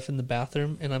doing stuff in the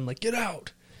bathroom, and I'm like, "Get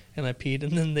out!" And I peed,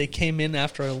 and then they came in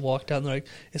after I walked out, and they're like,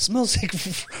 "It smells like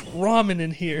ramen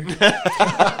in here."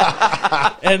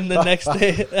 And the next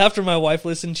day, after my wife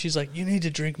listened, she's like, "You need to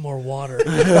drink more water."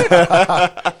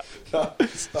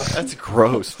 That's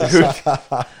gross, dude.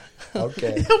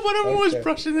 Okay. One of them was Okay.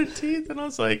 brushing their teeth, and I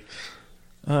was like,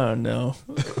 "Oh no."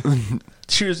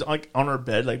 She was like on her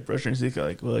bed, like brushing her teeth.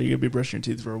 Like, well, you're gonna be brushing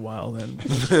your teeth for a while. Then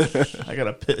I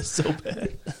gotta piss so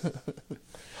bad.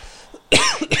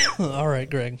 All right,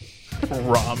 Greg.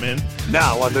 Ramen.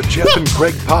 Now on the Jeff and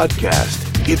Craig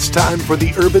podcast, it's time for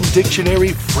the Urban Dictionary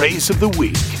Phrase of the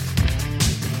Week.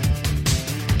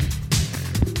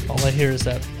 All I hear is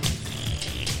that.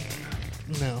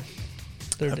 No.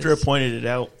 There it After I is. pointed it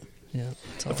out, Yeah.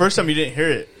 it's all the first time you didn't hear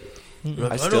it. You're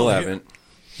like, I don't still hear- haven't.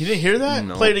 You didn't hear that?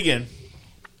 No. Play it again.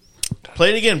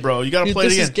 Play it again, bro. You gotta Dude, play it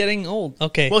this again. is getting old.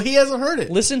 Okay. Well, he hasn't heard it.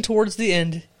 Listen towards the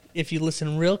end. If you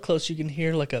listen real close, you can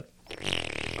hear like a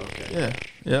Yeah.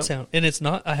 Yep. sound. And it's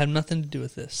not, I have nothing to do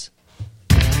with this.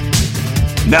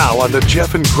 Now on the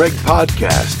Jeff and Craig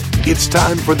podcast, it's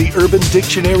time for the Urban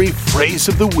Dictionary Phrase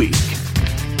of the Week.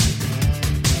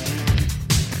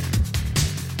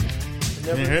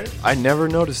 You didn't hear it? I never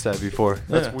noticed that before.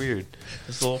 That's Yeah. weird.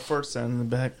 This little first sound in the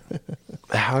back.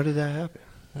 How did that happen?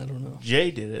 I don't know.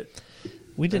 Jay did it.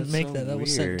 We didn't That's make so that. That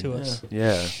was sent weird. to us.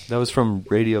 Yeah, that was from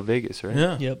Radio Vegas, right?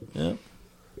 Yeah. Yep. Yeah.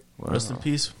 Wow. Rest in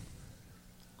peace.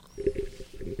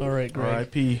 All right, Greg.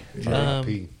 R.I.P.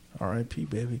 R.I.P. R.I.P.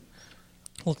 Baby.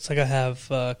 Looks like I have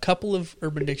a couple of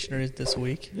Urban Dictionaries this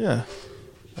week Yeah.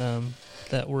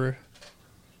 that were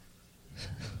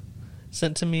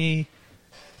sent to me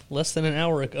less than an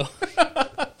hour ago.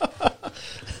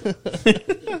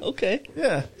 Okay.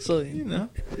 Yeah. So, You know.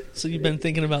 so you've been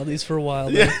thinking about these for a while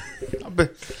then. Yeah.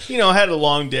 But, you know, I had a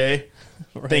long day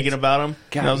Right. thinking about them.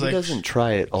 God, and I was he like, doesn't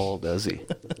try it all, does he?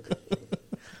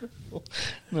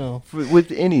 No.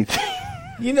 With anything.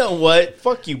 you know what?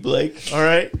 Fuck you, Blake. All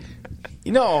right?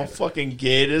 You know how fucking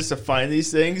gay it is to find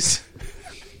these things?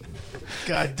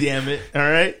 God damn it. All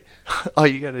right? All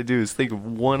you got to do is think of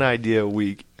one idea a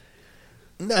week.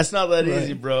 That's not that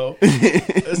easy, bro.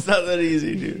 It's not that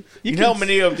easy, dude. You know how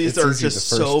many of these are just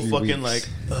so fucking like...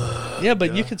 yeah,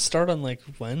 but you could start on like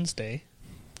Wednesday.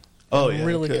 Oh, and yeah.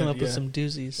 really could, come up with yeah. some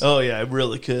doozies. Oh, yeah, I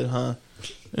really could, huh?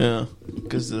 Yeah.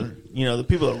 Because, the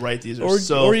people that write these are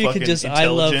so or you fucking could just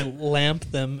intelligent. I love lamp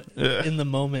them in the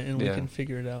moment and we Yeah. can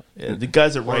figure it out. Yeah, the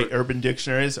guys that write Urban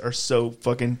Dictionaries are so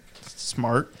fucking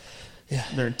smart. Yeah.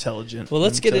 They're intelligent. Well,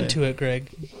 let's get into it, Greg.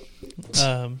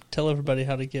 Tell everybody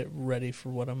how to get ready for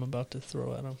what I'm about to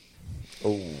throw at them.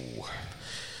 Oh.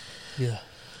 Yeah.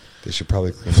 They should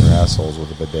probably clean their assholes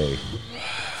with a bidet.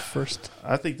 First,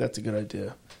 I think that's a good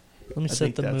idea. let me I set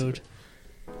think the that's mood.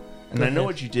 And Go I know ahead.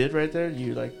 what you did right there.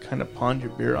 You like kind of pawned your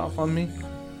beer off on me.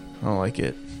 I don't like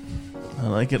it. I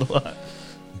like it a lot.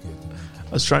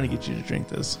 I was trying to get you to drink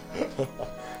this.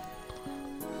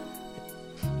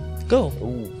 Go.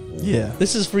 Yeah.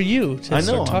 This is for you to I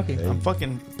know. start talking. I'm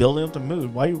fucking building up the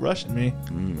mood. Why are you rushing me?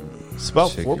 It's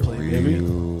about Take foreplay, it baby.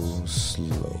 real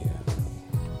slow.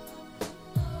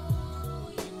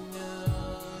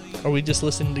 Are we just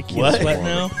listening to Cute What? Sweat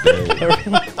now?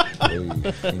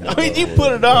 I mean, you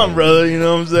put it on, brother. You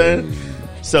know what I'm saying?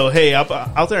 So, hey, out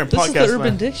there in This is podcast the Urban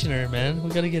land. Dictionary, man. We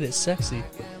got to get it sexy.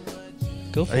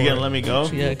 Go for Are it. you going to let me go?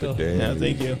 Yeah, go. Yeah,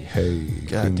 thank you. Hey,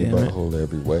 God clean the damn it. butthole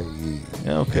every way.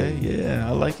 Yeah, okay. Yeah,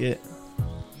 I like it.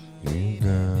 You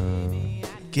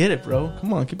got Get it, bro.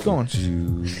 Come on, keep going.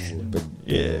 you, but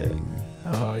Yeah.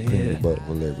 Oh, clean the yeah.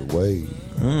 butthole every way.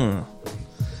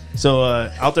 So,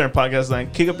 out there in podcast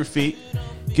land, kick up your feet.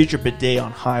 Get your bidet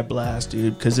on high blast,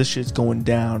 dude, because this shit's going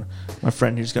down. My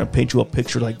friend here's going to paint you a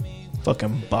picture like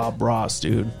fucking Bob Ross,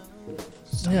 dude.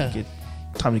 It's Yeah.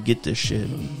 time to get this shit.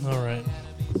 All right.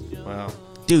 Wow.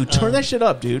 Dude, turn that shit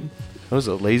up, dude. That was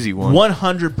a lazy one.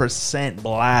 100%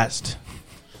 blast.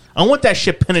 I want that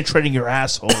shit penetrating your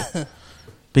asshole.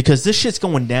 Because this shit's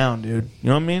going down, dude. You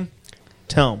know what I mean?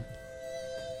 Tell him.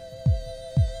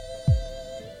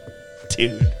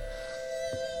 Dude.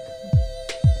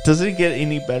 Does it get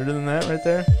any better than that right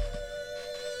there?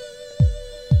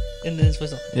 And then it's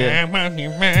whistle. Yeah.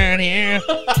 Yeah.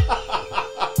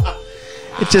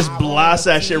 It just blasts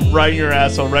that shit right in your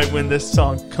asshole right when this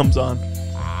song comes on.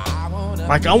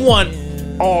 Like, I want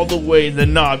all the way the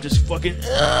knob just fucking...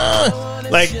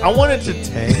 like, I want it to...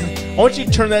 I want you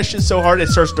to turn that shit so hard it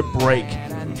starts to break.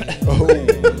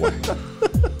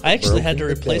 I actually had to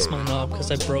replace my knob because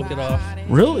I broke it off.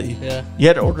 Really? Yeah. You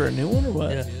had to order a new one or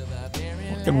what? Yeah.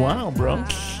 Fucking wow, bro. All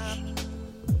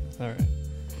right.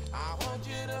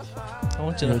 I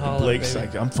want you to holler, Blake's baby.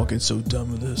 like, I'm fucking so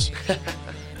done with this.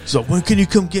 So when can you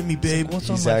come get me, babe? What's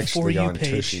He's on my actually For You on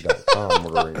page? tushy.com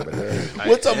ordering a bidet.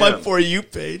 What's on my For You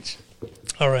page?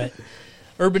 All right.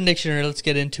 Urban Dictionary, let's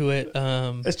get into it.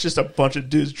 It's just a bunch of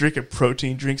dudes drinking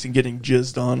protein drinks and getting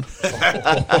jizzed on.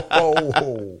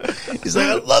 Oh, He's like,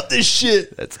 I love this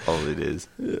shit. That's all it is.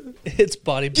 It's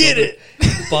bodybuilder. Get it.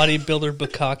 Bodybuilder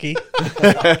Bukkake.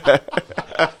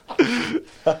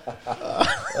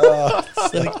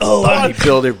 It's like, oh,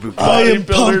 Bodybuilder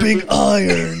Bukkake.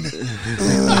 iron.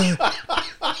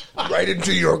 right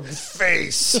into your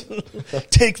face.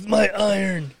 take my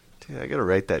iron. Dude, I gotta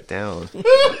write that down.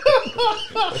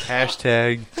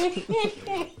 Hashtag.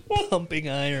 Pumping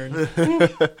iron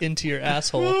into your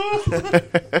asshole.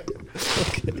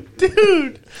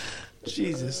 Dude.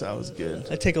 Jesus, that was good.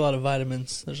 I take a lot of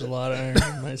vitamins. There's a lot of iron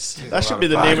in my... That should be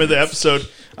the name of the episode.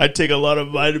 I take a lot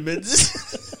of vitamins.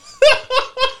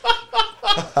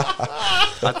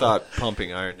 I thought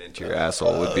pumping iron into your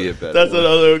asshole would be a better That's one.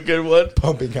 another good one.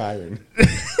 Pumping iron.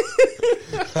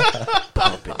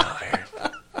 Pumping iron.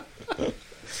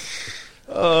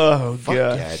 Oh, Fuck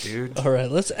God. yeah, dude. All right,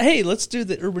 let's do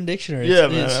the Urban Dictionary. Yeah,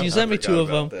 It's- man. You sent me two of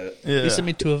them. Yeah. You sent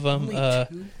me two of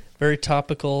them. Very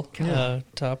topical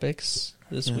topics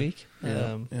this week.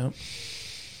 Yeah.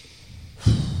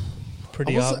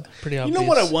 Pretty I was- pretty you obvious. know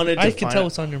what I wanted to I can find tell out?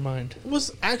 what's on your mind. It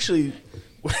was actually...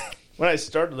 When I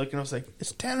started looking, I was like,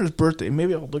 it's Tanner's birthday.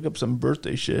 Maybe I'll look up some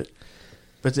birthday shit.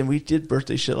 But then we did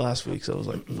birthday shit last week, so I was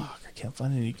like, fuck, I can't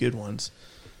find any good ones.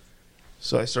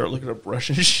 So I started looking up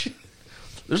Russian shit.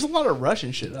 There's a lot of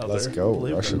Russian shit out Let's there. go,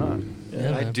 believe Russian. it or not. Yeah,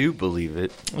 I man. do believe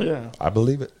it. Yeah. I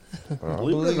believe it.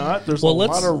 Believe it or not, there's Well, a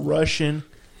let's- lot of Russian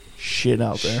shit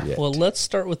out there. Shit. Well, let's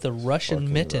start with the Russian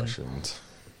Fucking mitten. Russians.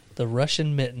 The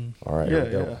Russian mitten. All right, Yeah, here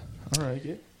we go. yeah. All right,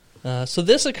 good. So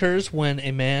this occurs when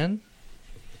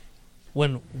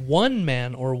one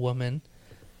man or woman,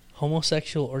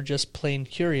 homosexual or just plain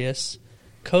curious,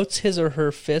 coats his or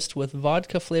her fist with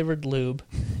vodka-flavored lube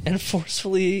and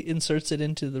forcefully inserts it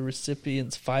into the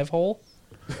recipient's five-hole.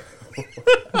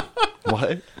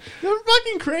 What? They're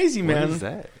fucking crazy, man. What is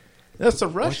that? That's the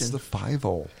Russian. What's the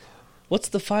 5-hole? What's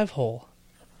the 5-hole?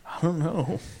 I don't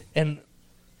know. And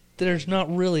there's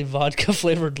not really vodka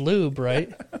flavored lube,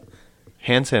 right?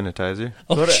 Hand sanitizer.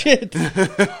 Oh shit,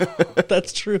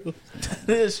 that's true.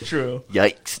 That is true.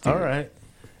 Yikes. Dude. All right.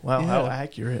 Wow, how Yeah.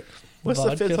 accurate. What's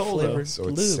the fifth hole, though? Vodka-flavored So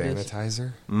it's lube is-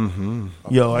 sanitizer? Mm-hmm.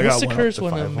 Yo, I got This one. occurs the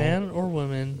when a 5-hole. man or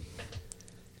woman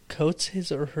coats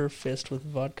his or her fist with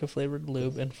vodka-flavored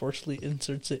lube and forcefully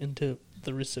inserts it into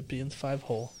the recipient's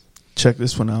 5-hole. Check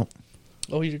this one out.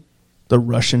 Oh, you're The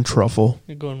Russian truffle.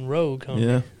 going rogue, huh?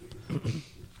 Yeah.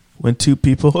 When two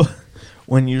people,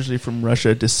 one usually from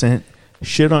Russia descent,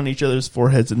 shit on each other's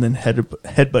foreheads and then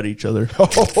headbutt each other.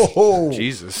 Oh,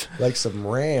 Jesus. like some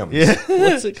rams. Yeah.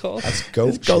 What's it called? That's goat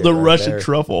It's called shit the right Russian there.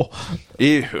 truffle.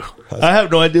 Ew. I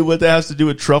have no idea what that has to do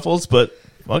with truffles, but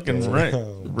fucking right.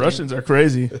 Russians are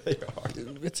crazy.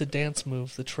 It's a dance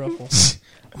move, the truffle.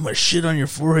 I'm going to shit on your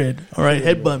forehead. All right,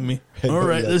 headbutt me. All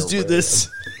right, like let's a do ram. this.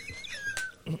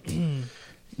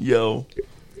 Yo.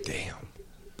 Damn.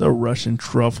 The Russian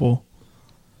truffle.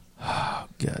 Oh,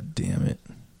 God damn it.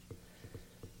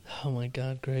 Oh my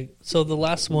God, Greg. So the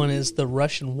last one is the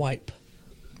Russian wipe.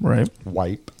 Right.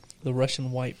 Wipe. The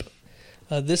Russian wipe.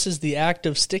 This is the act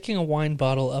of sticking a wine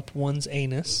bottle up one's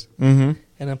anus Mm-hmm.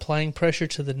 and applying pressure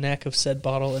to the neck of said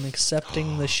bottle and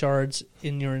accepting the shards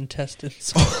in your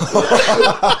intestines.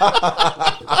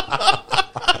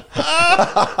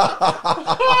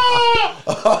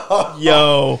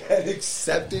 Yo. And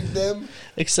accepting them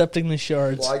Accepting the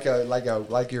shards. like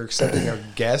you're accepting a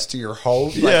guest to your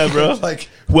home. Yeah, Like, bro. Like,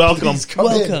 Welcome. please come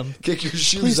Welcome. in. Kick your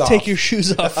shoes Please off. take your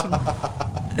shoes off.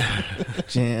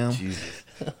 Damn.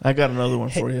 I got another one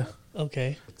for you.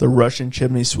 Okay. The Russian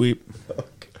chimney sweep.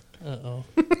 Uh-oh.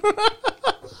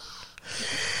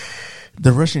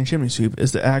 The Russian chimney sweep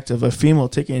is the act of a female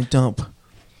taking a dump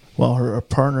while her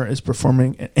partner is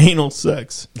performing an anal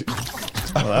sex.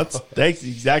 Well, that's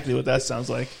exactly what that sounds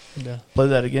like. Yeah. Play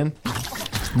that again.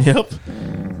 Yep.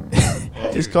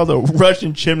 It's called the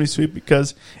Russian chimney sweep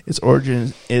because its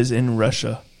origin is in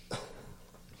Russia.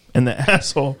 And the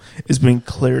asshole is being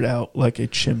cleared out like a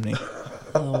chimney.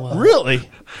 Oh, wow. Really?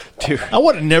 Dude. I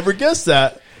would have never guessed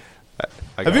that.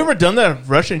 I Have you ever done that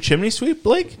Russian chimney sweep,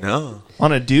 Blake? No.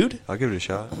 On a dude? I'll give it a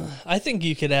shot. I think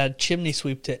you could add chimney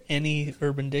sweep to any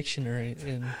Urban Dictionary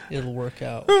and it'll work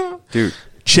out. Dude.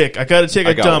 Chick, I gotta take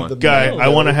a got dump. one. Guy, No. I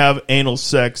want to have anal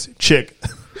sex. Chick,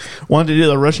 want to do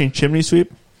the Russian chimney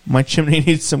sweep? My chimney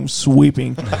needs some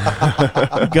sweeping.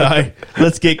 Guy,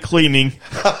 let's get cleaning.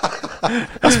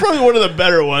 That's probably one of the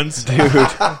better ones. Dude.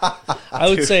 I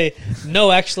would say,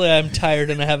 no, actually, I'm tired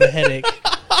and I have a headache.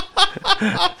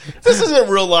 This isn't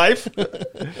real life.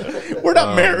 We're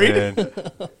not married. Man.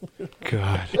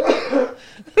 God.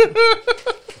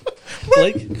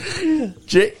 Blake?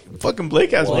 Fucking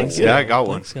Blake has one. Blake's Yeah, I got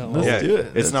one. Blake's got Let's one. do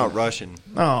it. It's not Russian.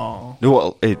 Oh,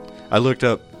 Well, I looked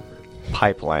up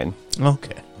pipeline.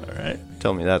 okay. All right.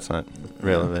 Tell me that's not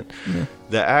relevant.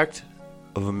 The act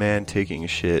of a man taking a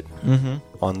shit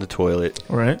on the toilet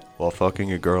All right. while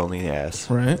fucking a girl in the ass,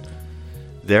 Right.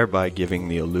 thereby giving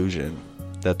the illusion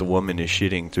that the woman is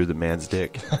shitting through the man's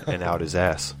dick and out his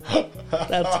ass.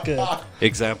 That's good.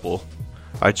 Example,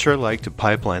 I'd sure like to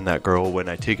pipeline that girl when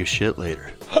I take a shit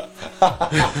later.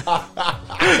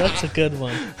 That's a good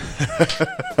one.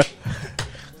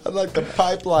 I like the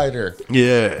pipeliner.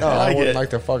 Yeah. No, I like wouldn't it. like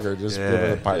to fuck her. Just give her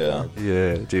Yeah. the pipeline.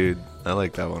 Yeah, dude. I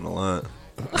like that one a lot.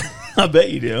 I bet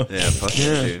you do. Yeah, fuck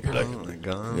yeah, dude. Oh my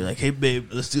god. You're like, hey, babe,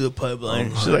 let's do the pipeline.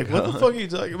 She's like, what the fuck are you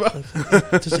talking about?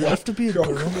 Does it have to be a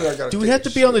girl? Do we have to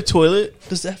be on the toilet?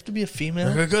 Does it have to be a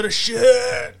female? I gotta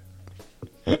shit.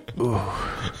 Ooh.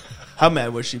 How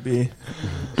mad would she be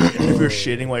if you're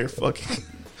shitting while you're fucking?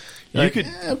 You're like, could-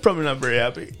 I'm probably not very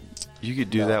happy. You could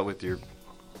do that with your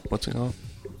what's it called?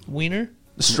 Wiener?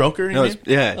 The stroker, you No, mean? it's,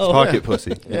 yeah, it's Oh, pocket yeah.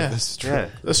 pussy. Yeah, Yeah.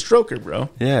 the stroker, bro.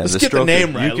 Yeah, let's the get the stroker.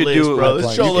 name right. You could Liz, do it bro. with-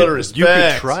 Let's show a you little could- respect. You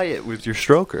could try it with your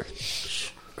stroker.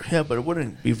 Yeah, but it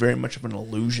wouldn't be very much of an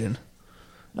illusion.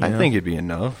 You I know? think it'd be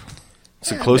enough. It's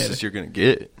the Yeah, closest maybe. you're gonna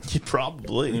get.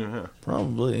 Probably, Yeah.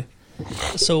 probably.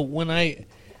 So when I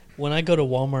go to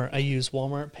Walmart, I use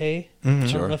Walmart Pay. I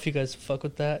Sure. don't know if you guys fuck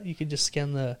with that. You could just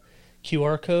scan the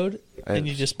QR code and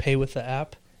you just pay with the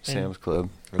app. And- Sam's Club.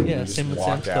 And Yeah, you just same with walk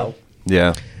Sam's Club. out.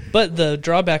 Yeah. But the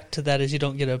drawback to that is you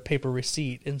don't get a paper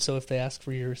receipt, and so if they ask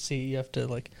for your receipt, you have to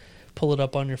like pull it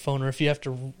up on your phone, or if you have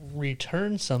to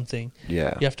return something,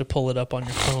 Yeah. you have to pull it up on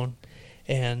your phone.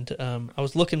 And I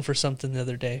was looking for something the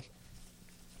other day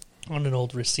on an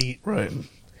old receipt, Right.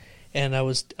 and I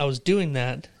was doing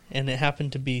that, and it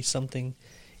happened to be something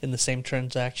in the same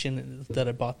transaction that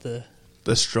I bought the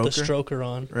The stroker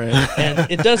on, right? And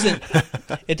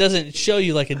it doesn't show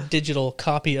you like a digital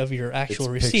copy of your actual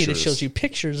receipt. Pictures. It shows you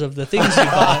pictures of the things you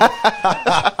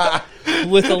bought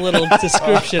with a little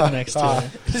description next to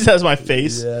it. This has my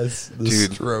face. Yes, the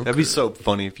Dude, stroker. that'd be so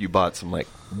funny if you bought some like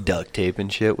duct tape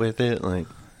and shit with it, like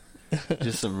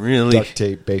just some really Duct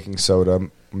tape, baking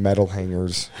soda, metal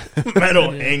hangers,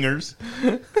 Metal hangers.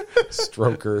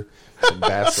 stroker, some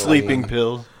Vaseline, sleeping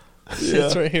pill.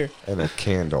 It's right here. and a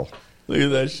candle. Look at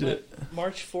that shit.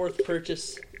 March 4th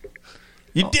purchase.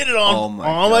 You did it on oh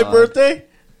my my God. birthday?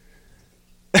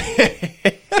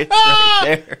 It's right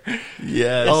there.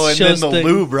 Yes. Oh, and Shows then the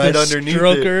lube right underneath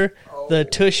stroker, the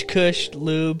Tush Kush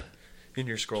lube, And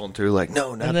you're scrolling through like,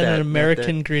 no, not and then that. an not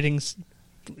American that. Greetings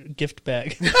gift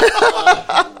bag.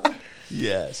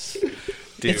 Yes.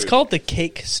 Dude. It's called the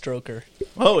Cake Stroker.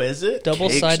 Oh, is it?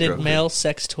 Double-sided stroker. male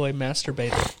sex toy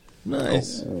masturbator.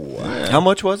 Nice. How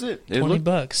much was it? It $20. looked-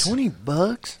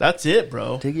 $20? That's it,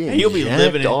 bro. To get Hey, you'll be jacked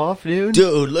living it. off, dude.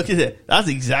 Dude, look at it. That's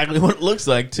exactly what it looks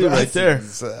like, too, right there.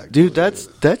 Dude, that's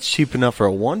cheap enough for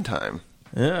a one time.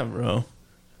 Yeah, bro.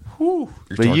 You're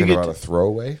But talking you get about to- a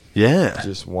throwaway? Yeah.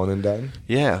 Just one and done?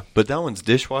 Yeah, but that one's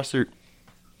dishwasher.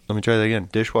 Let me try that again.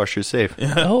 Dishwasher safe.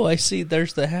 Oh, I see.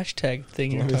 There's the hashtag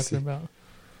thing you're Let me talking see. about.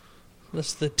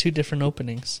 That's the two different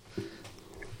openings.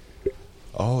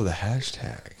 Oh, the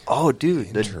hashtag. Oh,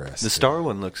 dude, the Interesting. star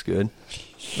one looks good.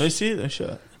 Let me see the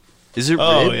shot. Is it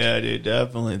Oh, ribbed? yeah, dude,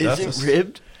 definitely. Is That's it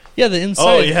ribbed? Yeah, the inside.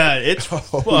 Oh, yeah, it's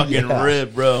fucking yeah.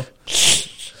 ribbed, bro.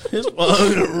 It's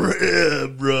fucking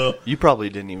ribbed, bro. You probably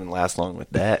didn't even last long with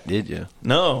that, did you?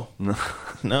 No. No.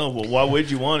 No, but why would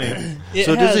you want it? It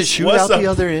So does has- it shoot what's out the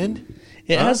up? other end?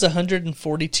 It has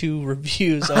 142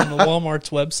 reviews on the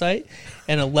Walmart's website,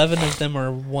 and 11 of them are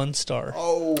 1 star.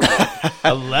 Oh,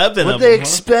 11 What of they them, huh?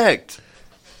 expect?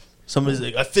 Somebody's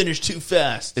like, I finished too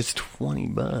fast. It's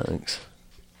 $20.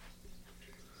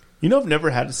 You know I've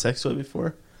never had a sex toy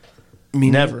before? Me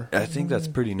Never. I think that's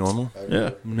pretty normal.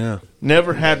 Yeah. No.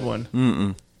 Never had one.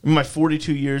 Mm-mm. In my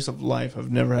 42 years of life, I've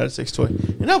never had a sex toy.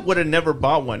 And I would have never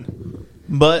bought one.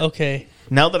 But Okay,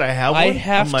 now that I have one, I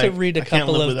have I'm to like, read a I can't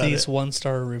couple live of without these it.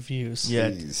 1-star reviews. Yeah,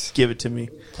 Please. give it to me.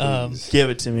 Give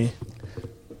it to me.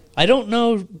 I don't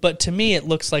know, but to me it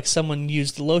looks like someone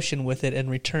used lotion with it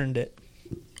and returned it.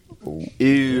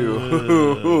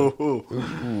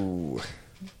 Ew.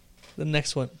 The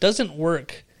next one doesn't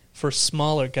work for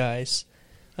smaller guys.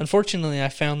 Unfortunately, I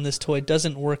found this toy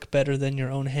doesn't work better than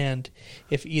your own hand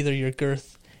if either your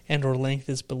girth and or length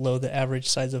is below the average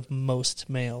size of most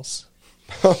males.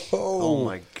 Oh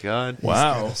my god.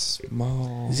 Wow.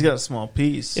 small. He's got a small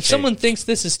piece. If someone thinks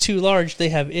this is too large, they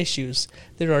have issues.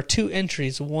 There are 2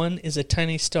 entries. One is a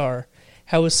tiny star.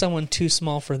 How is someone too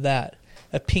small for that?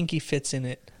 A pinky fits in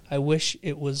it. I wish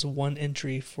it was 1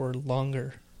 entry for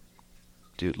longer.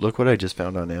 Dude, look what I just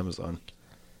found on Amazon.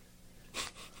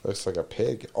 Looks like a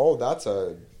pig. Oh, that's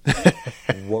a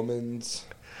woman's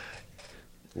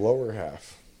lower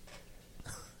half.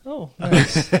 Oh,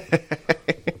 nice.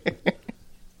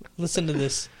 Listen to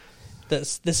this.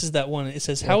 This is that one. It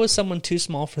says, how is someone too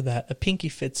small for that? A pinky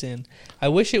fits in. I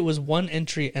wish it was 1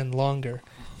 entry and longer.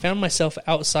 Found myself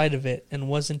outside of it and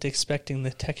wasn't expecting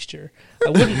the texture.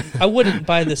 I wouldn't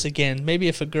buy this again. Maybe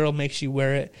if a girl makes you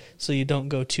wear it so you don't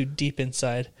go too deep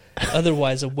inside.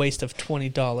 Otherwise, a waste of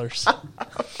 $20.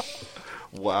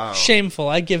 Wow. Shameful.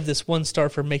 I give this 1 star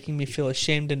for making me feel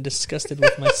ashamed and disgusted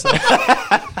with myself.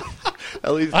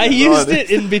 At least I you're used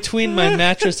honest. it in between my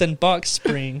mattress and box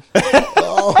spring.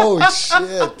 Oh,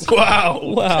 shit. Wow.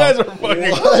 Wow. You guys are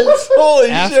fucking... Holy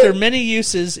After shit. many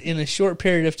uses in a short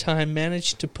period of time,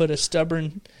 managed to put a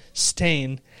stubborn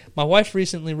stain. My wife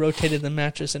recently rotated the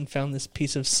mattress and found this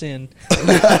piece of sin.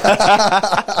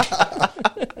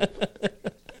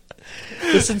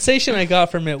 The sensation I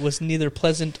got from it was neither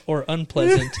pleasant or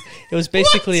unpleasant. It was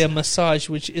basically a massage,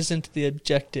 which isn't the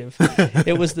objective.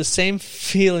 It was the same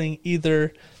feeling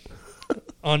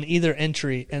on either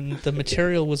entry, and the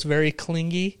material was very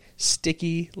clingy,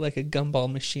 sticky, like a gumball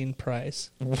machine prize.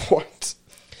 What?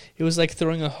 It was like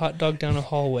throwing a hot dog down a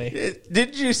hallway.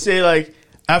 Did you say, like,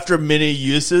 after many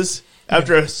uses?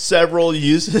 After several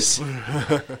uses?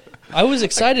 I was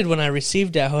excited when I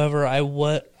received it. However,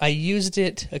 I used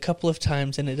it a couple of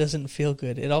times and it doesn't feel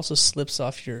good. It also slips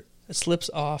off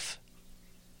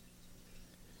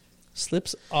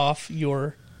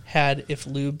your had if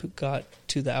lube got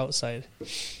to the outside.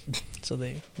 So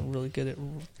they were really good at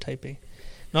typing.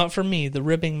 Not for me. The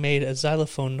ribbing made a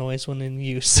xylophone noise when in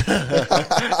use.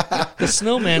 The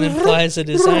snowman implies a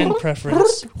design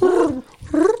preference.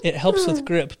 It helps with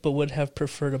grip, but would have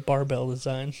preferred a barbell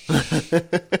design.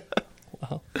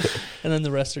 Wow. And then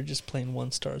the rest are just plain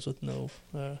 1 stars with no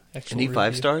actual Any 5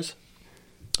 review. stars?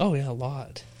 Oh yeah, a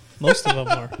lot. Most of them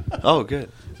are. Oh,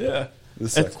 good. Yeah.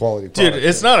 This is a quality Dude, product.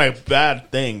 it's not a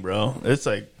bad thing, bro. It's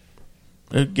like,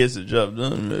 it gets the job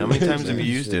done. Man. How many times have you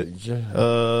used it?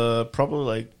 Probably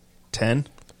like 10.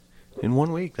 In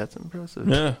 1 week. That's impressive.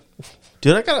 Yeah.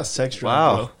 Dude, I got a sex drive,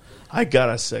 Wow. bro. I got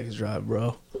a sex drive,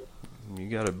 bro. You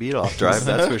got a beat off drive,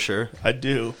 that's for sure. I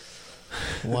do.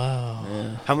 Wow.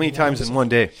 Yeah. How many times in one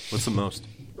day? What's the most?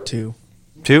 2.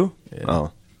 2? Yeah.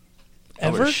 Oh. I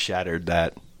Ever? would've shattered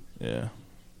that. Yeah.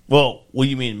 Well, what do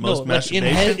you mean? Most no, like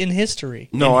masturbation? in history.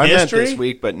 No, In I meant history? this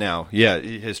week, but now. Yeah,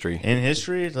 history. In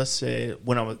history, let's say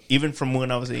when I was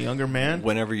when I was a younger man.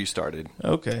 Whenever you started.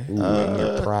 Okay. Ooh, in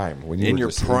your prime. When you in were your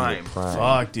just prime.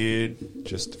 Fuck, dude.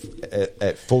 Just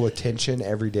at full attention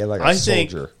every day like a I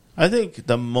soldier. think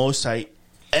the most I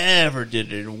ever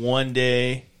did it in one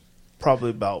day, probably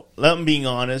about, I'm being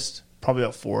honest, probably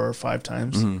about 4 or 5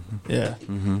 times. Mm-hmm. Yeah.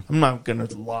 Mm-hmm. I'm not going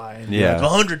to lie. And be Yeah. like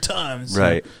 100 times.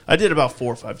 Right. I did about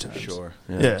 4 or 5 times. Sure.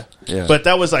 Yeah. Yeah. But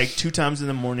that was like 2 times in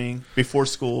the morning before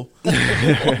school. 3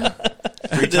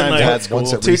 times times at school.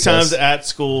 Once at 2 recess. times at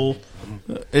school.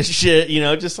 It's shit,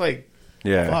 just like,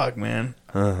 Yeah. fuck, man.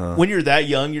 Uh-huh. When you're that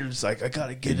young, you're just like, I got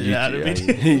to get it out of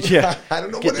me. Yeah. I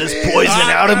don't know Get what it this is. poison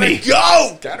out of me.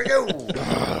 Go! Gotta go.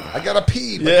 I gotta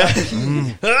pee. But Yeah. gotta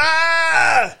pee.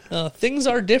 Ah! Things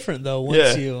are different though.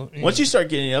 Once you start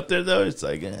getting up there, though, it's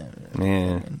like,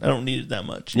 Man. I don't need it that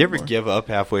much. You ever anymore. give up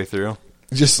halfway through?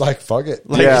 Just like fuck it.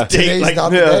 Like, Yeah. Today's not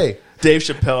the day. Dave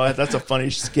Chappelle, that's a funny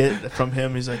skit from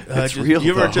him. He's like, It's real,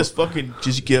 you ever though. just fucking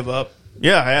just give up?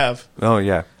 Yeah, I have. Oh,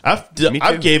 yeah. I've Me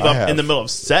too. gave I up have. in the middle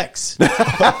of sex.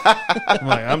 I'm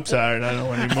like, I'm tired. I don't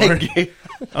want anymore.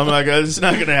 I'm like, it's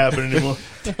not going to happen anymore.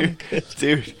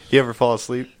 Dude, you ever fall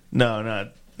asleep? No,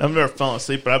 not. I've never fallen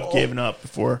asleep, but I've given up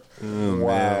before.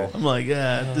 Wow. I'm like,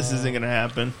 this isn't going to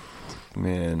happen.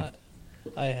 Man.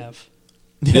 I have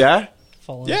Yeah?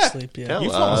 fallen Yeah. asleep. Yeah. Tell You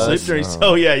fall asleep during. us.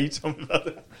 Oh yeah, you told me about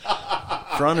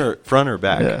that. Front or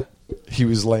back? Yeah. He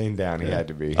was laying down. He had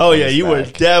to be. Oh on yeah, his you were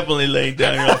back. definitely laying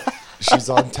down. You're like, She's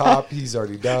on top. He's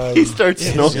already done. He starts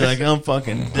snoring. you're like, I'm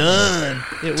fucking done.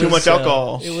 It Too was, much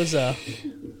alcohol. It was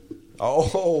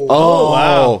Oh,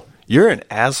 wow. You're an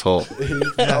asshole. He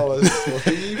fell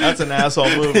asleep. That's an asshole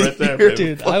move right there, You're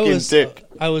baby. dude.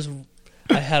 fucking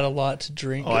I had a lot to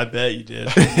drink. Oh, I bet you did.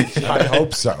 I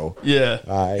hope so. Yeah.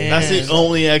 That's And- the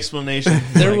only explanation.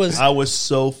 There Like, was- I was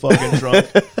so fucking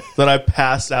drunk that I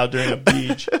passed out during a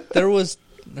beach. There was.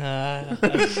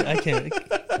 I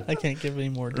can't give any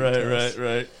more details.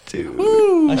 Right. Dude.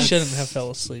 I shouldn't have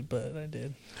fell asleep, but I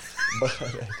did.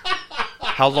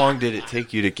 How long did it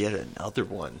take you to get another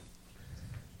one?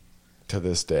 To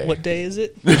this day. What day is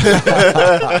it?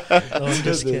 Oh, I'm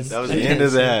just kidding. That was I the can't end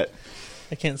of say- that.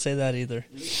 I can't say that either.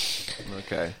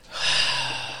 Okay.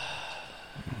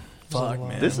 Fuck, long-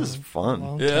 man. This is fun.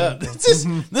 long Yeah. time ago.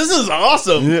 This is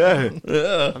awesome. Yeah.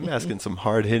 Yeah. I'm asking some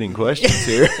hard hitting questions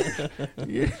here.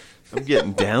 I'm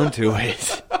getting down to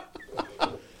it.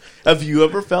 Have you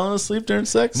ever fallen asleep during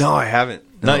sex? No, I haven't.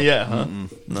 No. Not yet, huh?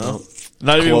 Mm-mm. No.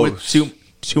 Not even with Close.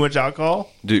 too much alcohol?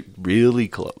 Dude, really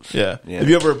close. Yeah. Yeah. Have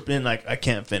you ever been like, I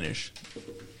can't finish?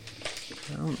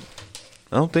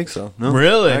 I don't think so. No.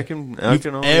 Really? I can You've-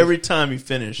 always... every time you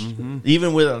finish,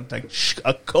 even with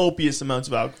a copious amounts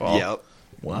of alcohol. Yep.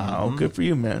 Wow, good for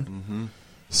you, man.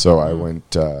 So I went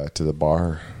to the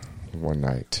bar one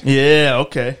night. Yeah,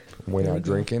 okay. Went out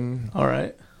drinking. All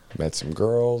right. Met some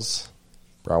girls.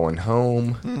 Brought one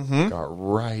home. Got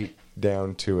right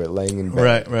down to it, laying in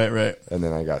bed. Right. And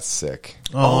then I got sick.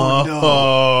 Oh,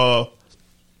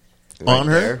 no. On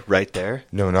her? There, right there.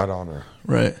 No, not on her.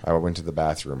 Right. I went to the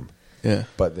bathroom. Yeah.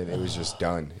 But then it was just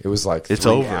done. It was like It's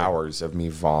 3 over. hours of me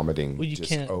vomiting Well, you just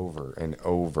can't- over and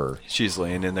over. She's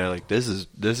laying in there like, this is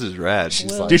rad.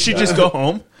 She's Well- like, Did she just go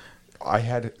home? I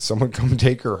had someone come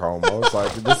take her home. I was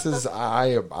like, "This is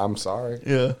I'm sorry,"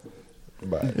 Yeah.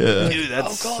 but Yeah. Dude,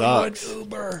 that sucks.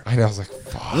 Uber. and I was like,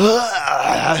 "Fuck."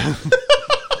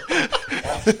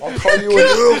 I'll call you an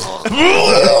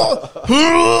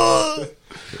Uber.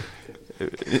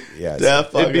 Yeah, That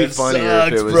It'd be fucking funnier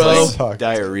sucks, if it was bro. like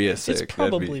diarrhea sick. It's That'd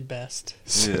probably be- best.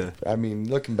 Yeah. I mean,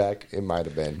 looking back, it might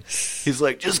have been. He's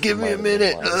like, just give me a Might have been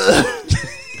minute.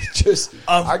 like- Just,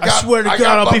 I swear to I God,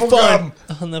 got I'll be bubble fine.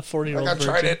 gum. On the 40-year-old I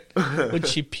tried virgin. it. When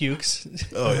she pukes.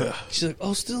 Oh, yeah. She's like,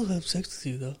 I'll still have sex with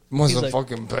you, though. Was He's a like,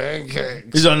 fucking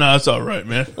pancake. He's like, no, it's all right,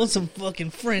 man. want some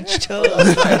fucking French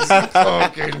toast.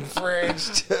 Fucking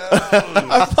French toast.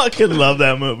 I fucking love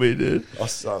that movie, dude. I'll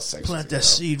sex Plant that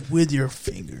seed with your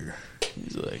finger.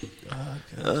 He's like, oh,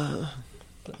 God.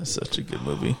 That's such a good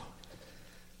movie.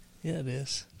 Yeah, it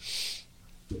is.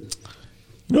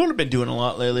 You know what I've been doing a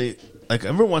lot lately? Like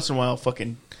every once in a while,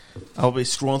 I'll be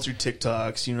scrolling through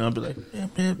TikToks, you know, I'll be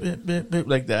like,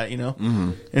 like that, you know?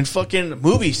 Mm-hmm. And fucking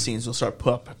movie scenes will start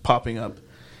popping up.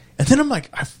 And then I'm like,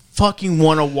 I fucking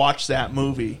want to watch that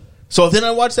movie. So then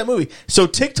I watch that movie. So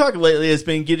TikTok lately has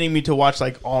been getting me to watch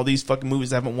like all these fucking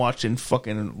movies I haven't watched in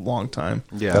fucking long time.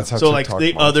 Yeah. That's how so TikTok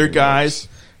like the other marketing guys,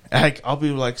 works. I'll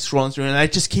be like scrolling through and I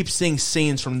just keep seeing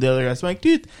scenes from the other guys. I'm like,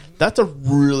 dude, that's a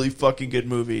really fucking good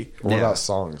movie. What about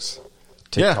songs?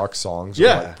 TikTok songs, or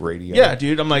yeah, like radio. Yeah,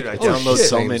 dude. I'm like, I oh download shit.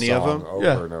 so many of them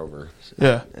over and over.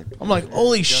 Yeah, I'm like,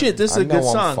 holy shit, this is a good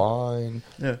song. I'm fine,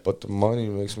 Yeah. but the money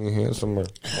makes me handsome. Walk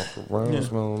around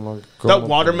smelling like That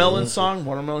Watermelon song,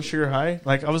 Watermelon Sugar High.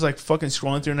 Like I was like fucking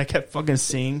scrolling through and I kept fucking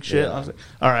seeing shit. Yeah. I was like,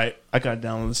 all right, I gotta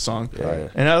download this song, Right.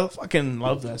 and I fucking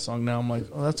love that song. Now I'm like,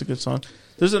 oh, that's a good song.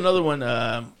 There's another one,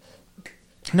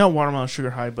 not Watermelon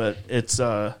Sugar High, but it's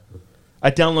I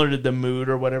downloaded The Mood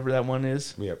or whatever that one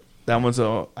is. Yep. That one's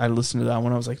I listened to that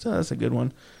one. I was like, oh, that's a good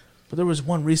one. But there was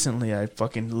one recently I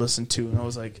fucking listened to, and I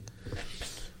was like,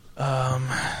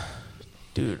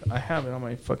 dude, I have it on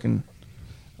my fucking.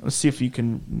 Let's see if you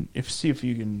can,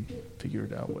 figure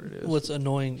it out what it is. What's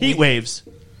annoying? Heat Waves.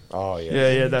 Oh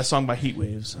yeah. Yeah, that song by Heat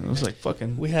Waves. And it was like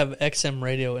fucking. We have XM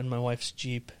radio in my wife's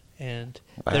Jeep, and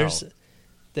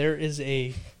there is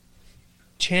a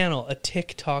channel, a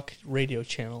TikTok radio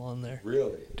channel on there.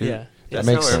 Really? Dude, Yeah. That's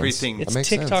makes how sense. everything. It's makes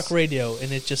TikTok sense. radio,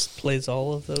 and it just plays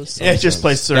all of those songs. Yeah, it just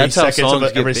plays 30 That's how seconds songs of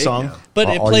get every big song. now. But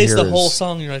it All you plays hear the whole is,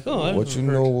 song. You're like, oh, I What you haven't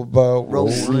heard. know about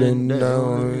Rolling rolling down,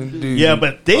 down? Dude. Yeah,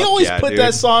 but they Fuck always yeah, put dude.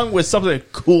 that song with something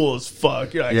cool as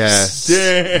fuck. You're like, Yes.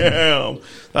 damn.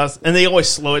 And they always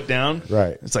slow it down.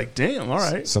 Right. It's like, damn, all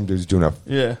right. Some dude's doing a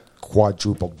Yeah.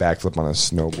 quadruple backflip on a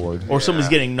snowboard. Or someone's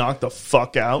getting knocked the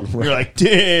fuck out. You're like,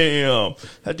 damn,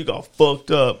 that dude got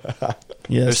fucked up.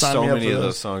 Yeah, There's sign so me up many for of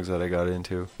those songs that I got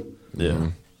into.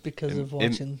 Yeah. Because of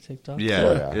watching TikTok. Yeah,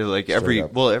 Oh, yeah. It, like Straight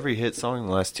up. every hit song in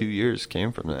the last 2 years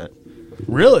came from that.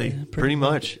 Really? Pretty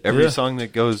much every Yeah. song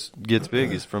that gets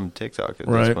big is from TikTok at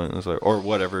Right. this point. It's like, or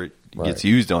whatever Right. gets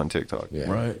used on TikTok. Yeah.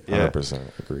 Right. Yeah. 100%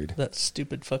 agreed. That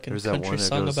stupid fucking There's that one country that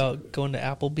song goes- about going to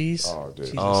Applebee's. Oh, dude.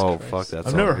 Jesus Oh Christ. fuck that! I've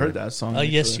song, never dude. heard that song.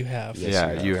 Yes, actually. you have. Yes,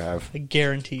 Yeah, you you have. I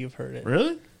guarantee you've heard it.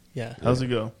 Really? Yeah. How's it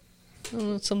go?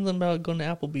 Something about going to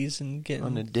Applebee's and getting.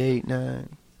 On a date night.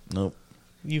 Nope.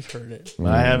 You've heard it.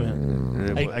 I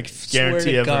haven't. I I swear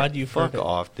guarantee to I've God, heard- you've heard Fuck it.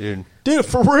 off, dude. Dude,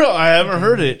 for real, I haven't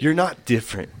heard it. You're not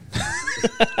different.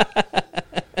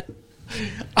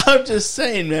 I'm just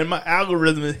saying, man, my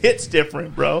algorithm hits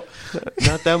different, bro.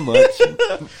 Not that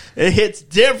much. It hits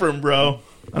different, bro.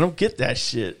 I don't get that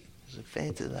shit.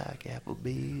 Fancy like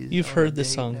Applebee's. You've heard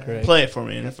this song, Greg. Play it for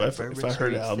me, and if I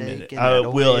heard it, I'll admit it. I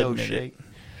will admit it.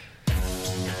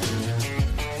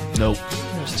 Nope.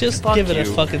 Just Fuck give it a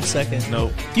you. fucking second.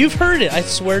 Nope. You've heard it. I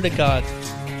swear to God.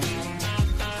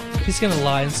 He's gonna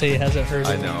lie and say he hasn't heard it.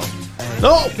 I know.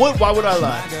 No, what? Why would I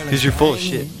lie? Because you're full of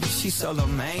shit.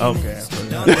 Okay.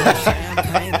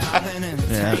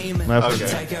 Yeah. My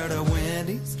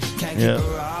Yeah.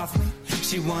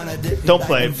 Don't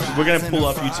play it. We're gonna pull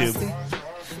up YouTube.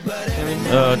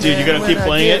 Dude, you're gonna keep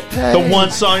playing it. The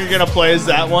one song you're gonna play is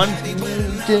that one.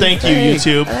 Thank you,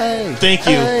 YouTube. Thank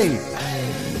you.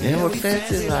 Yeah, we're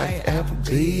fancy like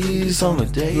Applebee's on a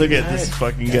date. Look at this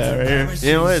fucking guy right here.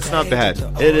 You know what? It's not bad.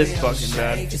 It is fucking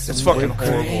bad. It's fucking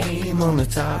horrible. On the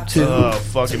top two. Oh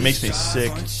fuck! It makes me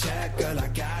sick.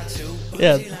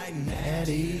 Yeah. That.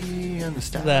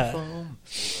 That.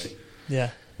 Yeah.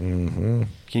 Mm-hmm.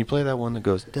 Can you play that one that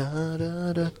goes da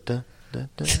da da da da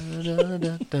da da da da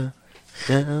da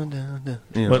da da?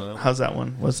 You know, What? How's that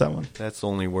one? What's that one? that's the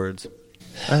only words.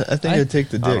 I think I'd take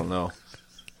the I dick. don't know.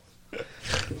 I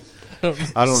don't-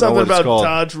 I don't know Something what it's about called.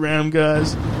 Dodge Ram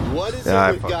guys. What is Yeah, I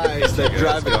it with fucking- guys that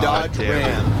drive a God Dodge damn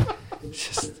Ram?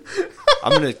 Just,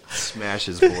 I'm gonna smash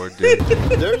his board, dude.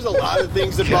 There's a lot of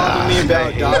things that bother me God, I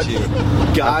about hate Dodge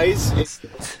you. guys.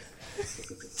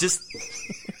 Just,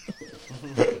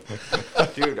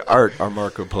 dude, our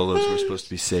Marco Polos were supposed to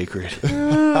be sacred.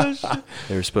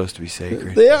 They were supposed to be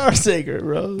sacred. They are sacred,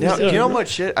 bro. Now, you know how much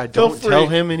shit I don't free. tell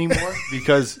him anymore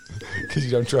because Because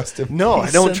you don't trust him. no, I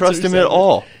He don't trust him censors at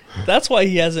all. That's why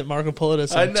he hasn't Marco Poloed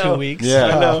us I in know. 2 weeks. Yeah.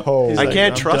 I know. Oh. He's I like,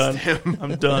 can't I'm trust done. him.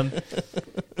 I'm done.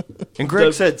 And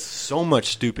Greg said so much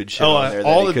stupid shit Oh, on there.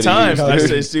 all that he the coulda time. used, I dude.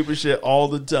 say stupid shit all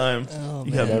the time. Oh,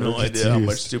 You man. have no Never gets idea how much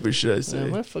used. stupid shit I Man, say.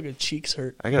 my fucking cheeks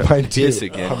hurt. I gotta Mine piss too.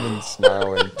 again. I've been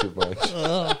smiling too much.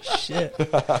 Oh shit.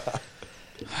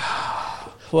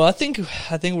 Well, I think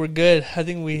we're good. I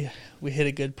think we hit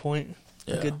a good point,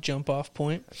 a Yeah. good jump off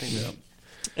point.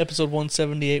 Episode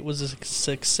 178 was a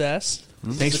success.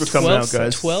 Thanks for coming out,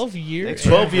 guys. 12 years. Thanks for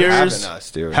 12 years. having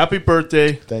us, dude. Happy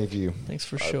birthday. Thank you. Thanks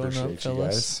for I showing up, appreciate you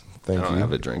fellas. guys. I Thank don't you.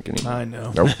 have a drink anymore. I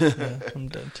know. Nope. Yeah, I'm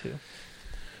done too.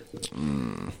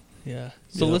 Yeah.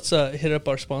 So let's hit up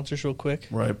our sponsors real quick.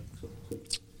 Right.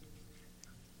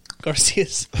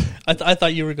 Garcia's. I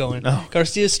thought you were going. No.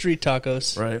 Garcia's Street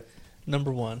Tacos. Right.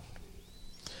 Number one.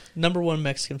 Number one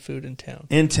Mexican food in town.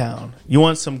 In town. You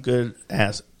want some good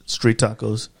ass street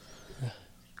tacos?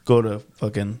 Go to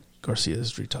fucking Garcia's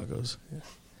Street Tacos.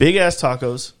 Big ass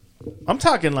tacos. I'm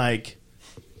talking like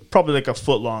probably like a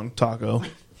foot long taco.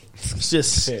 It's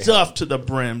just stuffed to the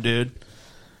brim, dude.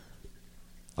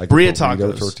 Like Bria a burrito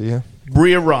tacos. tortilla.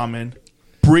 Bria ramen.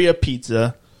 Bria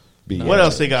pizza. Bieta. What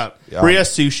else they got? Yeah. Bria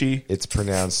sushi. It's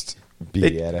pronounced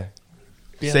Bieta.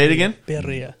 Say it again?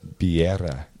 Birria.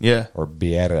 Biera. Yeah. Or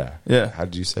Biera. Yeah. How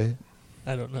did you say it?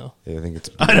 I don't know. Yeah, I think it's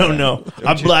I don't know.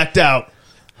 I blacked out.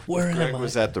 Where Greg am I?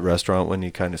 was at the restaurant when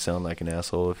he kind of sound like an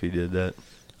asshole if he did that.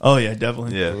 Oh, yeah,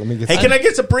 definitely. Yeah. Let me get Hey, some- can I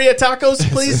get some Bria tacos,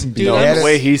 please? Dude, No, I'm the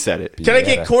way he said it. Can I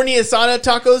get corny asada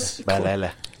tacos?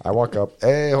 Balala. I walk up.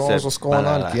 Hey, Holmes, Said, what's going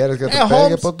on? "Balala." ¿Quieres que te Hey, pegue,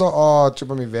 Holmes. puto? Oh,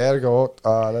 chupa mi verga.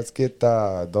 Let's get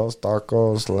dos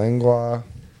tacos, lengua.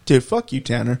 Dude, fuck you,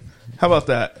 Tanner. How about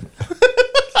that?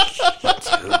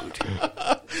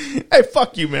 Hey,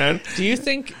 fuck you, man. Do you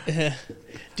think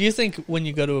when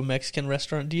you go to a Mexican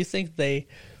restaurant, do you think they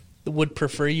would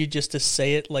prefer you just to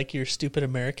say it like your stupid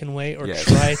American way, or Yes.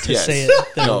 try to Yes. say it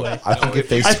their No. way? I think if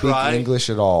they I speak try- English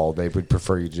at all, they would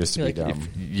prefer you just to be Like, dumb.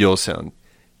 You'll sound.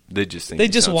 They just think They you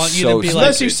just sound want you so to be like-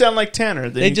 Unless stupid. you sound like Tanner.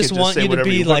 Then They you just can want say you to whatever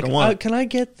be you like, fucking want. can I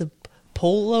get the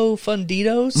Polo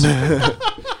Funditos?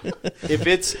 If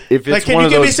it's Like, can one you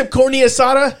of give me those, some corny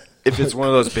asada? if it's one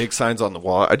of those big signs on the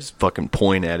wall, I just fucking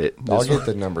point at it. I'll This get one.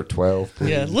 the number 12, please.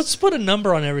 Yeah, let's put a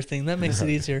number on everything. That makes it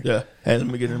easier. Yeah. Hey, let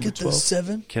me get number Get the 12.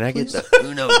 7. Can I get the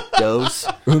Uno Dos?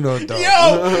 Uno, dos.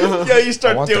 Yo! Yo, you I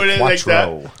start want doing the it like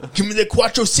quattro. that. Give me the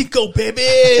Cuatro Cinco,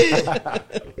 baby!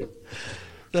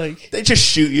 Like, They just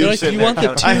shoot you. They're like, you want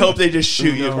the I two- hope they just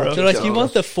shoot you, bro. they're like, you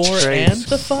want the 4 and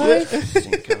the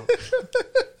 5?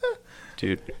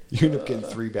 Dude, Unican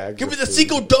 3 bags. Give me of the food.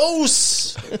 Cinco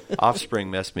Dos! Offspring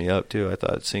messed me up too. I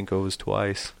thought Cinco was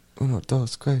twice. Uno,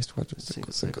 dos, tres, cuatro,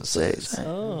 cinco, seis.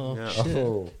 Oh, Yeah. shit.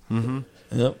 Oh,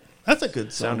 Yep. That's a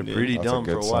good song. Sounded dude. pretty That's a dumb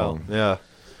for good a while. song. Yeah.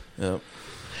 Yep.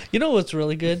 You know what's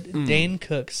really good? Hmm. Dane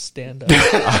Cook's stand-up.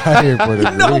 I would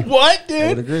agree. No, what, I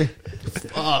would dude? agree.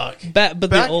 Fuck. But the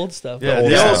Back- old stuff. Yeah,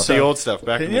 old the stuff. old The stuff. old stuff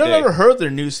back in You the day. never heard their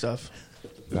new stuff.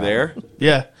 There?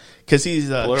 Yeah. Because he's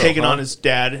Plural, taking huh? on his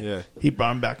dad. Yeah. He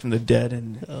brought him back from the dead,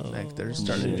 and like they're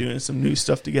starting doing some new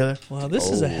stuff together. Wow, this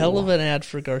is a hell of an ad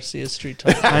for Garcia's Street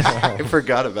Talk. I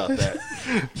forgot about that.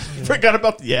 Forgot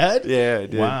about the ad? Yeah, I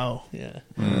did. Wow. Yeah,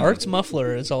 Art's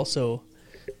Muffler is also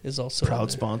Proud in there.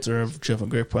 sponsor of Jeff and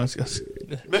Greg podcast.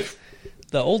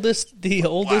 The oldest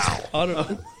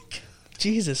auto.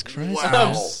 Jesus Christ!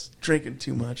 I'm just drinking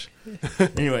too much.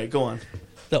 Anyway, go on.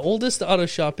 The oldest auto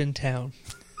shop in town.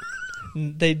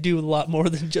 They do a lot more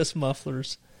than just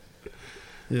mufflers.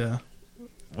 Yeah.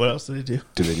 What else do they do?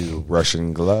 Do they do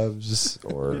Russian gloves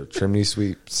or chimney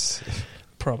sweeps?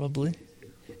 Probably.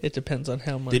 It depends on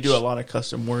how much. They do a lot of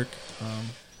custom work.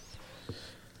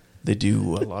 They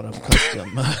do a lot of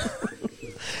custom.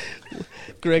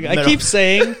 Greg, I keep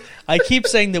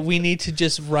saying that we need to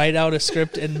just write out a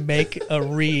script and make a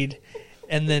read,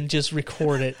 and then just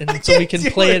record it, and so we can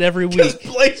play it every week.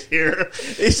 Blake's here.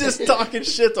 He's just talking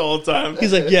shit the whole time.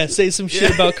 He's like, yeah, say some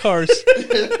shit about cars.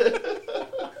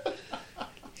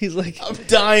 He's like, I'm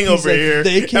dying over like, here.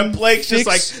 they can And Blake's just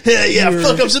like, fix yeah, your-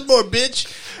 fuck up some more, bitch.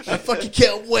 I fucking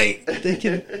can't wait. they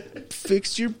can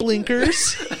fix your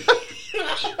blinkers.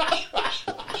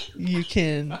 You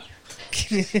can.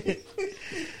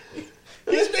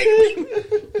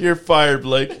 You're fired,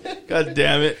 Blake. God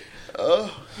damn it.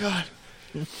 Oh, God.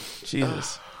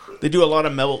 Jesus. They do a lot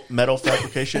of metal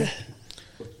fabrication.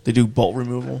 They do bolt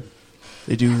removal.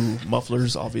 They do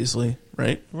mufflers, obviously,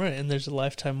 right? Right, and there's a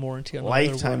lifetime warranty on all their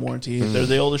Lifetime work. warranty. They're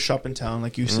the oldest shop in town,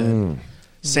 like you said.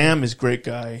 Sam is a great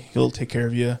guy. He'll take care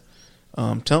of you.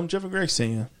 Tell him Jeff and Greg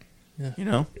sent you. Yeah. You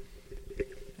know?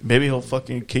 Maybe he'll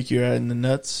fucking kick you out in the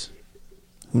nuts.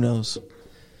 Who knows?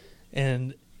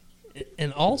 And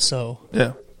also,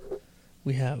 Yeah.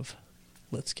 we have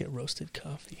Let's Get Roasted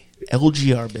Coffee.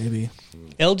 LGR, baby.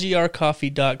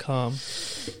 LGRcoffee.com.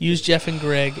 Use Jeff and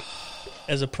Greg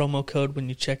as a promo code when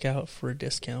you check out for a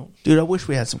discount. Dude, I wish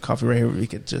we had some coffee right here where we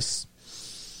could just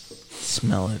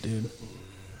smell it, dude.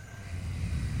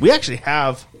 We actually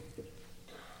have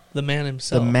The man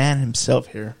himself. the man himself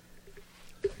here.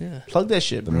 Yeah. Plug that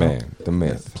shit, The bro. man, the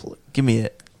myth. Give me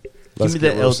it. Let's Give me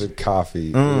get that roasted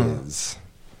coffee is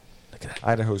the Look at that.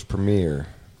 Idaho's premier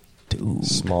Dude.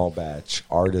 small batch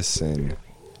artisan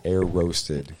air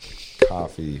roasted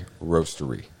coffee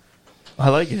roastery. I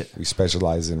like it. We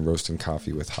specialize in roasting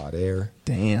coffee with hot air.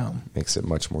 Damn. Makes it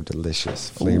much more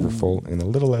delicious, flavorful, and a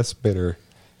little less bitter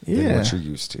than what you're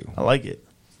used to. I like it.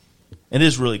 It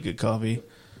is really good coffee.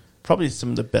 Probably some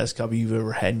of the best coffee you've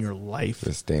ever had in your life.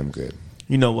 It's damn good.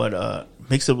 You know what?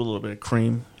 Mix it with a little bit of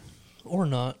cream, Or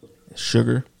not.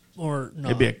 sugar, Or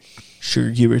not. maybe a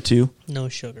sugar cube or two. No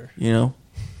sugar. You know,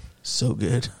 so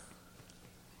good.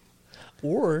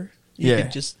 Or you Yeah.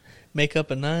 could just make up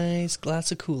a nice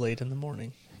glass of Kool-Aid in the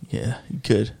morning. Yeah, you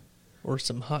could. Or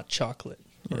some hot chocolate.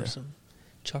 Or Yeah. some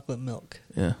chocolate milk.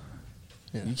 Yeah.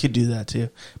 Yeah. You could do that too,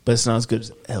 but it's not as good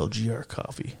as LGR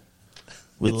coffee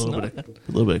with It's a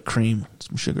little bit of cream,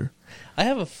 some sugar. I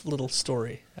have a little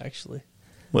story, actually.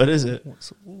 What is it?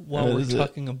 While What we're is it?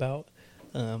 talking about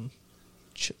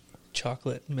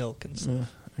chocolate milk and stuff.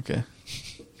 Okay.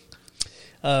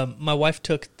 My wife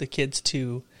took the kids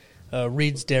to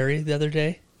Reed's Dairy the other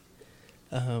day.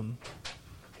 Why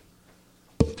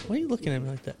are you looking at me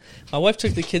like that? My wife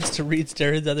took the kids to Reed's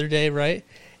Dairy the other day, right?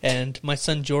 And my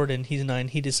son Jordan, he's 9,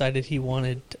 he decided he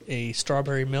wanted a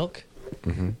strawberry milk.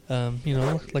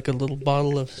 Mm-hmm. Like a little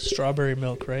bottle of strawberry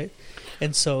milk, right?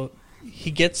 And so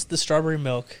he gets the strawberry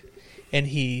milk and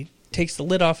he takes the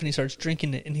lid off and he starts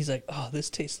drinking it and he's like, oh, this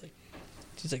tastes like...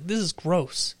 He's like, this is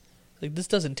gross. Like, this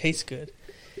doesn't taste good.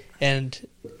 And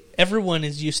everyone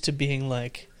is used to being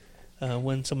like,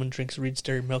 when someone drinks Reed's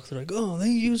Dairy milk, they're like, oh, they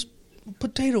use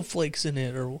potato flakes in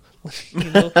it, or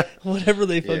whatever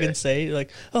they fucking say.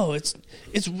 Like, oh, it's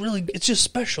just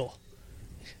special.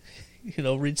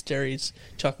 Reed's Dairy's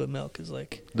chocolate milk is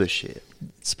like the shit.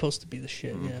 It's supposed to be the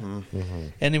shit, yeah. Mm-hmm.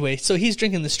 Anyway, so he's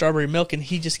drinking the strawberry milk, and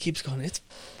he just keeps going, it's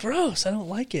gross, I don't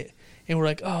like it. And we're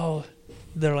like, oh,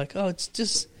 they're like, oh,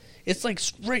 it's like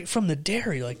straight from the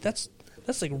dairy, like that's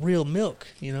like real milk,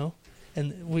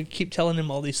 And we keep telling him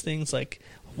all these things, like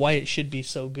why it should be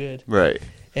so good. Right.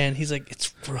 And he's like, it's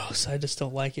gross, I just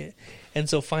don't like it. And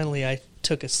so finally I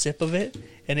took a sip of it,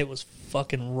 and it was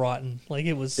fucking rotten. Like,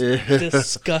 it was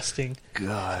disgusting.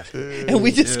 God. And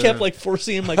we just kept, like,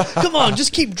 forcing him, like, come on,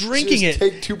 just keep drinking Just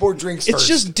it. take 2 more drinks It's first.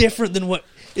 just different than what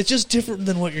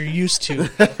you're used to.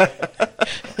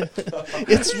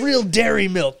 It's real dairy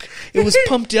milk. It was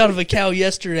pumped out of a cow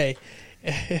yesterday.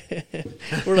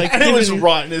 We're like, And it was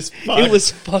rotten as fuck. It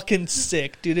was fucking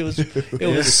sick, dude. It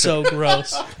was so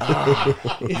gross.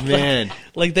 Man.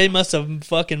 Like they must have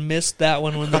fucking missed that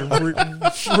one when they're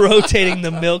rotating the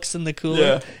milks in the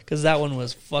cooler, because that one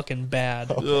was fucking bad.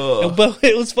 But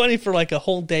it was funny for like a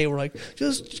whole day. We're like,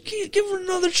 just give it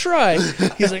another try.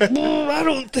 He's like, I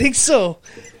don't think so.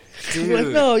 We're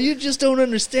like, no, you just don't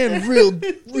understand real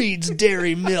Reed's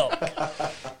Dairy milk.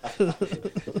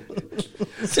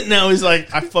 Now he's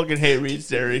like, I fucking hate Reed's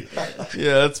Dairy.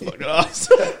 Yeah, that's fucking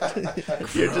awesome.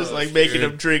 You're just like making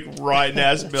him drink rotten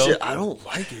ass milk. Shit, I don't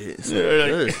like it. It's You're not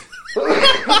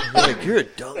good. You're a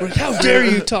dumb. Like, how dare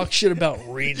you talk shit about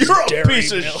Reed's You're Dairy a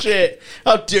piece milk? of shit.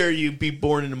 How dare you be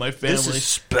born into my family? This is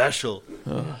special.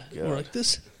 Oh, God. We're like,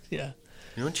 this, yeah.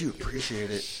 Don't you appreciate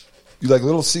it? You like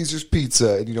Little Caesars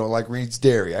pizza and you don't like Reed's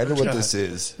Dairy. I know what this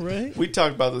is. Right? We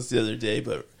talked about this the other day,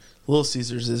 but Little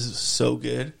Caesars is so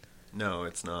good. No,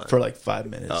 it's not. For like 5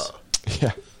 minutes. Oh.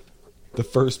 Yeah. The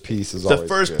first piece is The always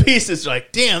first good. piece is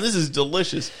like, damn, this is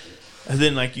delicious. And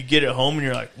then like you get it home and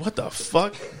you're like, what the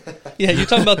fuck? Yeah, you're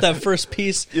talking about that first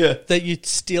piece Yeah. that you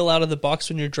steal out of the box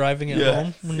when you're driving it Yeah.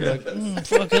 home. When you're like,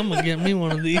 fuck, I'm going to get me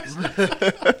one of these.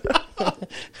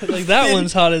 Like, that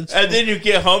one's hot as And then you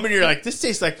get home and you're like, this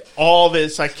tastes like all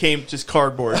this like came just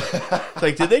cardboard. It's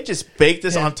like, did they just bake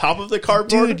this on top of the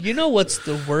cardboard? Dude, you know what's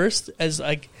the worst? As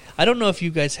like, I don't know if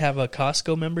you guys have a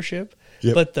Costco membership,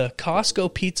 Yep. but the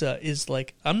Costco pizza is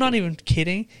like, I'm not even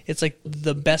kidding. It's like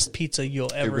the best pizza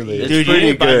you'll ever really eat. is. Dude, you pretty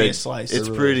need to buy me a good. slice. It's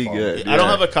They're pretty really good. I don't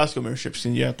yeah. have a Costco membership, so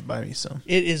you have to buy me some.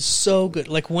 It is so good.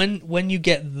 Like when you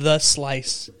get the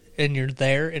slice and you're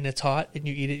there and it's hot and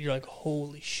you eat it, you're like,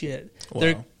 holy shit. Wow.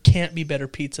 There can't be better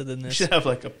pizza than We this. should have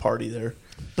like a party there.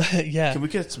 But yeah. Can we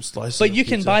get some slices? But of you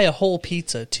can pizza? buy a whole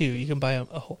pizza too. You can buy a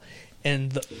whole,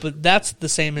 but that's the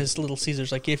same as Little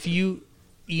Caesars. Like if you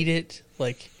eat it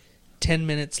like 10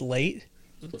 minutes late,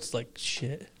 it's like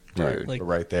shit. Right, Like,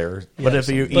 right there. But if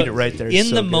you eat it right there, it's in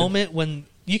so the good. moment when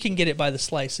you can get it by the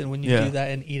slice, and when you Yeah. do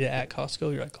that and eat it at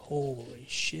Costco, you're like, holy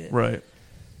shit. Right.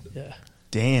 Yeah.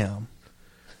 Damn.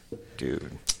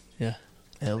 Dude. Yeah.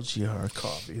 LGR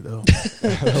coffee, though.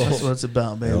 That's what it's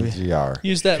about, baby. LGR.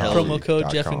 Use that Calorie promo code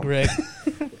dot Jeff com. and Greg.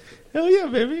 Hell yeah,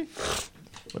 baby.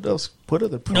 What else? What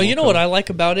other promo No, you know code? what I like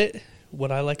about it?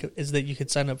 What I like is that you could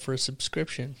sign up for a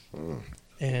subscription.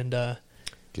 and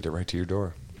Get it right to your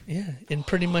door. yeah, in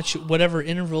pretty much whatever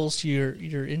intervals you're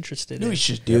interested in. You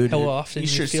should do it. How often you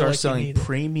should feel start like you selling need it.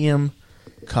 premium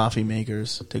coffee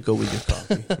makers to go with your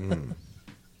coffee.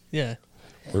 Yeah,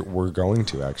 We're going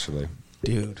to actually.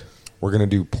 Dude. We're going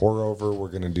to do pour over. We're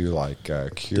going to do like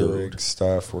Keurig Dude.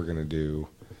 stuff. We're going to do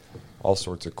all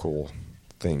sorts of cool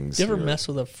things. do you ever here. mess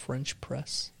with a French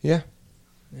press? Yeah.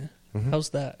 Yeah, Mhm. how's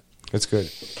that? It's good.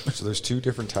 So there's two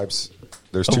different types.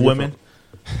 There's Of two women?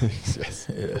 Yes.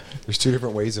 There's two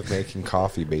different ways of making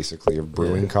coffee, basically, of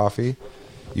brewing coffee.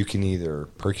 You can either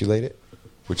percolate it,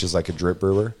 which is like a drip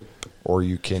brewer, or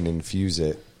you can infuse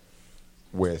it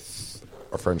with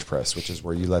a French press, which is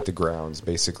where you let the grounds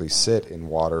basically sit in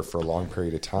water for a long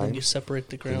period of time. And you separate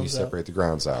the Then you grounds separate the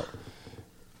grounds out.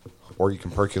 Or you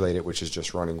can percolate it, which is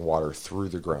just running water through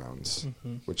the grounds,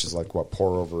 which is like what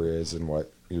pour over is and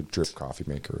what your drip coffee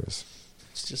maker is.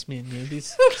 It's just me and you.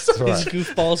 These all right.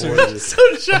 goofballs Or are just-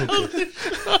 so childish.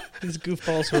 These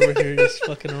goofballs are over here just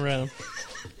fucking around.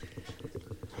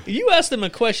 You ask them a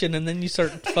question and then you start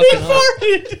fucking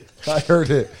off. I heard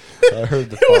it. I heard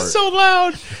the It was fart. so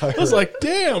loud. I was like,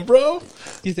 damn, bro.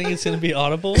 Do you think it's going to be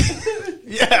audible?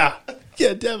 Yeah.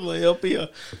 Yeah, definitely. It'll be a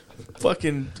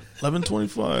fucking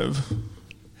 11:25.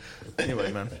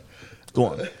 Anyway, man. Go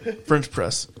on. French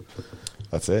press.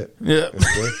 That's it. Yeah.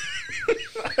 It's good.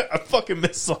 I fucking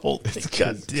missed the whole thing.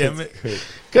 God It's damn it. good.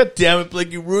 God damn it,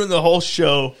 Blake. You ruined the whole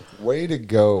show. Way to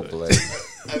go, Blake.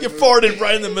 You farted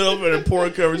right in the middle of an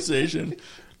important conversation.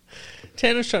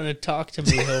 Tanner's trying to talk to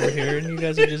me over here, and you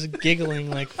guys are just giggling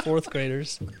like fourth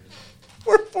graders.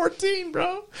 We're 14,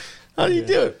 bro. How do you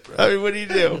do it? I mean, what do you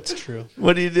do? That's true.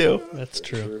 What do you do? That's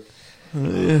true.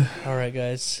 All right,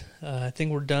 guys. I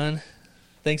think we're done.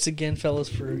 Thanks again, fellas,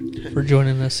 for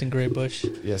joining us in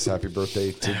Greybush. Yes, happy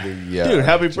birthday to the Dude,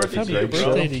 happy birthday Happy to you, bro.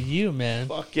 birthday to you, man.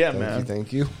 Fuck yeah, Thank man. you,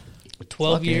 thank you.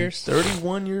 12 Fucking years.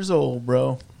 31 years old,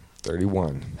 bro.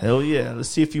 31. Hell yeah. Let's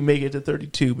see if you make it to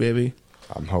 32, baby.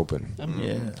 I'm hoping.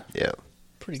 Yeah. Yeah.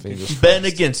 Pretty Fingers good.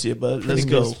 Betting against you, but let's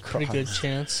go. Pretty good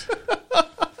chance.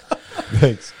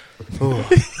 Thanks.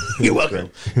 You're welcome.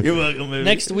 You're welcome, baby.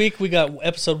 Next week, we got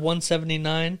episode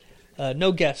 179.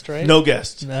 No guest, right? No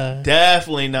guest. Nah.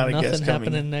 Definitely not a Nothing guest coming.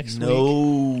 happening next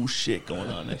No shit going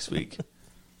on next week.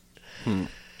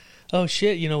 Oh,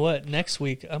 shit. You know what? Next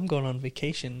week, I'm going on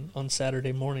vacation on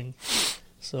Saturday morning.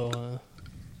 So,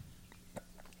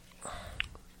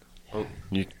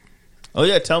 Oh,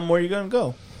 yeah. Tell them where you're going to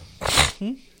go.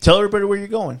 Tell everybody where you're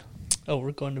going.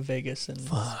 we're going to Vegas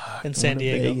and San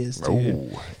Diego. Vegas,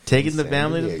 dude. Taking the San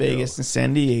family to Diego. Vegas and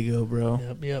San Diego, bro.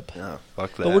 Yep. Yeah,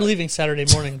 fuck that. But we're leaving Saturday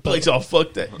morning. But Blake's all,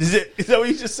 fuck that. Is that what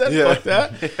you just said? Yeah. Fuck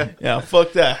that? Yeah,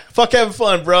 fuck that. Fuck having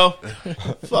fun, bro.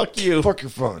 Fuck you. Fuck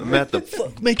your fun. I'm at the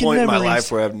making point in my memories.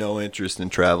 life where I have no interest in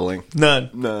traveling. None.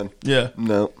 None. Yeah.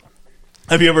 No.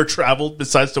 Have you ever traveled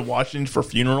besides to Washington for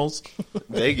funerals?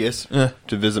 Vegas Yeah.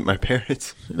 to visit my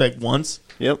parents. Like once?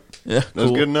 Yep. Yeah. That was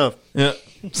cool. good enough. Yeah.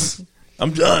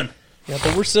 I'm done. Yeah,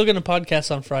 but we're still going to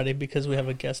podcast on Friday because we have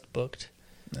a guest booked.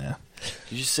 Yeah.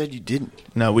 You just said you didn't.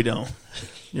 No, we don't.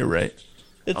 You're right.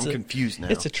 It's I'm confused now.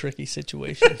 It's a tricky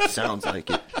situation. Sounds like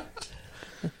it.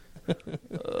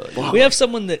 We have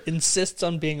someone that insists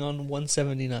on being on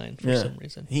 179 for some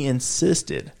reason. He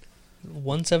insisted.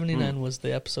 179 was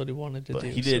the episode he wanted to But do.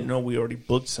 he didn't know we already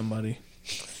booked somebody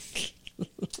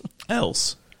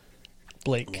else.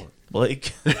 Blake.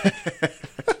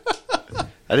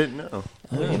 I didn't know.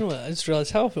 You know what? I just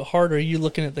realized how hard are you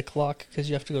looking at the clock because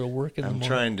you have to go to work in the I'm morning.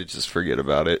 trying to just forget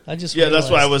about it. I just Yeah, that's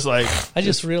why I realized- was like. I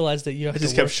just realized that you have I to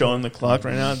just kept work. showing the clock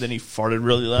right now, and then he farted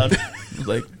really loud. I was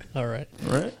like, All right.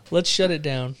 all right. Let's shut it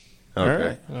down. Okay. All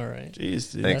right. All right.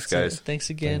 Jeez, dude. Thanks, That's guys. it. Thanks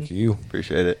again. Thank you.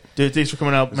 Appreciate it. Dude, thanks for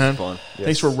coming out, man. This is fun.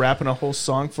 Thanks for rapping a whole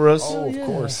song for us. Oh, of yeah.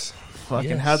 course. Fucking,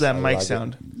 Yes. how'd that I mic like it.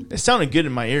 sound? It sounded good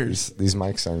in my ears. These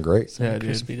mics sound great. Yeah, dude.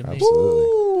 Crispy to me.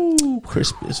 Absolutely. Ooh,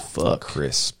 crisp as fuck.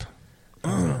 Crisp.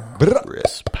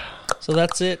 Crisp. So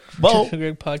that's it. Whoa. Jeff and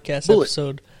Greg Podcast Bullet.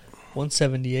 episode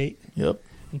 178. Yep.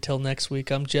 Until next week,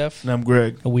 I'm Jeff. And I'm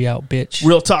Greg. We out, bitch.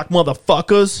 Real talk,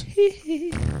 motherfuckers.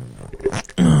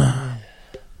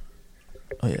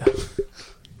 Oh, yeah.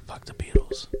 Fuck the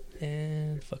Beatles.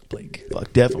 And fuck Blake.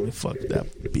 Fuck, definitely fuck that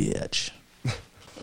bitch.